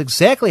convention knows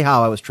exactly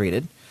how I was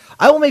treated.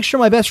 I will make sure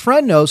my best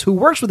friend knows, who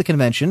works with the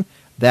convention,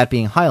 that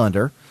being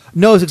Highlander,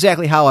 knows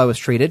exactly how I was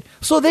treated,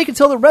 so they can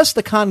tell the rest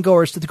of the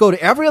con-goers to go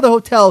to every other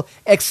hotel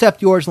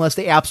except yours unless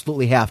they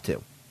absolutely have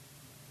to.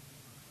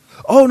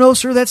 Oh, no,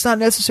 sir, that's not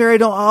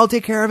necessary. I'll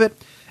take care of it.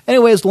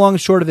 Anyways, the long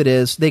and short of it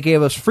is, they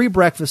gave us free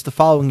breakfast the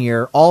following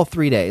year, all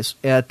 3 days,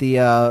 at the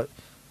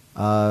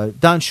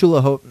Don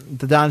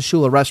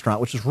Shula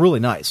restaurant, which is really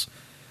nice.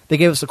 They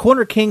gave us a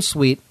Corner King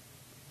suite,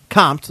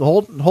 comped,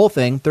 the whole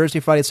thing, Thursday,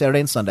 Friday, Saturday,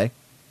 and Sunday.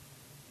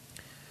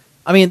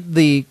 I mean,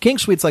 the King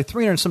Suite's like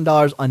 $300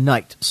 some a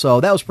night,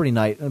 so that was pretty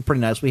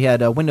nice. We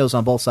had windows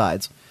on both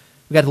sides.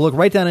 We got to look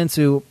right down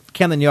into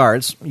Camden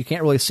Yards. You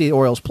can't really see the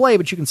Orioles play,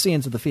 but you can see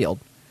into the field.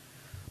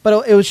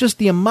 But it was just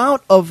the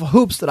amount of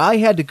hoops that I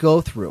had to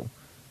go through.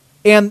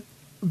 And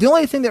the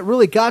only thing that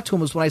really got to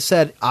him was when I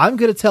said, I'm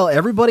going to tell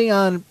everybody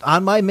on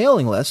my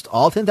mailing list,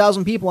 all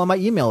 10,000 people on my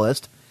email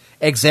list,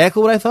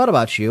 exactly what I thought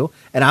about you,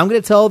 and I'm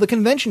going to tell the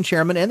convention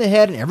chairman and the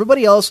head and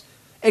everybody else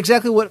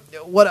exactly what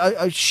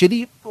a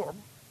shitty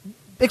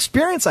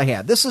experience I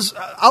had. This is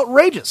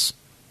outrageous.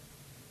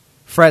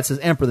 Fred says,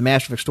 Emperor, the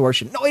master of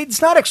extortion. No, it's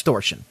not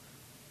extortion.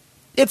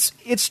 It's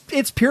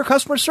pure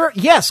customer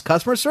service. Yes,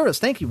 customer service.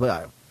 Thank you.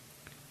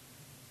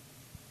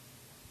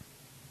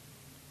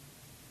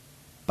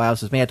 Bio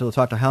says, man, I have to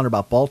talk to Highlander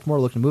about Baltimore,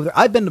 looking to move there.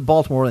 I've been to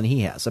Baltimore more than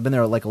he has. I've been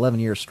there like 11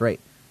 years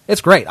straight.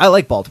 It's great. I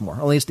like Baltimore,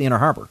 at least the Inner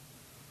Harbor.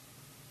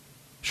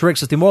 Shriek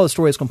says, the moral of the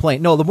story is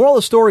complaint. No, the moral of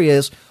the story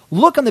is,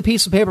 look on the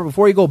piece of paper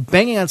before you go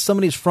banging on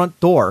somebody's front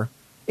door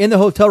in the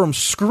hotel room,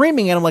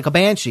 screaming at them like a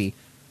banshee,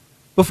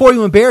 before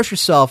you embarrass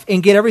yourself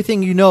and get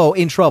everything you know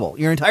in trouble.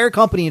 Your entire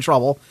company in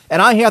trouble,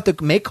 and I have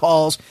to make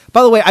calls.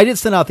 By the way, I did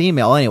send out the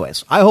email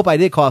anyways. I hope I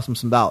did cost them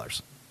some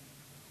dollars.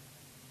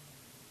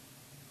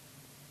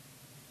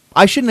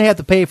 I shouldn't have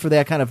to pay for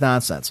that kind of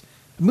nonsense.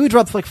 We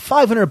dropped like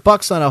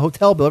 $500 on a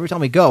hotel bill every time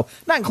we go,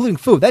 not including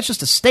food. That's just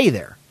to stay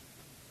there.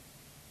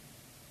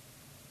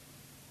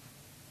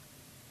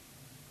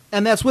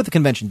 And that's with the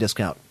convention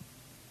discount.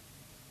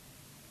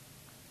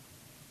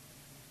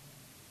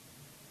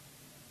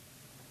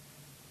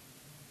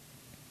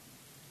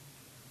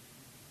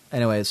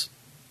 Anyways,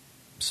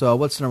 so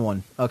what's number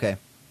one? Okay.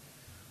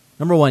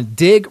 Number one,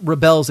 Dig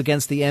rebels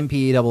against the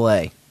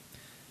MPAA.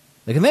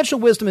 The conventional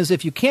wisdom is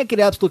if you can't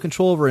get absolute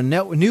control over a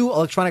new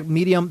electronic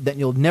medium, then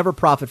you'll never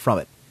profit from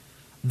it.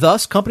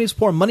 Thus, companies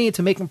pour money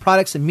into making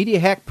products and media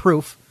hack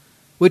proof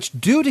which,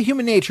 due to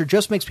human nature,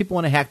 just makes people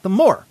want to hack them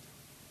more.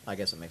 I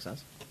guess it makes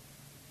sense.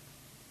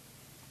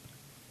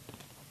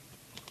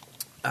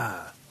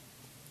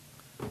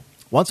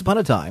 Once upon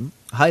a time,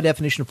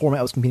 high-definition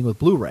format was competing with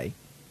Blu-ray,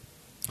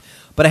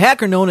 but a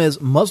hacker known as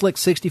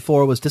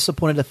Muslik64 was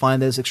disappointed to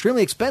find that his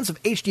extremely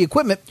expensive HD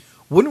equipment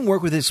wouldn't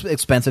work with his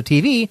expensive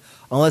TV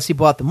unless he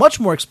bought the much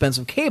more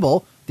expensive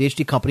cable the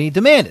HD company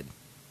demanded.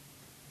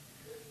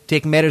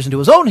 Taking matters into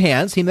his own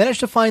hands, he managed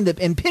to find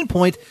and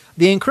pinpoint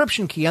the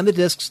encryption key on the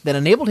discs that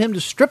enabled him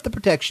to strip the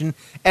protection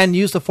and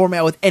use the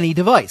format with any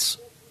device.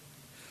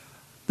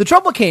 The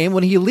trouble came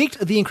when he leaked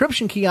the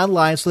encryption key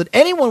online so that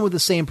anyone with the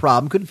same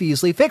problem could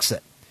easily fix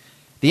it.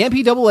 The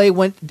MPAA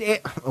went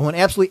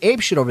absolutely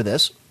apeshit over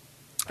this,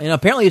 and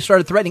apparently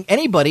started threatening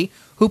anybody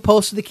who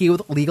posted the key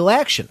with legal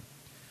action.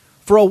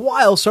 For a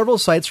while, several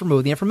sites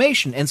removed the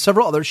information, and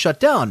several others shut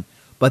down.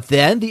 But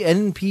then the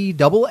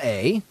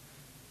MPAA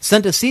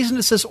sent a cease and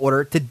desist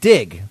order to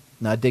Dig,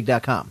 not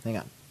Dig.com. Hang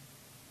on.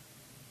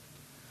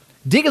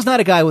 Dig is not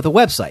a guy with a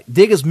website.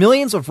 Dig is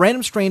millions of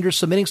random strangers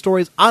submitting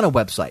stories on a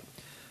website.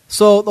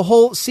 So the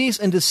whole cease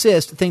and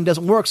desist thing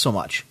doesn't work so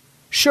much.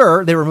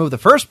 Sure, they removed the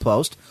first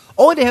post,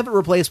 only to have it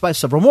replaced by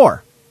several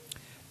more.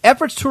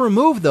 Efforts to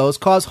remove those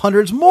caused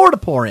hundreds more to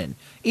pour in,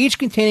 each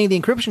containing the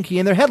encryption key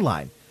in their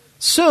headline.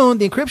 Soon,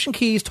 the encryption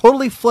keys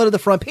totally flooded the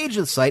front page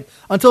of the site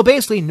until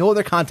basically no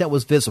other content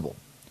was visible.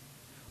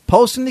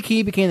 Posting the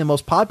key became the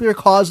most popular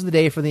cause of the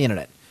day for the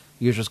internet.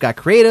 Users got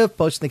creative,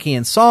 posting the key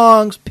in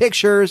songs,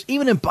 pictures,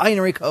 even in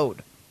binary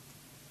code.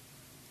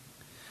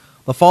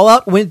 The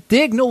fallout, with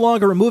Dig no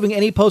longer removing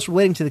any posts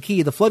relating to the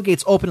key, the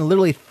floodgates opened and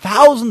literally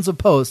thousands of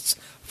posts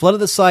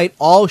flooded the site,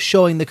 all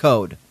showing the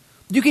code.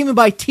 You can even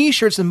buy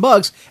t-shirts and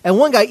mugs, and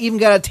one guy even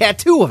got a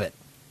tattoo of it.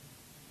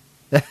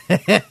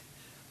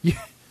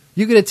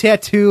 You get a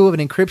tattoo of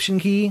an encryption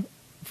key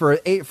for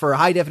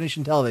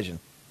high-definition television.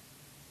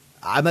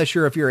 I'm not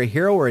sure if you're a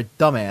hero or a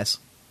dumbass.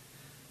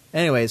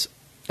 Anyways,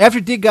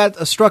 after Dig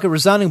got struck a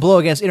resounding blow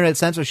against internet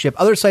censorship,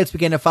 other sites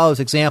began to follow his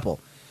example.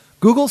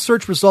 Google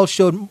search results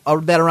showed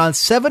that around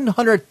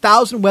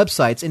 700,000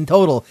 websites in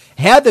total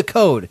had the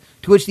code,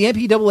 to which the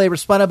MPAA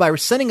responded by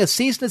sending a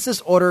cease and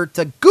desist order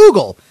to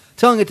Google,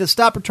 telling it to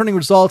stop returning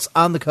results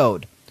on the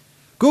code.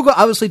 Google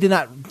obviously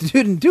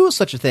didn't do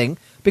such a thing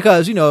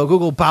because,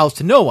 Google bows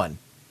to no one.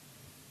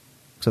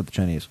 Except the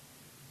Chinese.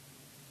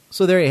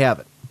 So there you have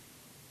it.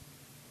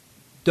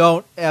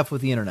 Don't F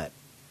with the internet.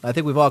 I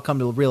think we've all come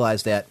to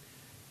realize that.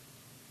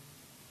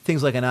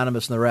 Things like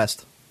Anonymous and the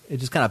rest. It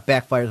just kind of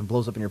backfires and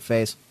blows up in your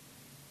face.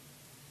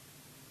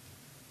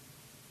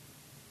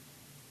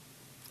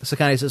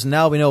 Sakani says,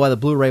 now we know why the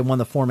Blu-ray won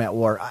the format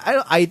war.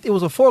 It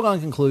was a foregone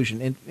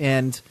conclusion.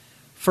 And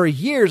for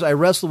years, I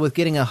wrestled with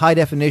getting a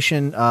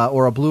high-definition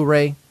or a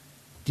Blu-ray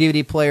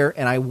DVD player,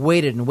 and I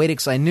waited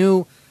because I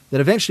knew that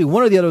eventually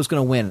one or the other was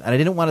going to win, and I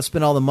didn't want to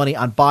spend all the money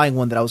on buying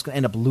one that I was going to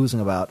end up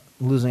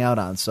losing out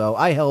on. So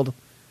I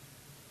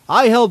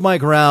held my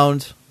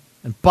ground,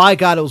 and by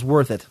God, it was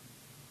worth it.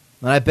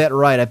 And I bet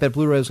right. I bet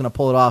Blu-ray was going to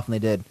pull it off, and they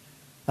did.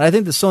 And I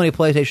think the Sony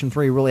PlayStation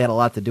 3 really had a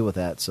lot to do with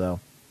that, so...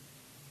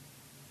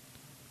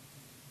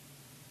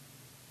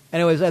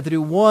 Anyways, I have to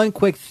do one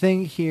quick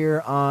thing here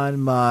on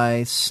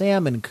my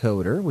Salmon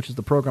Coder, which is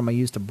the program I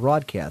use to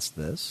broadcast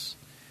this.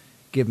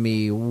 Give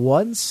me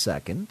 1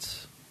 second.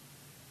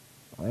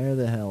 Where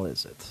the hell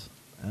is it?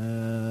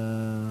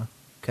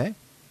 Okay.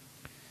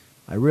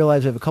 I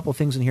realize I have a couple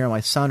things in here on my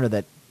sounder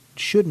that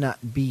should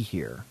not be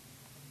here.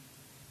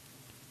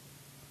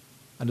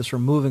 I'm just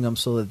removing them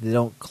so that they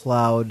don't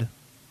cloud.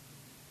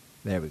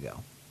 There we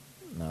go.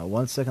 Now,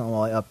 1 second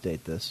while I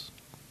update this.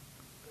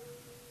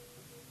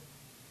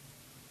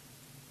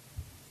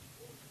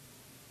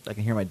 I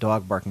can hear my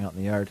dog barking out in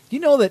the yard. Do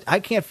you know that I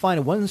can't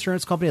find one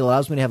insurance company that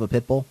allows me to have a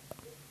pit bull?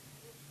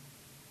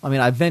 I mean,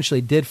 I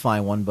eventually did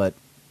find one, but,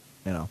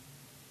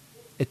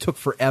 it took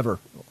forever.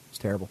 It's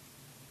terrible.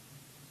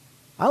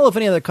 I don't know if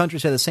any other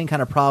countries have the same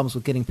kind of problems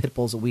with getting pit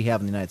bulls that we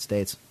have in the United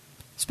States.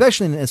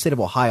 Especially in the state of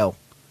Ohio.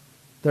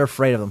 They're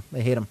afraid of them.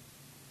 They hate them.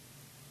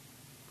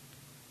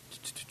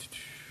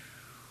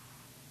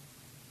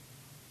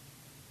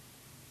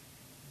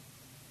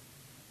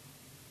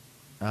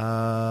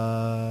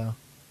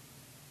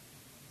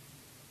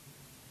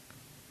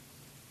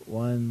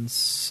 One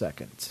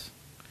second.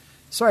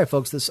 Sorry,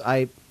 folks.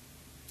 I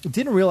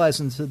didn't realize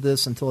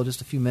until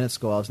just a few minutes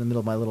ago. I was in the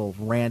middle of my little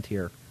rant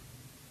here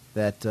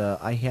that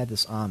I had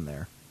this on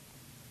there.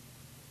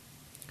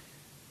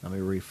 Let me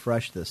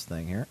refresh this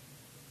thing here.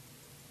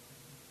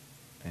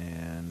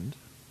 And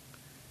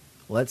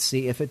let's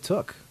see if it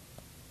took.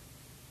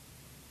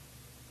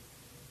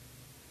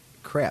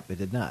 Crap, it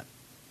did not.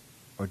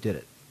 Or did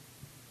it?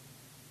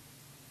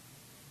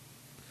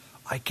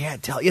 I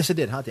can't tell. Yes, it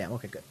did. Hot damn.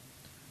 Okay, good.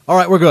 All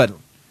right, we're good.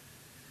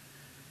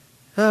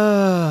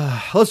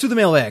 Let's do the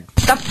mailbag.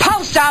 The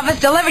post office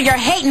delivered your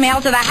hate mail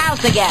to the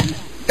house again.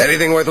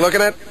 Anything worth looking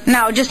at?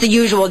 No, just the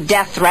usual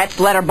death threats,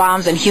 letter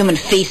bombs, and human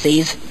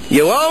feces.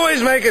 You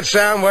always make it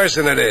sound worse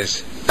than it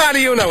is. How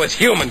do you know it's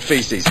human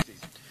feces?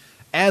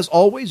 As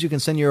always, you can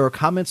send your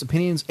comments,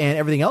 opinions, and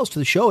everything else to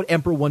the show at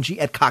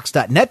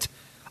emperor1g@cox.net.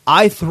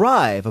 I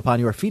thrive upon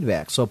your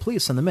feedback, so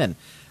please send them in.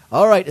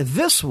 All right,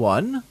 this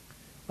one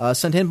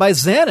sent in by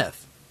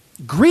Xanath.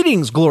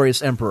 Greetings,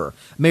 glorious Emperor.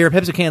 May your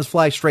Pepsi cans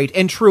fly straight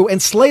and true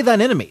and slay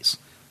thine enemies.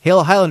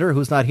 Hail Highlander,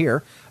 who's not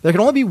here. There can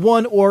only be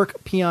one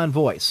orc peon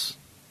voice.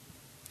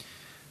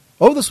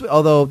 Over this,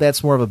 although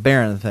that's more of a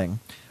Baron thing.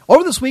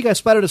 Over this week, I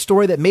spotted a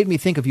story that made me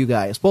think of you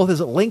guys, both as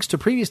it links to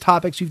previous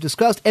topics you've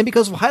discussed and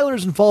because of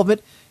Highlander's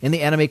involvement in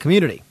the anime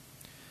community.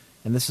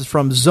 And this is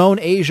from Zone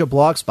Asia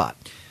Blogspot.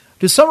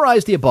 To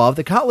summarize the above,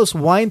 the countless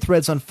wine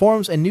threads on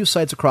forums and news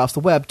sites across the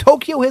web,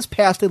 Tokyo has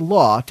passed a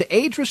law to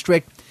age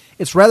restrict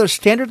its rather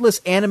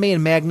standardless anime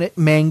and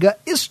manga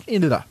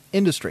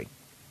industry.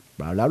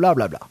 Blah, blah, blah,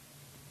 blah, blah.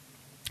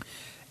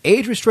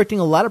 Age restricting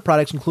a lot of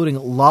products, including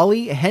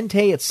lolly,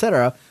 hentai,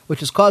 etc., which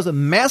has caused a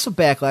massive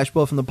backlash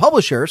both from the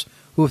publishers,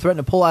 who have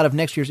threatened to pull out of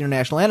next year's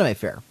International Anime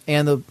Fair,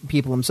 and the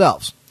people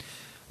themselves.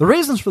 The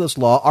reasons for this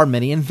law are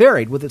many and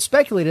varied, with it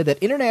speculated that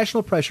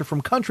international pressure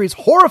from countries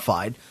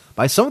horrified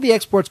by some of the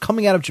exports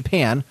coming out of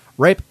Japan,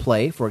 rape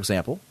play, for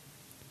example,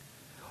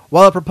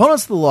 while the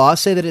proponents of the law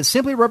say that it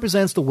simply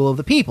represents the will of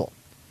the people.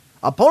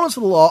 Opponents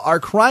of the law are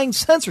crying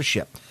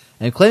censorship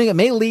and claiming it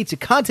may lead to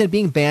content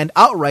being banned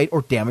outright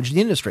or damage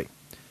the industry.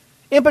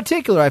 In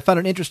particular, I found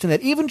it interesting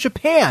that even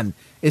Japan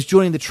is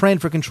joining the trend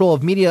for control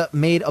of media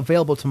made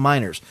available to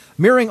minors,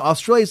 mirroring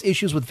Australia's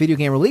issues with video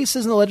game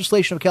releases and the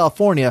legislation of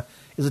California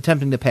is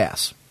attempting to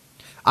pass.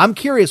 I'm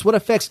curious what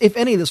effects, if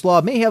any, this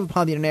law may have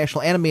upon the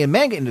international anime and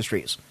manga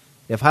industries,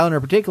 if Highlander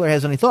in particular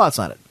has any thoughts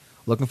on it.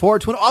 Looking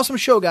forward to an awesome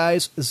show,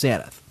 guys.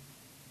 Xanath.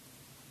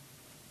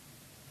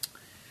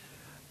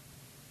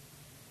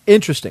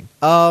 Interesting.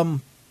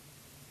 I'm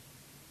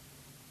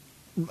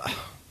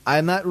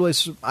not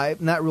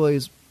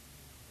really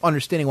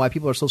understanding why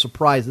people are so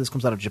surprised this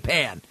comes out of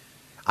Japan.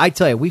 I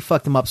tell you, we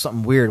fucked them up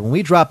something weird. When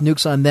we dropped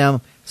nukes on them,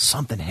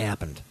 something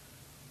happened.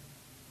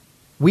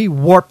 We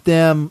warped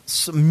them,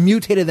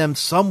 mutated them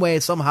some way,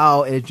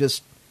 somehow, and it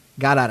just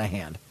got out of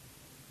hand.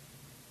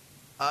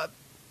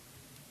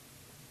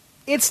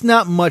 It's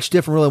not much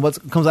different, really,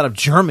 what comes out of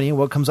Germany and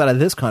what comes out of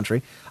this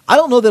country. I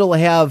don't know that it'll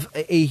have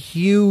a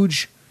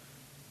huge...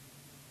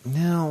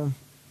 No.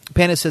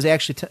 Panda says,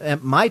 actually,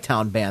 my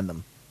town banned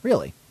them.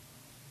 Really?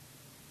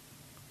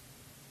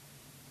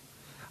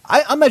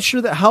 I'm not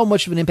sure that how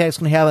much of an impact it's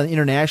going to have on the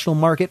international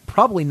market.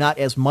 Probably not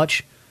as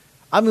much.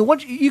 I mean,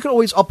 once you can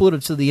always upload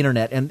it to the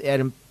internet,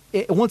 and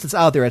once it's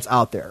out there, it's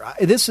out there.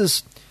 This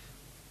is,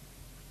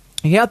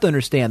 you have to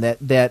understand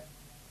that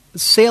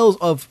sales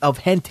of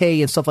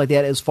hentai and stuff like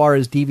that, as far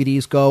as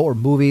DVDs go or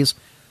movies,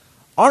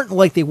 aren't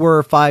like they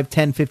were 5,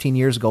 10, 15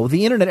 years ago. With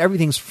the internet,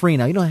 everything's free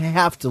now. You don't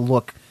have to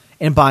look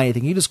and buy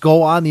anything. You just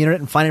go on the internet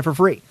and find it for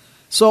free.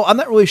 So I'm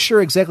not really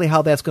sure exactly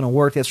how that's going to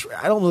work. I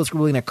don't know if it's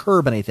really going to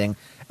curb anything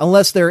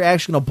unless they're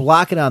actually going to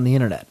block it on the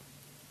internet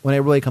when it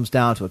really comes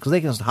down to it. Because they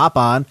can just hop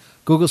on,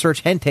 Google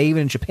search hentai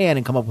even in Japan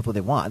and come up with what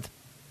they want.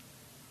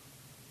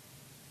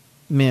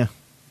 Meh.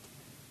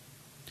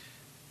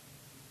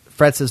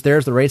 Fred says,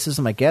 there's the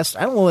racism, I guess.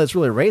 I don't know if it's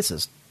really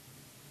racist.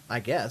 I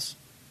guess.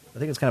 I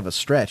think it's kind of a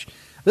stretch.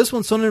 This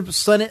one's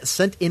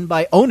sent in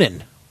by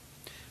Onan.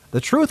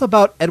 The truth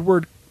about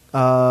Edward...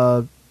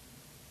 I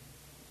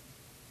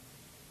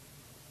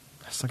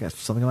still got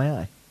something in my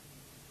eye.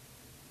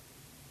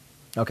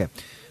 Okay.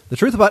 The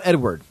truth about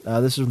Edward.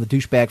 This is from the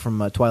douchebag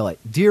from Twilight.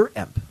 Dear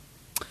Emp,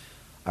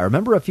 I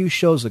remember a few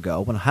shows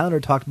ago when Highlander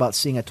talked about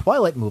seeing a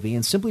Twilight movie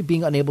and simply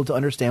being unable to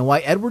understand why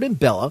Edward and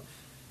Bella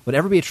would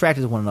ever be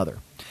attracted to one another.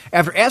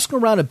 After asking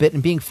around a bit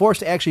and being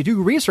forced to actually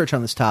do research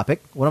on this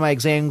topic, one of my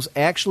exams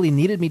actually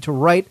needed me to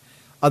write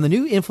on the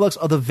new influx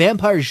of the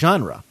vampire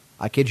genre.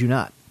 I kid you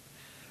not.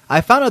 I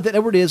found out that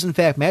Edward is, in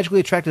fact, magically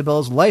attracted to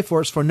Bella's life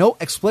force for no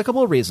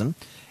explicable reason.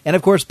 And,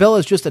 of course, Bella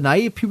is just a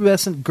naive,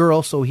 pubescent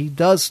girl, so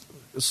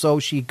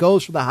she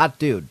goes for the hot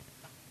dude.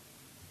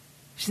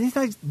 He's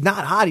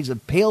not hot. He's a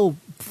pale,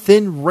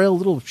 thin, rail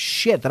little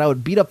shit that I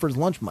would beat up for his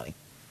lunch money.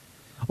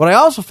 What I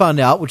also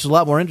found out, which is a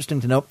lot more interesting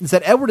to know, is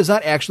that Edward is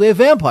not actually a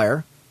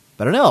vampire,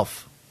 but an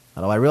elf.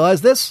 How do I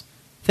realize this?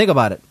 Think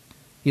about it.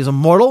 He's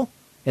immortal,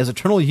 has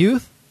eternal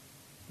youth,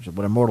 which is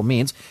what immortal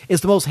means,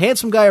 is the most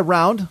handsome guy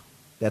around.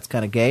 That's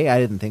kind of gay. I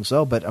didn't think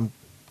so, but I'm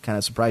kind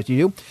of surprised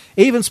you do.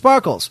 Even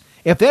sparkles.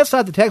 If that's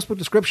not the textbook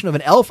description of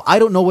an elf, I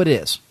don't know what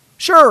is.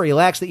 Sure, he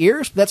lacks the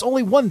ears, but that's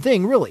only one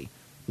thing, really.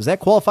 Does that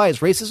qualify as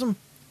racism?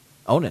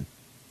 Onan.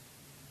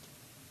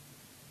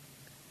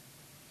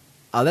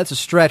 That's a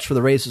stretch for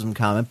the racism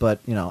comment, but,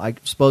 I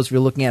suppose if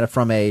you're looking at it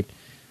from a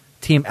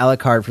Team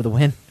Alucard for the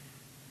win,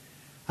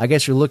 I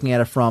guess you're looking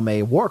at it from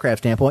a Warcraft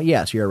standpoint,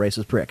 yes, you're a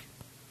racist prick.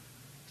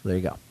 So there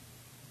you go.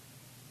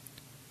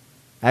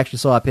 I actually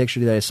saw a picture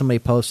today. Somebody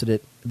posted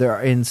it. There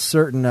are in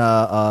certain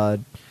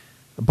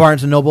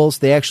Barnes & Nobles,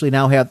 they actually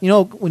now have,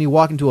 when you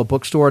walk into a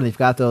bookstore and they've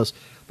got those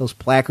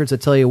placards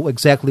that tell you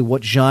exactly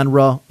what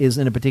genre is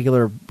in a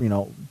particular,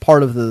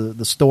 part of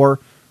the store,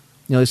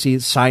 you see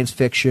science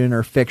fiction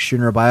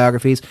or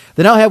biographies.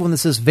 They now have one that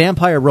says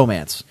vampire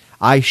romance.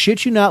 I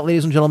shit you not,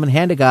 ladies and gentlemen,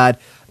 hand to God,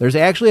 there's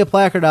actually a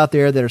placard out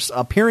there that's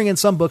appearing in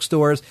some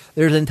bookstores.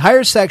 There's an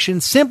entire section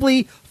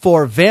simply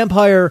for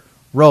vampire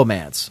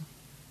romance.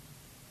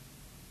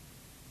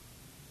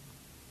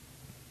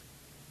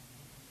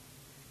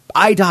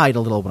 I died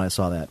a little when I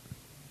saw that.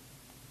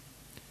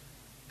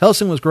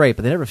 Hellsing was great,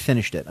 but they never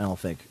finished it, I don't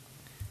think.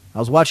 I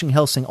was watching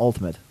Hellsing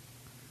Ultimate,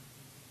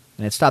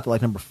 and it stopped at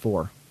like number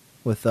 4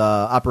 with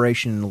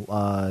Operation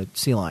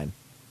Sea Lion.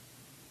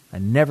 I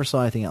never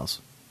saw anything else.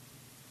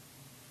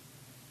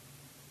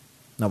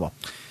 Oh,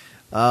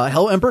 well.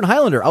 Hell Emperor and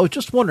Highlander. I was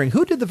just wondering,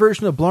 who did the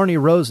version of Blarney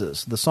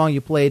Roses, the song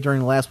you played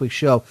during last week's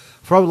show?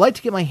 For I would like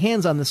to get my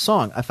hands on this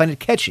song. I find it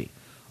catchy.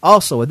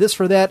 Also, a this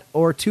for that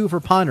or 2 for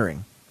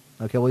pondering.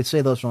 Okay, we'll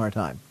say those one more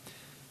time.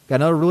 Got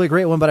another really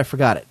great one, but I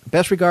forgot it.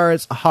 Best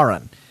regards,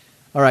 Aharon.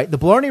 All right, the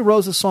Blarney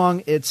Roses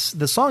song,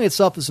 the song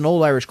itself is an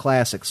old Irish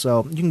classic,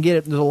 so you can get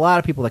it. There's a lot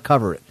of people that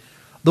cover it.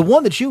 The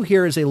one that you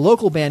hear is a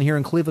local band here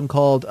in Cleveland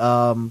called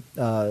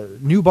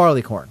New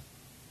Barleycorn.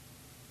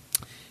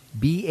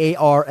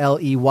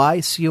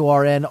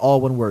 Barleycorn,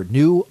 all one word.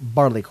 New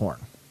Barleycorn.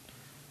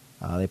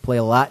 They play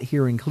a lot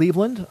here in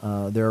Cleveland.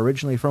 They're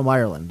originally from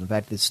Ireland. In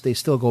fact, they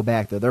still go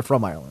back there. They're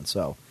from Ireland,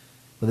 so.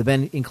 But they've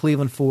been in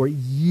Cleveland for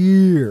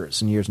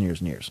years and years and years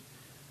and years.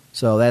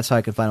 So that's how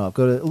I can find them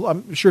up.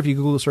 I'm sure if you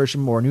Google search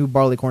them or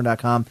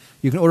newbarleycorn.com,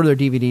 you can order their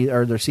DVD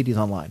or their CDs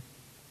online.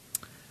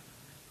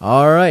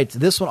 All right,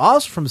 this one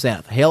also from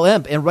Xanath. Hail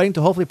Imp, and writing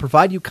to hopefully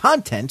provide you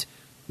content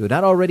you had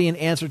not already in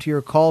answer to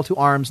your call to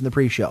arms in the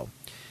pre-show.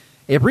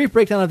 A brief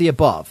breakdown of the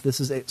above.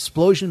 This is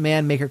Explosion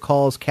Man Maker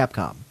calls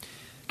Capcom.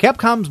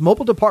 Capcom's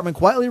mobile department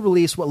quietly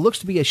released what looks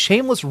to be a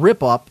shameless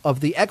rip-off of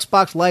the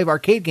Xbox Live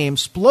arcade game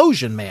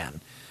Splosion Man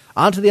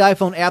onto the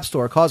iPhone App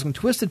Store, causing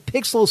Twisted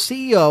Pixel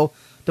CEO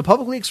to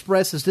publicly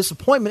express his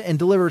disappointment and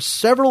deliver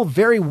several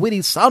very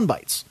witty sound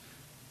bites.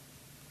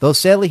 Though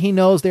sadly he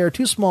knows they are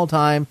too small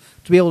time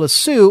to be able to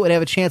sue and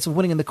have a chance of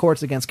winning in the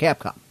courts against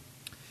Capcom.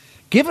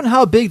 Given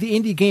how big the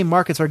indie game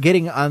markets are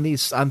getting on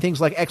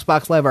things like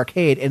Xbox Live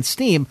Arcade and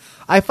Steam,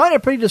 I find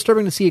it pretty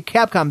disturbing to see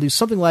Capcom do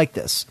something like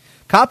this.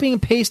 Copying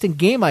and pasting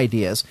game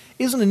ideas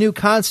isn't a new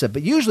concept,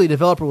 but usually a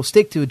developer will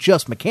stick to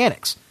just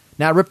mechanics,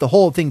 not rip the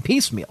whole thing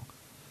piecemeal.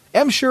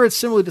 I'm sure it's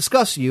similarly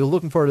discussed to you.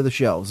 Looking forward to the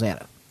show,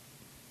 Xana.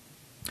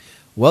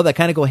 Well, that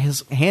kind of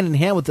goes hand in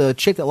hand with the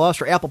chick that lost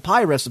her apple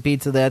pie recipe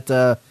to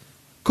that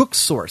cook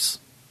source.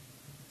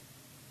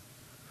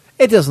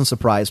 It doesn't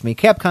surprise me.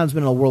 Capcom's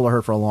been in a world of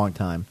hurt for a long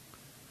time.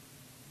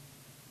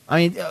 I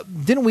mean,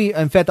 didn't we?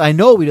 In fact, I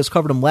know we just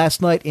covered them last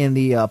night in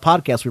the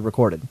podcast we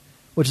recorded,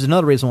 which is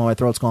another reason why my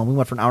throat's going. We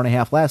went for an hour and a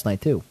half last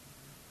night, too,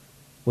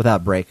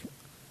 without break.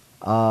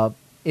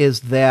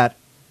 Is that,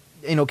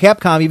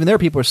 Capcom, even their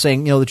people are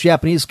saying, the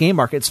Japanese game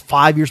market's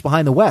 5 years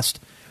behind the West.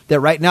 That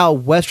right now,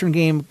 Western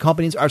game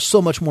companies are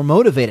so much more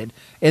motivated,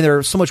 and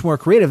they're so much more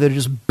creative, they're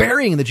just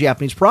burying the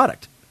Japanese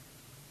product.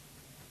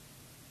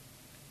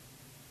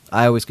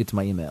 I always get to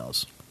my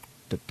emails.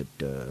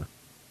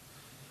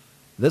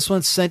 This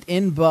one's sent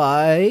in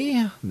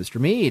by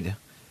Mr. Mead.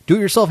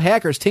 Do-it-yourself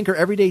hackers tinker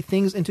everyday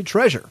things into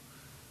treasure.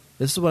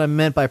 This is what I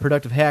meant by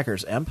productive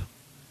hackers, Emp.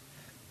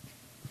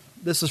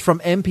 This is from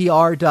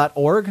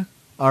NPR.org.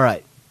 All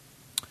right.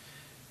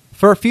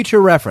 For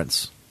future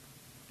reference,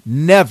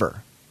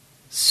 never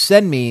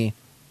send me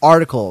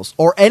articles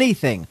or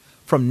anything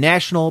from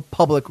National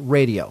Public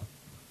Radio.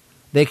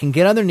 They can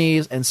get on their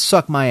knees and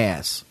suck my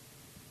ass.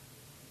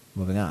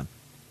 Moving on.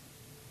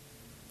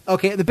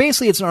 Okay,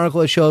 basically it's an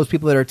article that shows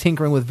people that are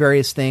tinkering with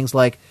various things,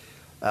 like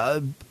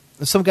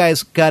some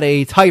guy's got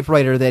a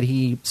typewriter that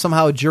he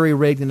somehow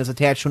jury-rigged and is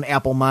attached to an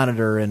Apple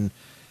monitor, and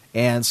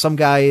some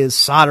guy is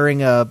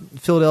soldering a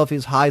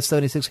Philadelphia's High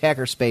 76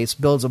 hackerspace,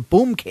 builds a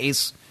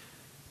boombox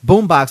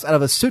out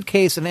of a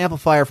suitcase and an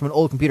amplifier from an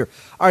old computer.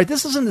 All right,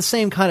 this isn't the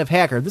same kind of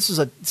hacker. This is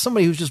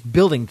somebody who's just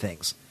building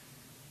things.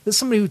 This is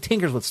somebody who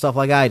tinkers with stuff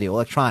like I do,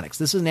 electronics.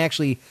 This isn't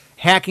actually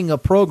hacking a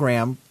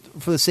program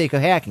for the sake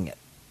of hacking it.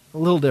 A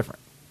little different.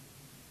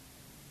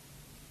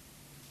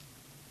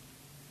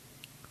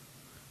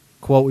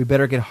 Quote, we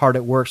better get hard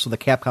at work so the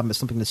Capcom has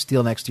something to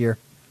steal next year.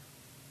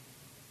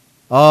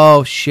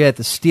 Oh, shit.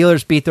 The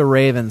Steelers beat the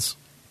Ravens.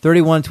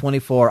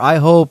 31-24. I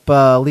hope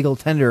Legal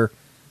Tender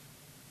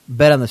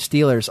bet on the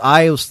Steelers.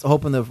 I was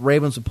hoping the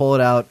Ravens would pull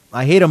it out.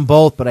 I hate them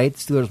both, but I hate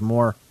the Steelers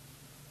more.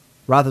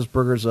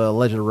 Roethlisberger's a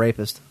alleged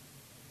rapist.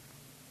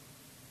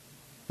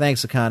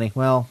 Thanks, Akani.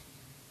 Well,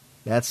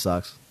 that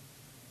sucks.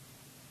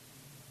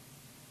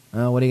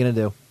 What are you going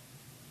to do?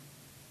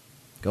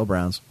 Go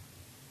Browns.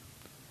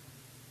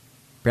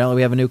 Apparently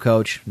we have a new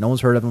coach. No one's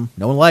heard of him.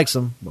 No one likes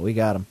him, but we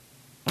got him.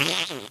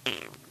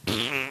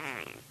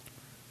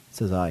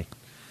 Says I.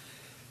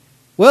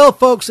 Well,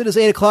 folks, it is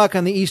 8 o'clock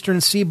on the eastern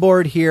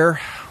seaboard here.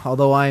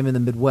 Although I am in the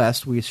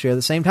Midwest, we share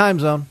the same time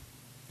zone.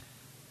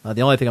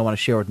 The only thing I want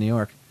to share with New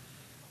York.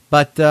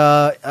 But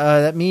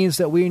that means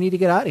that we need to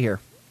get out of here.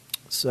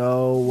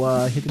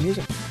 So hit the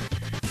music.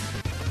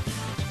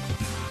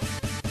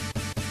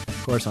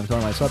 Of course, I'm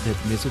telling myself to hit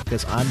the music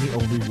because I'm the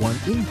only one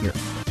in here.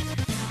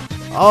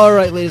 All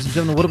right, ladies and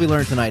gentlemen, what did we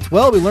learn tonight?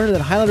 Well, we learned that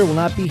Highlander will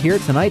not be here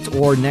tonight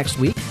or next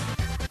week.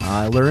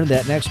 I learned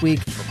that next week,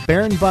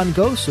 Baron Von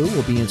Gosu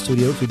will be in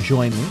studio to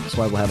join me,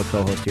 so I will have a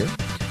co-host here.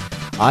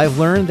 I've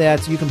learned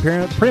that you can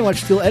pretty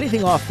much steal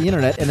anything off the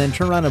internet and then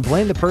turn around and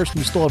blame the person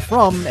you stole it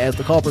from as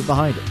the culprit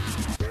behind it.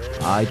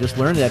 I just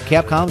learned that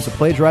Capcom is a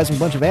plagiarizing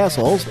bunch of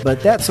assholes,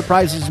 but that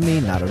surprises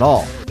me not at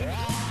all.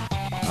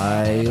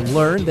 I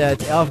learned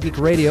that Alpha Geek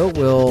Radio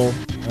will...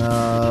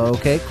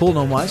 okay, cool,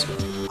 gnome-wise.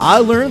 I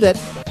learned that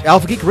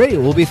Alpha Geek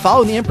Radio will be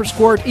following the Emperor's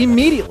Court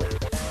immediately.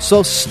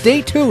 So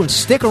stay tuned,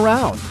 stick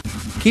around.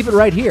 Keep it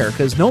right here,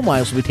 because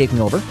gnome-wise will be taking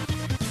over.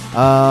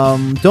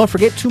 Don't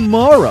forget,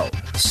 tomorrow,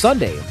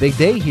 Sunday, big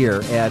day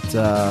here at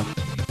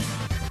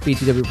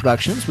BTW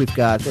Productions. We've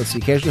got, let's see,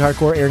 Casually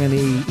Hardcore airing in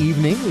the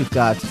evening. We've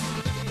got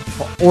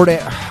Octail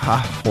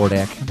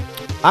and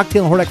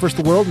Hordak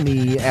vs. the World in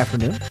the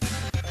afternoon.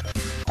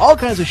 All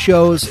kinds of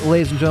shows,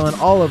 ladies and gentlemen,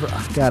 all over.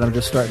 Oh, God, I'm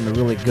just starting to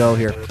really go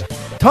here.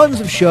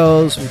 Tons of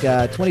shows. We've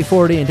got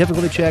 2040 and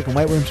Difficulty Check and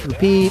White Rooms to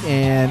Repeat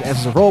and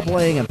Essence of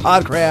Roleplaying and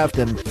Podcraft.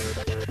 And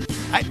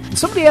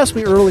somebody asked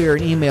me earlier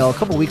an email a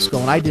couple weeks ago,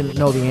 and I didn't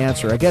know the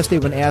answer. I guess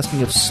they've been asking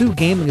if Sue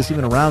Gaming is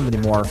even around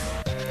anymore,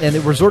 and they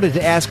resorted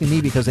to asking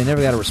me because they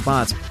never got a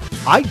response.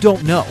 I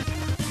don't know.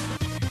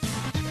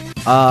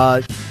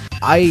 I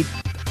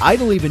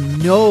don't even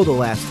know the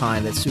last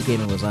time that Sue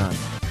Gaming was on.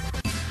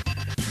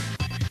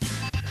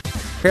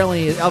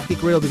 Apparently, Alpha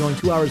Geek Radio will be going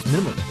 2 hours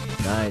minimum.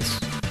 Nice.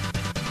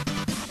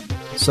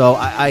 So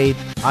I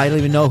don't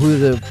even know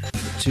who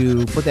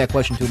to put that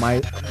question to.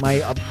 My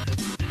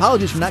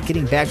apologies for not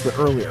getting back to it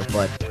earlier,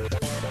 but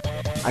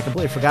I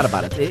completely forgot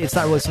about it. It's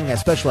not really something I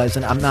specialize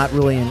in. I'm not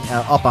really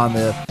up on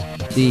the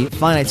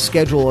finite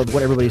schedule of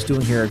what everybody's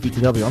doing here at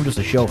BTW. I'm just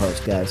a show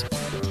host, guys.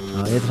 You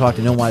have to talk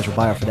to Gnomewise or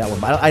Bio for that one.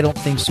 But I don't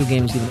think Sue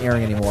Gaming is even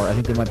airing anymore. I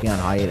think they might be on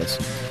hiatus.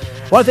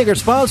 I want to thank our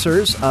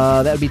sponsors.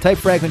 That would be Type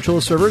Fragment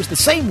Controller Servers, the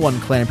same one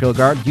Clan Imperial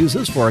Guard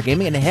uses for our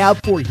gaming and have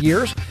for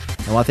years.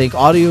 I want to thank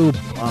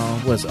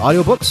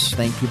Audiobooks.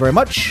 Thank you very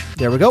much.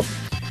 There we go.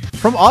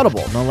 From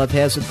Audible. No Left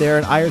has it there,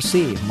 and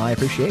IRC. My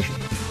appreciation.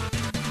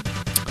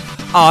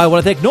 I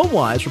want to thank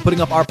Gnomewise for putting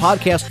up our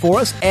podcast for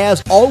us.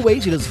 As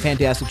always, he does a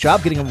fantastic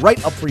job getting them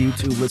right up for you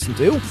to listen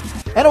to.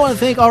 And I want to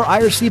thank our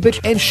IRC bitch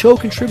and show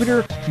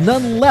contributor,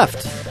 None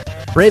Left,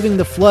 braving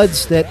the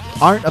floods that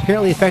aren't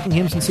apparently affecting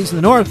him since he's in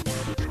the north,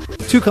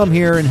 to come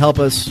here and help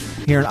us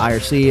here in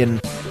IRC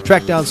and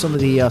track down some of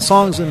the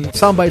songs and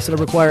sound bites that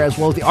I require, as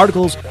well as the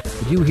articles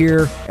that you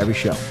hear every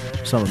show.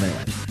 Some of them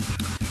anyway.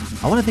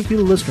 I want to thank you,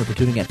 the listener, for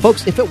tuning in.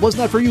 Folks, if it was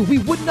not for you, we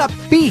would not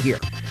be here.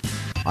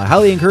 I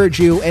highly encourage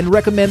you and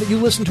recommend that you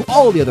listen to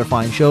all the other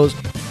fine shows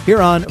here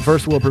on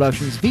First World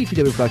Productions,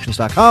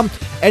 VTWProductions.com.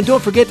 And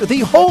don't forget the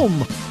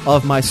home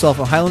of myself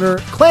and Highlander,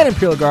 Clan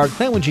Imperial Guard,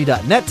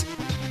 Clan1G.net.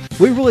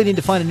 We really need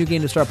to find a new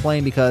game to start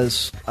playing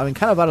because I'm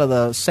kind of out of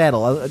the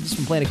saddle. I've just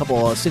been playing a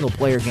couple of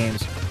single-player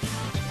games.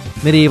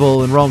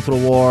 Medieval and Rome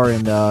Through the War,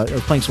 and I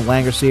was playing some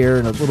Langrisser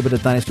and a little bit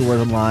of Dynasty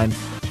Warriors Online.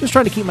 Just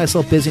trying to keep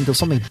myself busy until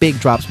something big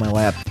drops in my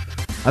lap.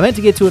 I meant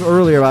to get to it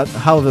earlier about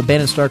how I've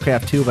abandoned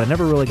StarCraft 2, but I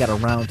never really got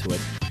around to it.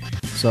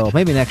 So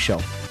maybe next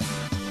show.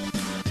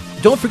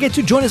 Don't forget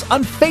to join us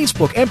on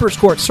Facebook, Emperor's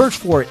Court. Search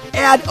for it.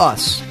 Add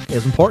us. It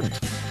is important.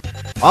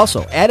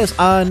 Also, add us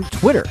on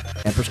Twitter,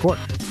 Emperor's Court.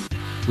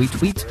 We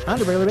tweet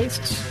on a regular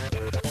basis.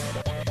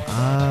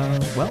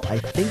 Well, I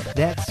think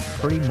that's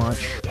pretty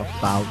much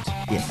about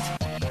it.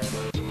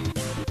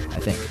 I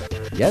think.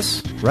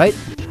 Yes? Right?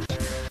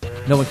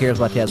 No one cares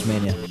about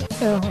Tasmania.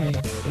 Well, I mean,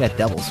 we got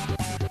devils.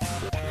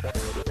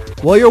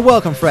 Well, you're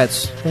welcome,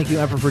 Frets. Thank you,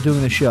 Emperor, for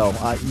doing the show.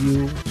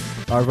 You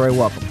are very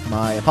welcome.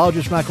 My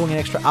apologies for not going an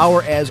extra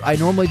hour as I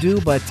normally do,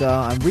 but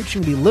I'm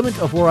reaching the limit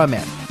of where I'm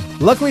at.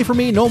 Luckily for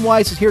me,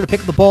 Gnomewise is here to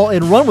pick up the ball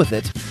and run with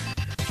it.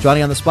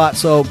 Johnny on the spot.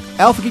 So,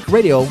 Alpha Geek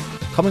Radio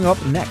coming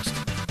up next.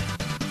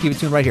 Keep it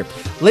tuned right here.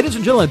 Ladies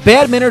and gentlemen,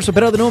 bad manners are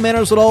better than no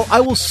manners at all.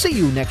 I will see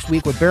you next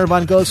week with Baron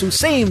Von Gosu.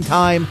 Same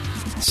time,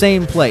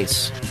 same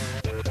place.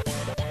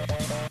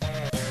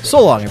 So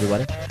long,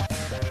 everybody.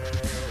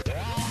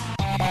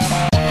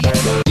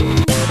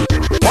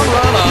 One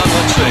run on,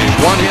 let's see,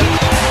 one hit.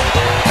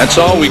 That's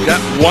all we got.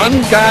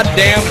 One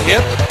goddamn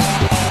hit.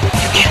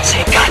 You can't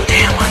say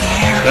goddamn on the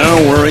air.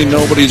 Don't worry,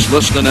 nobody's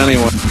listening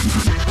anyway.